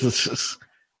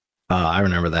 I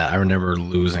remember that. I remember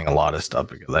losing a lot of stuff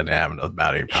because I didn't have enough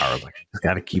battery power. Like, I just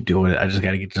got to keep doing it. I just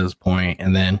got to get to this point.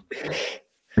 And then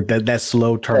that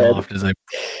slow turn off is like,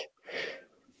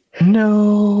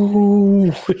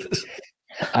 no.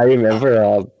 I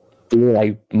remember being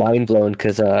like mind blown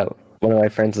because one of my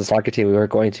friends in the soccer team, we were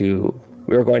going to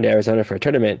Arizona for a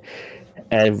tournament,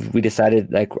 and we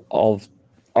decided like all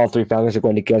three families are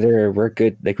going together. We're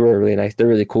good, like we're really nice. They're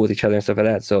really cool with each other and stuff like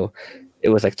that. So it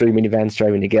was like 3 minivans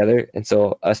driving together, and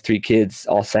so us 3 kids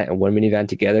all sat in one minivan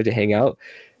together to hang out.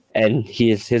 And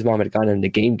his mom had gotten him the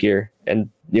Game Gear, and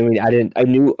you know, I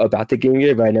knew about the Game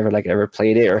Gear, but I never like ever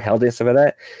played it or held it and stuff like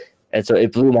that. And so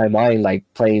it blew my mind, like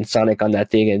playing Sonic on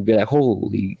that thing and be like,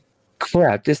 holy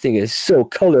crap, this thing is so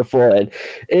colorful and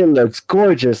it looks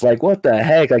gorgeous. Like, what the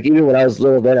heck? Like, even when I was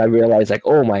little, then I realized, like,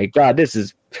 oh my god, this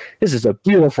is a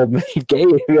beautiful game.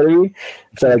 You know what I mean?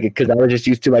 So like, because I was just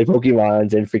used to my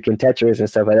Pokemons and freaking Tetris and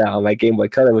stuff like that on my Game Boy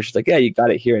Color, which is like, yeah, you got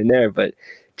it here and there, but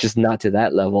just not to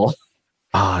that level.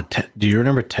 Do you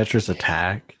remember Tetris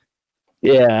Attack?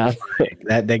 Yeah,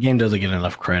 that game doesn't get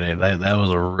enough credit. That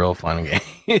was a real fun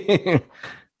game.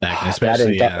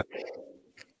 Especially,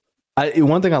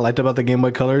 one thing I liked about the Game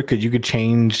Boy Color, because you could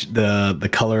change the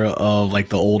color of like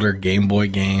the older Game Boy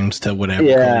games to whatever.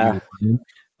 Yeah. Color you wanted.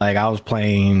 Like I was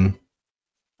playing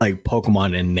like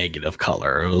Pokemon in negative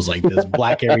color. It was like this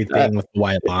black everything with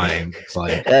white lines. It's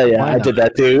like, yeah, I did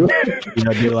that too. You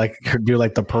know, do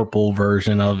like the purple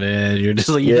version of it. You're just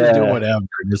like, you just do whatever.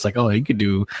 It's like, oh, you could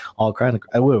do all kind of.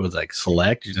 What it was like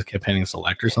select. You just kept hitting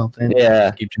select or something. Yeah,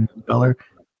 keep changing the color.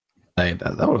 Like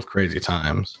that was crazy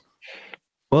times.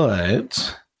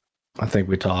 But I think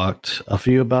we talked a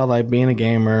few about like being a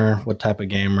gamer, what type of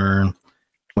gamer,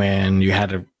 when you had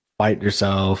to fight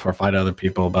yourself or fight other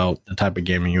people about the type of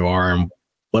gamer you are, and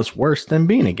what's worse than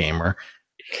being a gamer.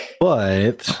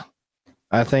 But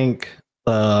I think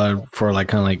for like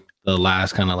kind of like the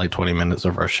last kind of like 20 minutes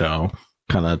of our show,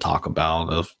 kind of talk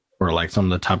about for like some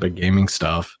of the type of gaming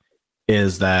stuff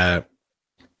is that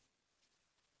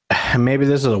maybe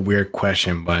this is a weird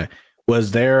question, but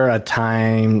was there a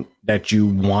time that you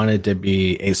wanted to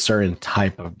be a certain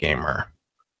type of gamer?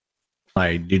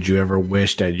 Like, did you ever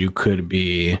wish that you could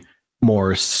be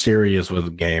more serious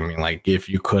with gaming? Like, if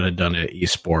you could have done it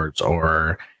esports,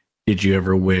 or did you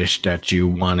ever wish that you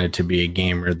wanted to be a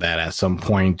gamer that at some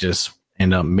point just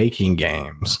end up making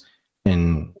games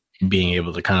and being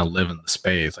able to kind of live in the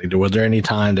space? Like, was there any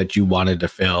time that you wanted to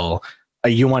feel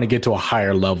like you want to get to a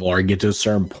higher level or get to a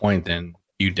certain point than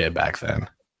you did back then?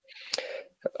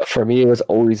 For me, I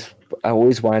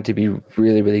always wanted to be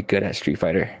really, really good at Street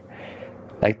Fighter.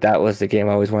 Like, that was the game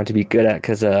I always wanted to be good at,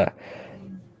 because I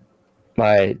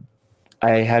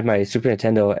had my Super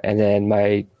Nintendo, and then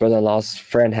my brother-in-law's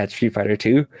friend had Street Fighter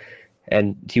 2,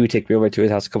 and he would take me over to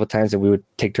his house a couple of times, and we would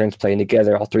take turns playing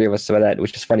together, all three of us, so that,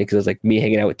 which was funny because it was like me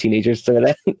hanging out with teenagers, so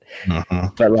that.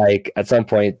 But like at some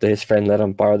point, his friend let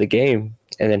him borrow the game,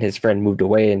 and then his friend moved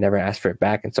away and never asked for it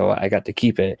back, and so I got to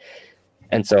keep it.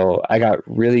 And so I got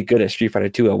really good at Street Fighter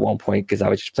 2 at one point because I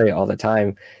would just play it all the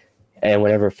time. And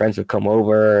whenever friends would come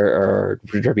over or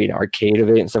there'd be an arcade of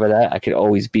it and stuff like that, I could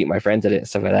always beat my friends at it and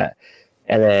stuff like that.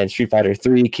 And then Street Fighter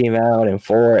 3 came out, and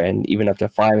 4, and even up to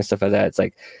 5 and stuff like that. It's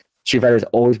like Street Fighter's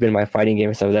always been my fighting game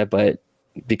and stuff like that. But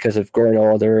because of growing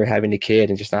older, having a kid,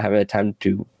 and just not having the time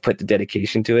to put the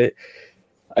dedication to it,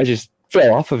 I just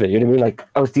fell off of it. You know what I mean? Like,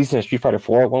 I was decent at Street Fighter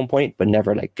 4 at one point, but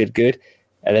never like good.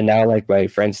 And then now, like, my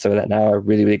friends so that now are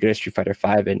really, really good at Street Fighter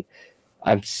 5, and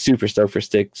I'm super stoked for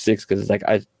 6 because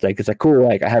it's cool.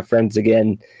 Like, I have friends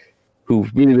again who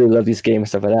really, really love this game and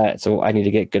stuff like that. So I need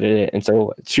to get good at it. And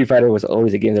so Street Fighter was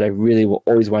always a game that I really will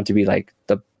always want to be like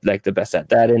the best at.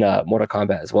 That and Mortal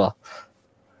Kombat as well.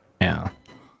 Yeah,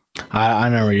 I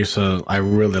remember I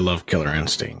really loved Killer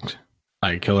Instinct.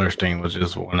 Like, Killer Instinct was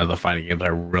just one of the fighting games I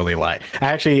really liked. I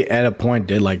actually, at a point,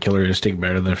 did like Killer Instinct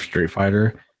better than Street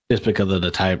Fighter. just because of the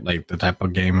type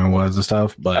of game it was and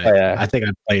stuff. But I think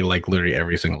I played like literally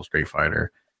every single Street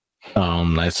Fighter.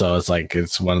 So it's like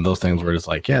it's one of those things where it's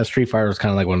like, yeah, Street Fighter is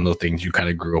kind of like one of those things you kind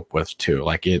of grew up with too.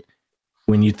 Like it,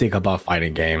 when you think about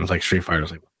fighting games, like Street Fighter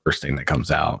is like the first thing that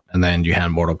comes out, and then you had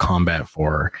Mortal Kombat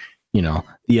for, you know,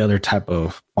 the other type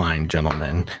of fine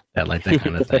gentlemen that like that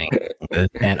kind of thing,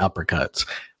 and uppercuts.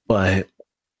 But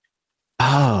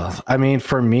I mean,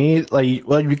 for me, like,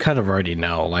 well, you kind of already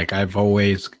know. Like, I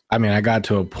got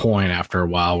to a point after a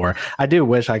while where I do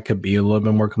wish I could be a little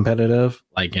bit more competitive,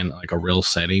 like in like a real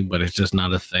setting, but it's just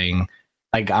not a thing.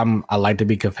 Like, I like to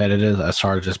be competitive as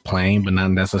far as just playing, but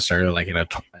not necessarily like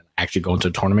actually going to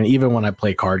a tournament. Even when I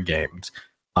play card games,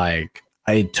 like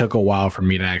it took a while for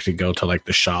me to actually go to like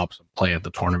the shops and play at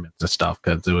the tournaments and stuff,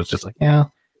 because it was just like, yeah,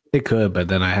 it could, but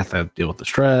then I have to deal with the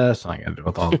stress. And I got to deal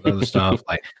with all the other stuff.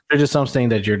 Like, there's just something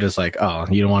that you're just like, oh,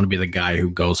 you don't want to be the guy who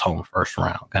goes home first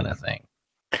round kind of thing.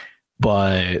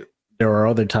 But there are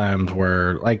other times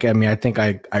where, like, I mean, I think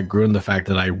I grew in the fact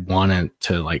that I wanted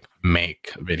to like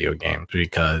make video games,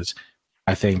 because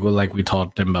I think, well, like we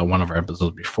talked about one of our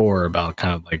episodes before about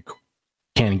kind of like,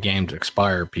 can games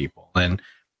inspire people? And,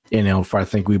 you know, I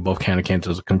think we both kind of came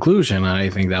to the conclusion. And I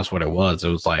think that's what it was. It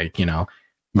was like, you know,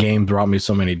 game brought me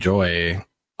so much joy.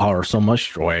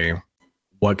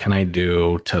 What can I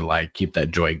do to like keep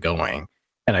that joy going?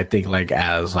 And I think like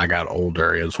as I got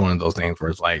older, it was one of those things where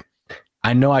it's like,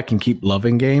 I know I can keep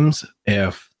loving games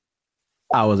if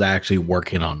I was actually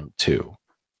working on them too,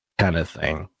 kind of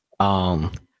thing.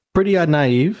 Pretty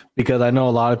naive, because I know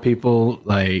a lot of people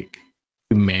like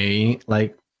who may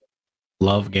like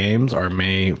love games or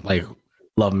may like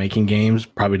love making games,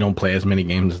 probably don't play as many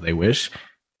games as they wish.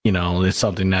 You know, it's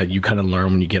something that you kind of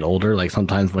learn when you get older. Like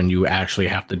sometimes when you actually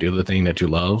have to do the thing that you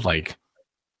love, like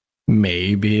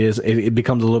maybe it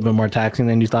becomes a little bit more taxing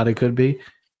than you thought it could be.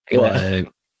 Yeah.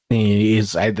 But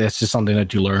that's just something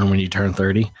that you learn when you turn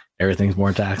 30. Everything's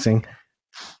more taxing.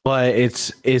 But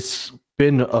it's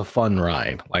been a fun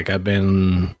ride. Like I've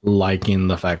been liking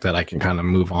the fact that I can kind of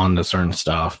move on to certain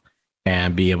stuff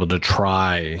and be able to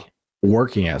try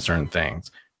working at certain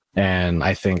things. And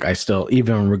I think I still,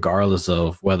 even regardless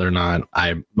of whether or not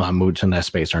I moved to that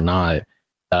space or not,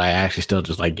 that I actually still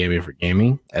just like gaming for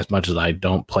gaming, as much as I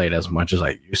don't play it as much as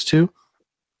I used to.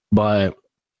 But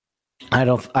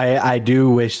I do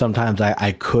wish sometimes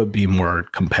I could be more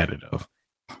competitive.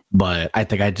 But I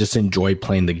think I just enjoy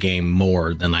playing the game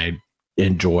more than I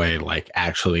enjoy like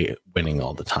actually winning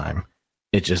all the time.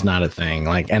 It's just not a thing.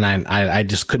 Like, and I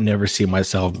just could never see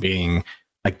myself being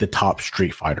like the top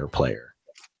Street Fighter player.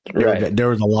 Right. There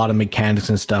was a lot of mechanics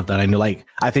and stuff that I knew. Like,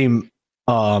 I think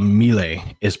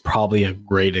Melee is probably a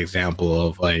great example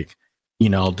of like, you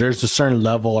know, there's a certain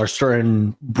level or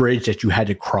certain bridge that you had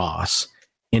to cross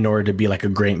in order to be like a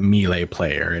great Melee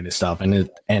player and stuff.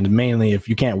 And mainly if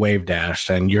you can't wave dash,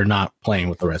 then you're not playing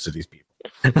with the rest of these people.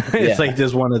 It's like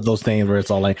just one of those things where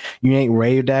it's all like, you ain't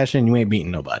wave dashing, you ain't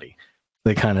beating nobody.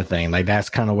 The kind of thing. Like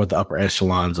that's kind of what the upper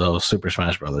echelons of Super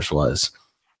Smash Brothers was.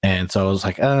 And so I was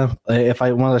like, if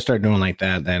I want to start doing like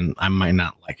that, then I might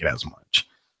not like it as much.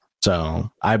 So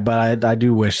I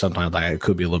do wish sometimes I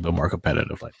could be a little bit more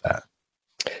competitive like that.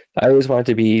 I always wanted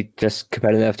to be just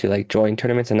competitive enough to like join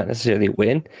tournaments and not necessarily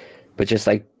win, but just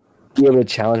like be able to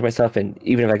challenge myself. And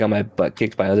even if I got my butt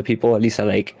kicked by other people, at least I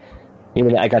like, you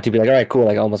know, I got to be like, all right, cool.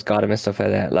 Like I almost got him and stuff like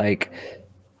that. Like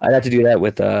I got to do that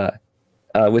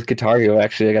with Guitar Hero.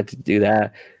 Actually, I got to do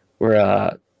that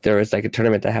where there was like a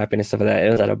tournament that happened and stuff like that. It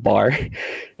was at a bar,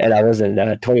 and I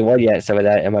wasn't 21 yet and stuff like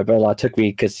that. And my brother-in-law took me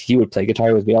because he would play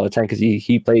guitar with me all the time because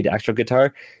he played actual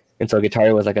guitar, and so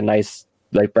guitar was like a nice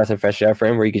like breath of fresh air for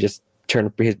him where he could just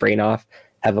turn his brain off,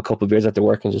 have a couple beers after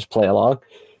work, and just play along.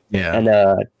 Yeah.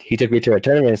 And he took me to a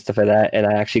tournament and stuff like that, and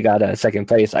I actually got second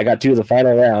place. I got to the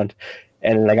final round,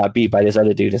 and then I got beat by this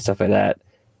other dude and stuff like that.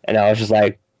 And I was just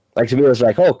like to me it was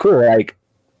like, oh cool, like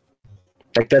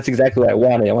that's exactly what I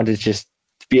wanted. I wanted to just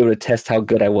be able to test how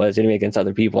good I was anyway against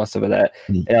other people and stuff like that.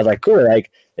 And I was like, cool,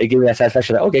 like it gave me that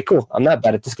satisfaction like, okay, cool, I'm not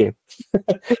bad at this game.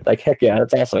 Like heck yeah,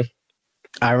 that's awesome.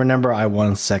 I remember I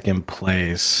won second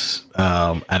place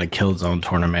at a Killzone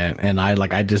tournament, and I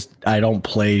don't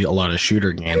play a lot of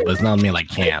shooter games, but it's not me like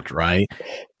can't, right?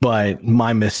 But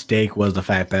my mistake was the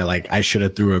fact that like I should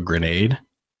have threw a grenade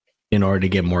in order to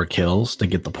get more kills to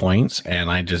get the points,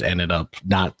 and I just ended up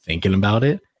not thinking about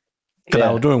it. Because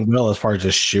I was doing well as far as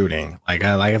just shooting. Like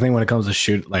I think when it comes to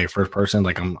shoot like first person,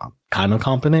 like I'm kind of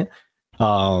competent.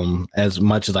 As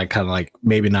much as I kind of like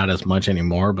maybe not as much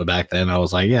anymore, but back then I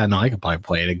was like, yeah, no, I could probably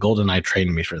play it. GoldenEye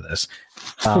trained me for this.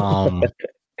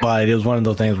 But it was one of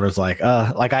those things where it's like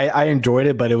I enjoyed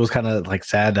it, but it was kind of like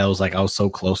sad that I was so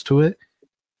close to it.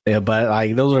 Yeah, but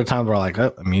like those are the times where like,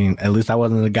 oh, I mean, at least I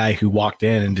wasn't the guy who walked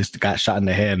in and just got shot in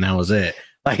the head and that was it.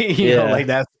 Like, Yeah. like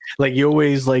that's like you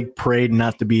always like prayed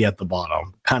not to be at the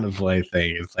bottom kind of like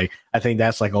thing. It's like I think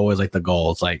that's like always like the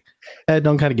goal. It's like,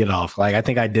 don't kind of get off. Like I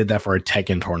think I did that for a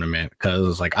Tekken tournament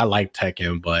because like I like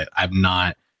Tekken, but I'm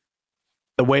not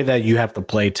the way that you have to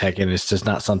play Tekken is just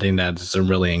not something that's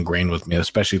really ingrained with me,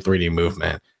 especially 3D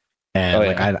movement. And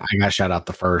like I got shot out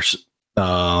the first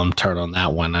turn on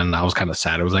that one, and I was kind of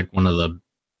sad. It was like one of the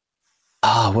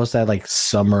what's that like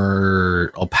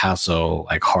summer El Paso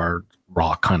like hard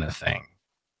rock kind of thing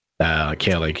that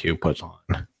KLAQ puts on.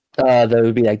 That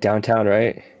would be like downtown,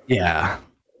 right? Yeah.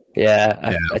 Yeah,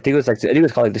 I think it was like I think it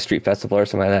was called like the Street Festival or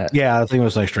something like that. Yeah, I think it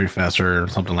was like Street Fest or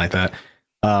something like that.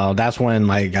 That's when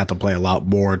I got to play a lot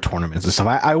more tournaments and stuff.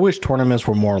 I wish tournaments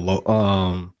were more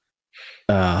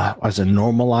was it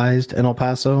normalized in El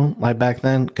Paso like back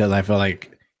then? Because I feel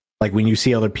like when you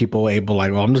see other people able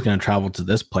like, well, I'm just gonna travel to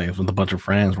this place with a bunch of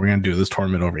friends. We're gonna do this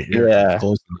tournament over here. Yeah,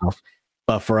 close enough.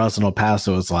 But for us in El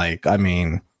Paso, it's like, I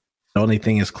mean, the only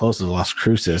thing is close is Las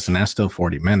Cruces, and that's still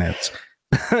 40 minutes.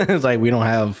 It's like we don't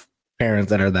have parents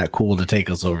that are that cool to take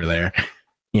us over there,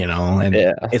 and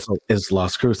it's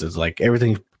Las Cruces. Like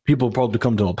everything, people probably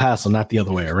come to El Paso, not the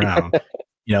other way around.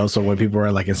 So when people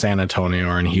are like in San Antonio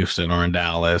or in Houston or in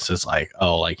Dallas, it's like,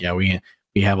 oh, like, yeah, we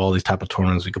have all these type of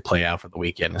tournaments we could play out for the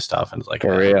weekend and stuff. And it's like,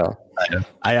 for real.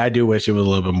 I do wish it was a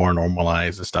little bit more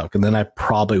normalized and stuff. And then I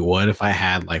probably would if I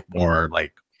had like more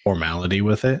like formality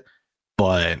with it.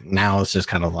 But now it's just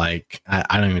kind of like,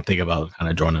 I don't even think about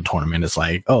kind of joining a tournament. It's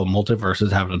like, oh, Multiverse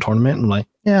is having a tournament. I'm like,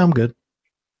 yeah, I'm good.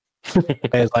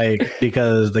 It's like,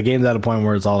 because the game's at a point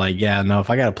where it's all like, yeah, no,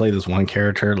 if I got to play this one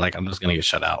character, like I'm just going to get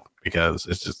shut out because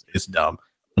it's dumb.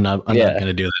 I'm not going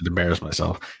to do that to embarrass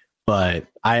myself. But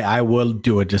I will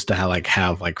do it just to have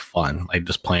fun, like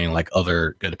just playing like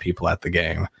other good people at the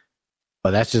game.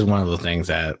 But that's just one of the things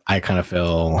that I kind of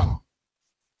feel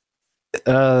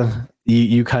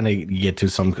you kind of get to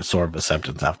some sort of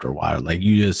acceptance after a while. Like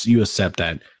you accept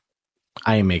that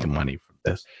I ain't making money from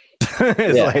this.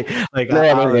 It's like no,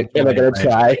 I'm gonna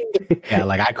try. Yeah,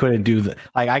 like I couldn't do that.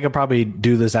 Like I could probably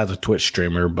do this as a Twitch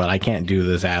streamer, but I can't do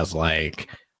this as like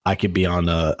I could be on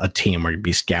a team or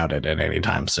be scouted at any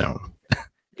time soon.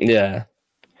 Yeah,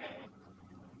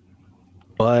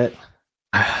 but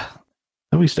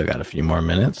we still got a few more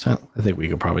minutes. I think we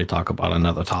could probably talk about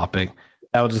another topic.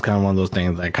 That was just kind of one of those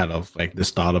things I kind of like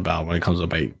this thought about when it comes to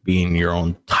like being your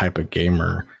own type of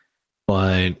gamer.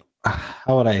 But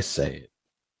how would I say it?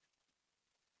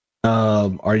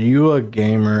 Are you a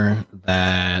gamer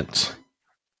that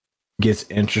gets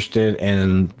interested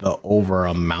in the over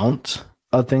amount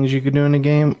of things you could do in a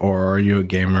game, or are you a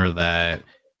gamer that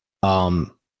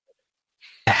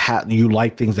you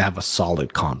like things that have a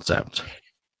solid concept?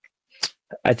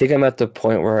 I think I'm at the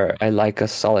point where I like a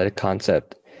solid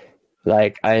concept.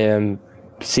 Like I am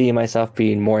seeing myself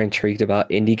being more intrigued about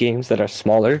indie games that are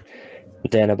smaller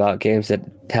than about games that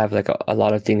have like a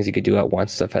lot of things you could do at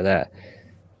once, stuff like that.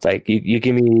 It's like you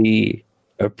give me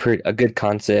a good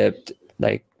concept,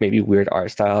 like maybe weird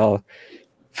art style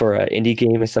for an indie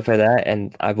game and stuff like that,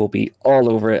 and I will be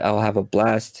all over it. I'll have a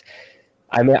blast.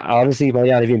 I mean, I honestly might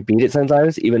not even beat it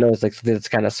sometimes, even though it's like something that's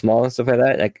kind of small and stuff like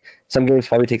that. Like some games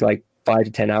probably take like 5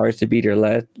 to 10 hours to beat or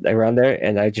less around there,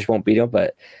 and I just won't beat them.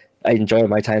 But I enjoy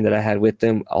my time that I had with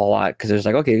them a lot because it's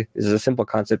like, okay, this is a simple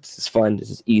concept. This is fun.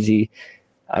 This is easy.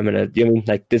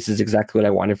 Like this is exactly what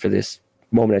I wanted for this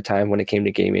moment of time when it came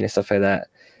to gaming and stuff like that.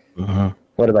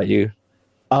 What about you?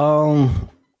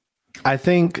 I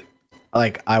think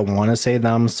like I want to say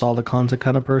that I'm a solid content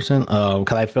kind of person.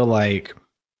 Because I feel like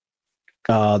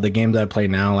the games that I play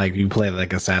now, like you play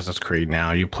like Assassin's Creed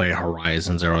now, you play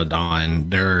Horizon Zero Dawn.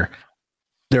 They're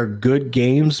good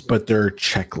games, but they're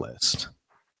checklist.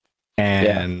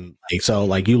 And so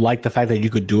like you like the fact that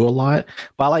you could do a lot,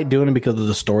 but I like doing it because of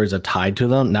the stories that are tied to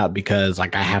them, not because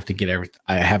like I have to get everything.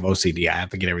 I have OCD. I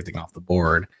have to get everything off the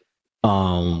board.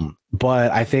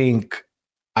 But I think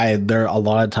there are a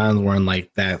lot of times when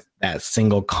like that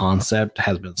single concept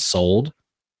has been sold.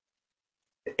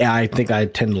 I think I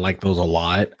tend to like those a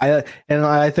lot. I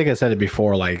think I said it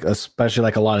before, like especially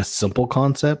like a lot of simple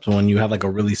concepts. When you have like a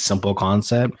really simple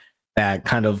concept that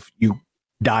kind of you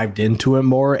dived into it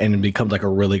more and it becomes like a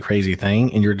really crazy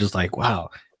thing, and you're just like,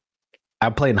 wow,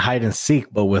 I'm playing hide and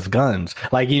seek but with guns.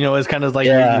 Like, it's kind of like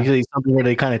usually something where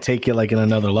they kind of take it like in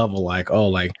another level. Like, oh,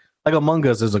 like Among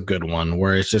Us is a good one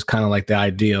where it's just kind of like the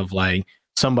idea of like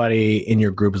somebody in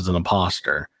your group is an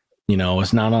imposter.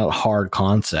 It's not a hard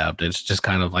concept. It's just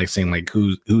kind of like saying like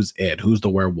who's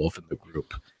the werewolf in the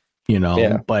group.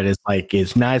 But it's like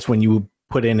it's nice when you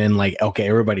put in like, okay,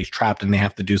 everybody's trapped and they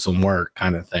have to do some work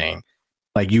kind of thing.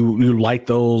 Like you like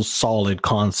those solid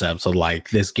concepts of like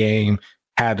this game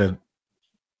had a,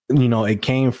 it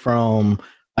came from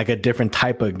like a different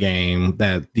type of game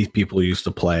that these people used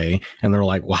to play, and they're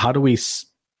like, well, how do we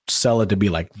sell it to be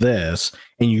like this?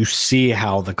 And you see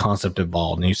how the concept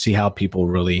evolved, and you see how people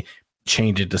really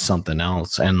change it to something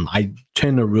else. And I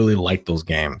tend to really like those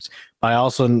games. But I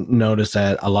also notice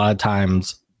that a lot of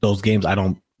times those games I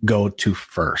don't go to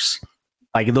first.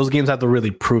 Like those games have to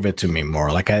really prove it to me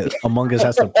more. Like Among Us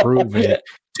has to prove it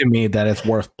to me that it's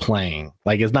worth playing.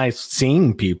 Like it's nice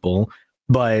seeing people,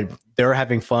 but they're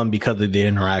having fun because of the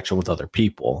interaction with other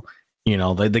people.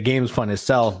 The game's fun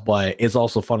itself, but it's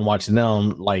also fun watching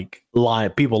them like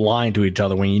people lying to each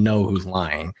other when you know who's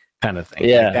lying, kind of thing.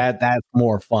 Yeah, like that's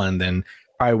more fun than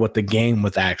probably what the game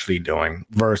was actually doing.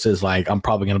 Versus like I'm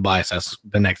probably gonna buy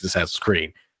the next Assassin's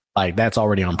Creed. Like that's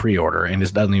already on pre-order and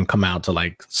this doesn't even come out till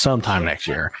like sometime next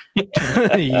year.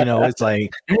 It's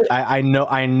like I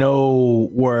know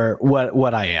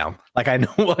what I am. Like I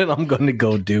know what I'm going to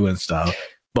go do and stuff.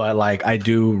 But like I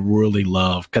do really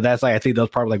love, because that's like I think that's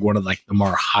probably like one of like the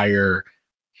more higher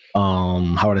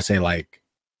how would I say, like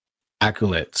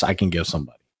accolades I can give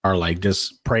somebody, or like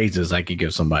just praises I could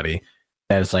give somebody.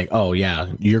 That it's like, oh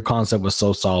yeah, your concept was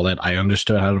so solid. I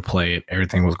understood how to play it.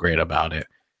 Everything was great about it.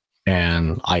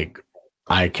 And I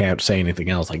can't say anything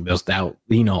else. Like this, that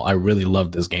I really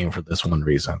love this game for this one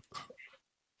reason.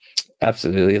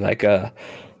 Absolutely.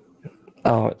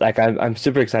 I'm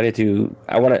super excited to.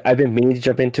 I've been meaning to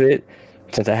jump into it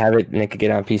since I have it and I could get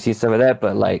on PC and stuff like that.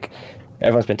 But like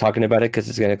everyone's been talking about it because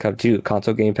it's gonna come to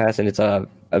console Game Pass, and it's a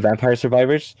Vampire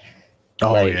Survivors.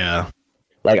 Oh yeah.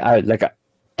 I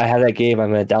have that game.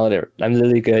 I'm gonna download it. I'm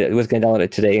literally good. I was gonna download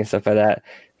it today and stuff like that.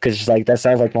 Because it's like that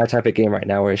sounds like my type of game right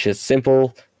now, where it's just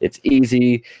simple, it's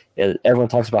easy. Everyone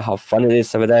talks about how fun it is,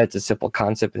 some of that. It's a simple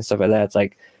concept and stuff like that. It's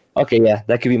like, okay, yeah,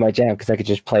 that could be my jam because I could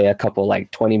just play a couple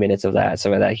like 20 minutes of that,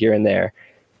 some of that here and there,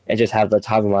 and just have the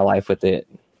time of my life with it.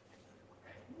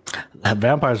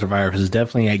 Vampire Survivors is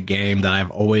definitely a game that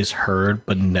I've always heard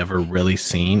but never really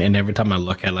seen. And every time I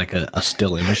look at like a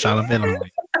still image shot of it, I'm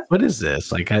like, what is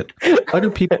this? Like, why do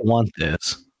people want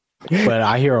this? But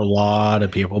I hear a lot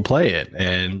of people play it,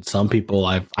 and some people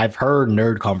I've heard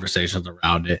nerd conversations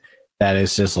around it that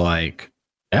it's just like,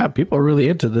 yeah, people are really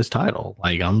into this title.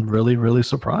 Like I'm really, really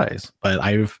surprised. But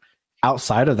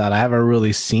outside of that, I haven't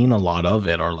really seen a lot of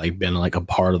it or like been like a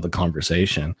part of the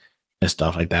conversation and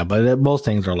stuff like that. But most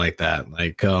things are like that.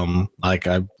 Like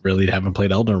I really haven't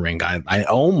played Elden Ring. I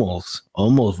almost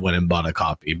went and bought a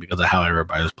copy because of how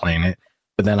everybody was playing it.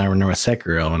 But then I remember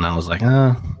Sekiro and I was like,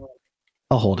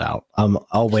 I'll hold out.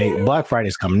 I'll wait. Black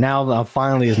Friday's coming now.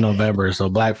 Finally, is November, so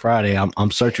Black Friday.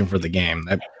 I'm searching for the game.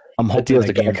 I'm hoping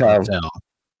the game can sell.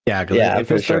 Yeah, because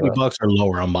if it's $30 or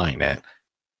lower, I'm buying it.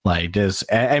 Like just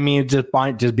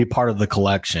be part of the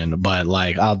collection. But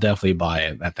like, I'll definitely buy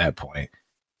it at that point.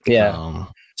 Yeah.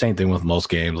 Same thing with most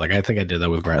games. Like I think I did that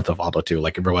with Grand Theft Auto 2.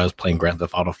 Like everybody was playing Grand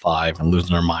Theft Auto 5 and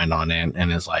losing their mind on it,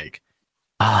 and it's like,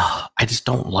 I just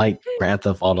don't like Grand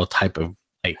Theft Auto type of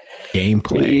like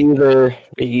gameplay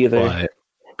either.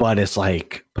 But it's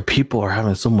like people are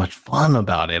having so much fun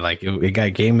about it. Like it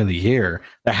got Game of the Year.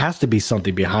 There has to be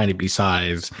something behind it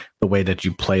besides the way that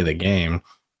you play the game.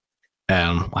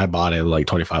 And I bought it like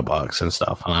 $25 and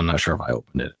stuff, and I'm not sure if I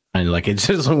opened it. And like it's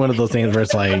just one of those things where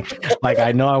it's like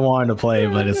I know I wanted to play,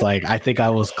 but it's like I think I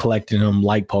was collecting them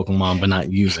like Pokemon, but not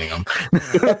using them.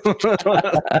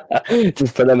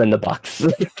 Just put them in the box.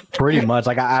 Pretty much.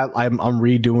 Like I'm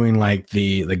redoing like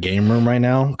the game room right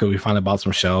now because we finally bought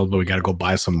some shelves, but we got to go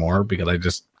buy some more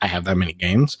because I have that many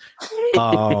games.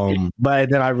 But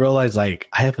then I realized like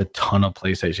I have a ton of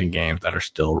PlayStation games that are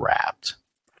still wrapped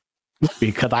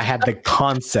because I had the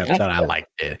concept that I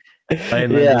liked it.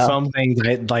 And some things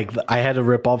I had to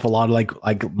rip off a lot of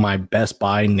like my Best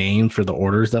Buy names for the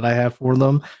orders that I have for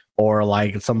them, or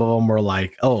like some of them were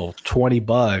like, oh, $20,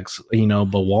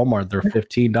 but Walmart, they're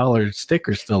 $15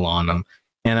 stickers still on them.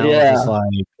 And I was just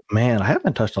like, man, I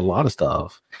haven't touched a lot of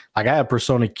stuff. Like I have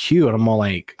Persona Q and I'm all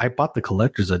like, I bought the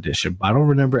collector's edition, but I don't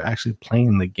remember actually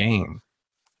playing the game.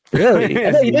 Really?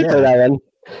 I thought you did play that one.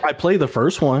 I played the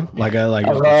first one,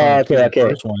 okay.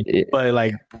 First one, but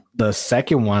like the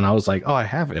second one, I was like, oh, I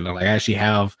have it. And I actually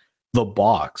have the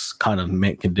box, kind of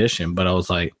mint condition. But I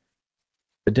was like,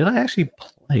 but did I actually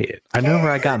play it? I remember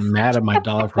I got mad at my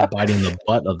dog for biting the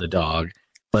butt of the dog,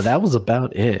 but that was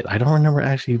about it. I don't remember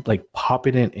actually like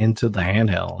popping it into the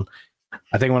handheld.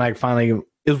 I think when I finally,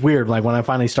 it was weird. Like when I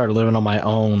finally started living on my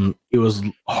own, it was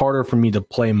harder for me to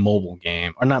play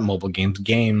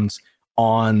games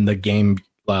on the game.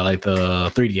 Like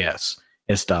the 3DS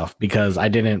and stuff because I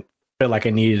didn't feel like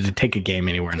I needed to take a game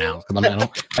anywhere now. Because I'm at home,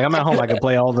 I'm at home. I can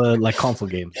play all the like console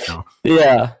games now.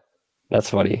 Yeah,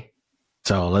 that's funny.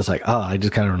 So it's like, oh, I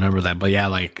just kind of remember that. But yeah,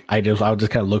 like I was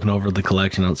just kind of looking over the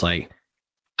collection. And it's like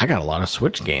I got a lot of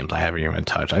Switch games I haven't even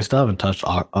touched. I still haven't touched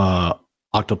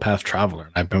Octopath Traveler.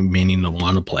 I've been meaning to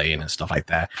want to play and stuff like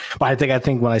that. But I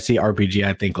think when I see RPG,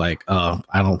 I think like, I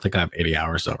don't think I have 80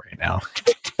 hours though right now.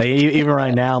 Like, even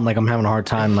right now, I'm having a hard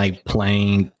time like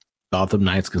playing Gotham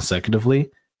Knights consecutively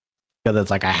because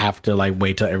it's like I have to like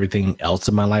wait till everything else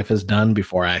in my life is done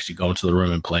before I actually go into the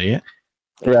room and play it.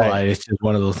 Right. But it's just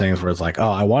one of those things where it's like,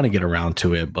 oh, I want to get around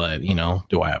to it, but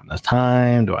do I have enough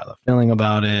time? Do I have a feeling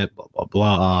about it? Blah blah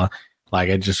blah.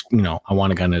 Like I just, I want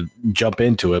to kind of jump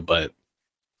into it, but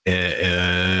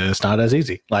it's not as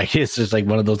easy. Like it's just like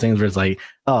one of those things where it's like,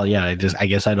 oh yeah, I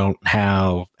guess I don't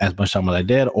have as much time as I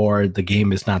did, or the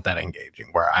game is not that engaging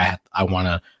where I want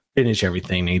to finish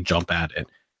everything and jump at it.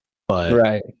 But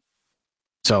right.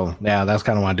 So yeah, that's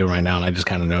kind of what I'm doing right now, and I just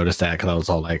kind of noticed that because I was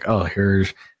all like, oh,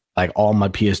 here's like all my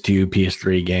PS2,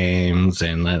 PS3 games,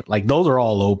 and like those are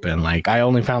all open. Like I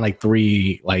only found like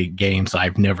 3 like games that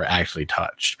I've never actually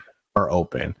touched or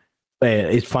open. But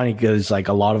it's funny because like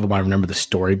a lot of them I remember the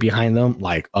story behind them.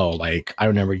 Like, oh, like I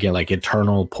remember getting like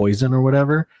Eternal Poison or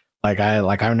whatever. I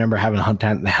remember having to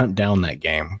hunt down that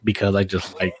game because I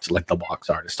just liked like the box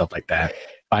art and stuff like that.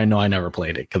 I know I never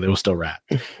played it because it was still rap.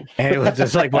 And it was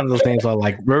just like one of those things where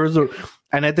like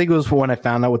and I think it was for when I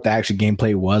found out what the actual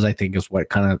gameplay was, I think is what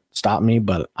kind of stopped me.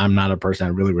 But I'm not a person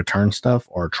that really returns stuff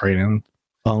or trade in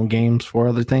games for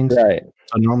other things. Right.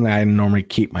 So normally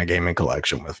keep my gaming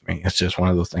collection with me. It's just one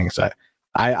of those things that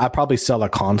I probably sell a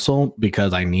console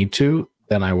because I need to,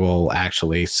 then I will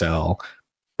actually sell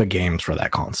the games for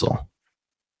that console.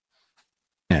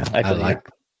 Yeah.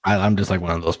 I'm just like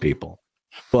one of those people.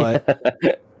 But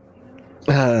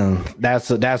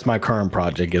that's my current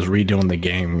project is redoing the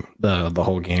game, the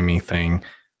whole gaming thing,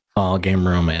 game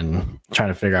room, and trying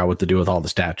to figure out what to do with all the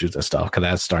statues and stuff because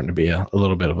that's starting to be a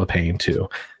little bit of a pain too.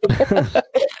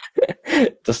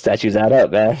 The statues add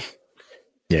up, man.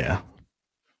 Yeah,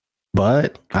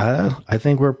 but I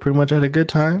think we're pretty much at a good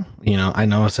time. I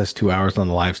know it says 2 hours on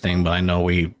the live thing, but I know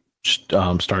we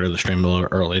started the stream a little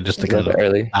early just to kind of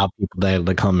allow people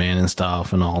to come in and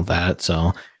stuff and all that.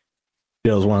 So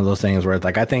it was one of those things where it's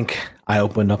like, I think I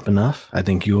opened up enough. I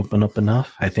think you opened up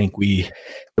enough. I think we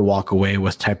walk away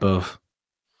with type of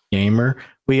gamer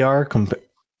we are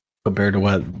compared to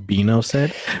what Bino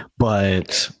said.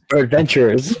 But we're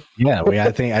adventurers. Yeah,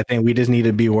 I think we just need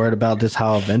to be worried about just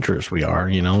how adventurous we are.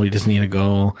 We just need to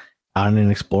go out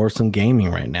and explore some gaming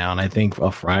right now. And I think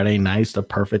a Friday night's the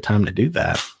perfect time to do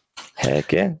that.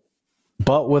 Heck yeah.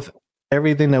 But with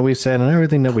everything that we said and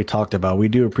everything that we talked about, we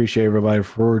do appreciate everybody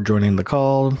for joining the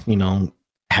call,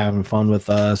 having fun with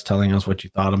us, telling us what you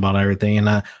thought about everything.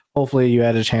 And hopefully you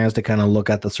had a chance to kind of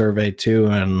look at the survey too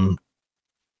and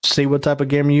see what type of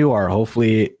gamer you are.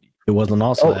 Hopefully it wasn't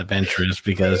also adventurous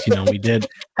because, we did.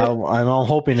 I'm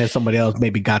hoping that somebody else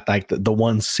maybe got like the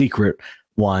one secret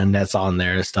one that's on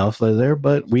there and stuff there.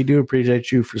 But we do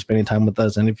appreciate you for spending time with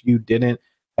us. And if you didn't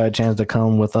have a chance to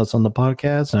come with us on the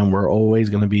podcast, and we're always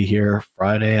going to be here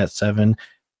Friday at 7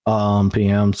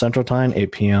 p.m. Central Time,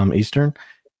 8 p.m. Eastern.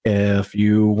 If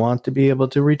you want to be able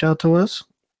to reach out to us,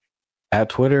 at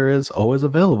Twitter is always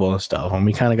available and stuff. And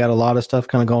we kind of got a lot of stuff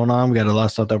kind of going on. We got a lot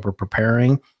of stuff that we're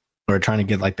preparing. We're trying to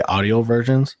get like the audio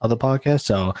versions of the podcast.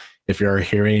 So if you're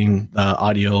hearing the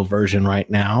audio version right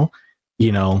now,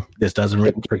 this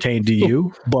doesn't pertain to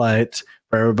you, but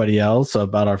for everybody else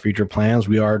about our future plans,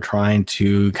 we are trying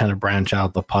to kind of branch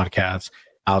out the podcast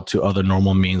out to other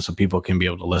normal means so people can be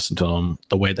able to listen to them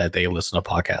the way that they listen to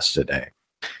podcasts today.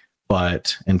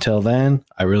 But until then,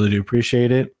 I really do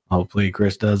appreciate it. Hopefully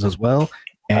Chris does as well.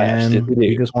 And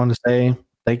we just want to say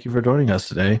thank you for joining us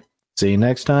today. See you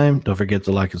next time. Don't forget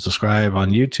to like and subscribe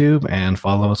on YouTube and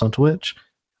follow us on Twitch.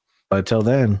 But until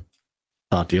then,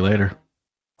 talk to you later.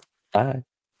 Bye.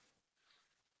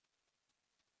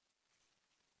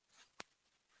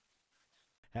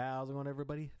 How's it going,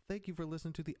 everybody? Thank you for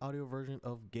listening to the audio version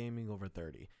of Gaming Over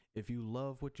 30. If you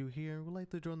love what you hear and would like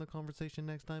to join the conversation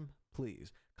next time,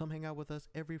 please come hang out with us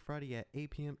every Friday at 8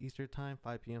 p.m. Eastern Time,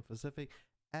 5 p.m. Pacific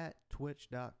at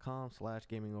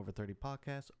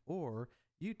twitch.com/gamingover30podcast or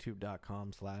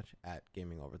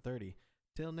youtube.com/@gamingover30.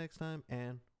 Till next time,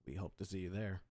 and we hope to see you there.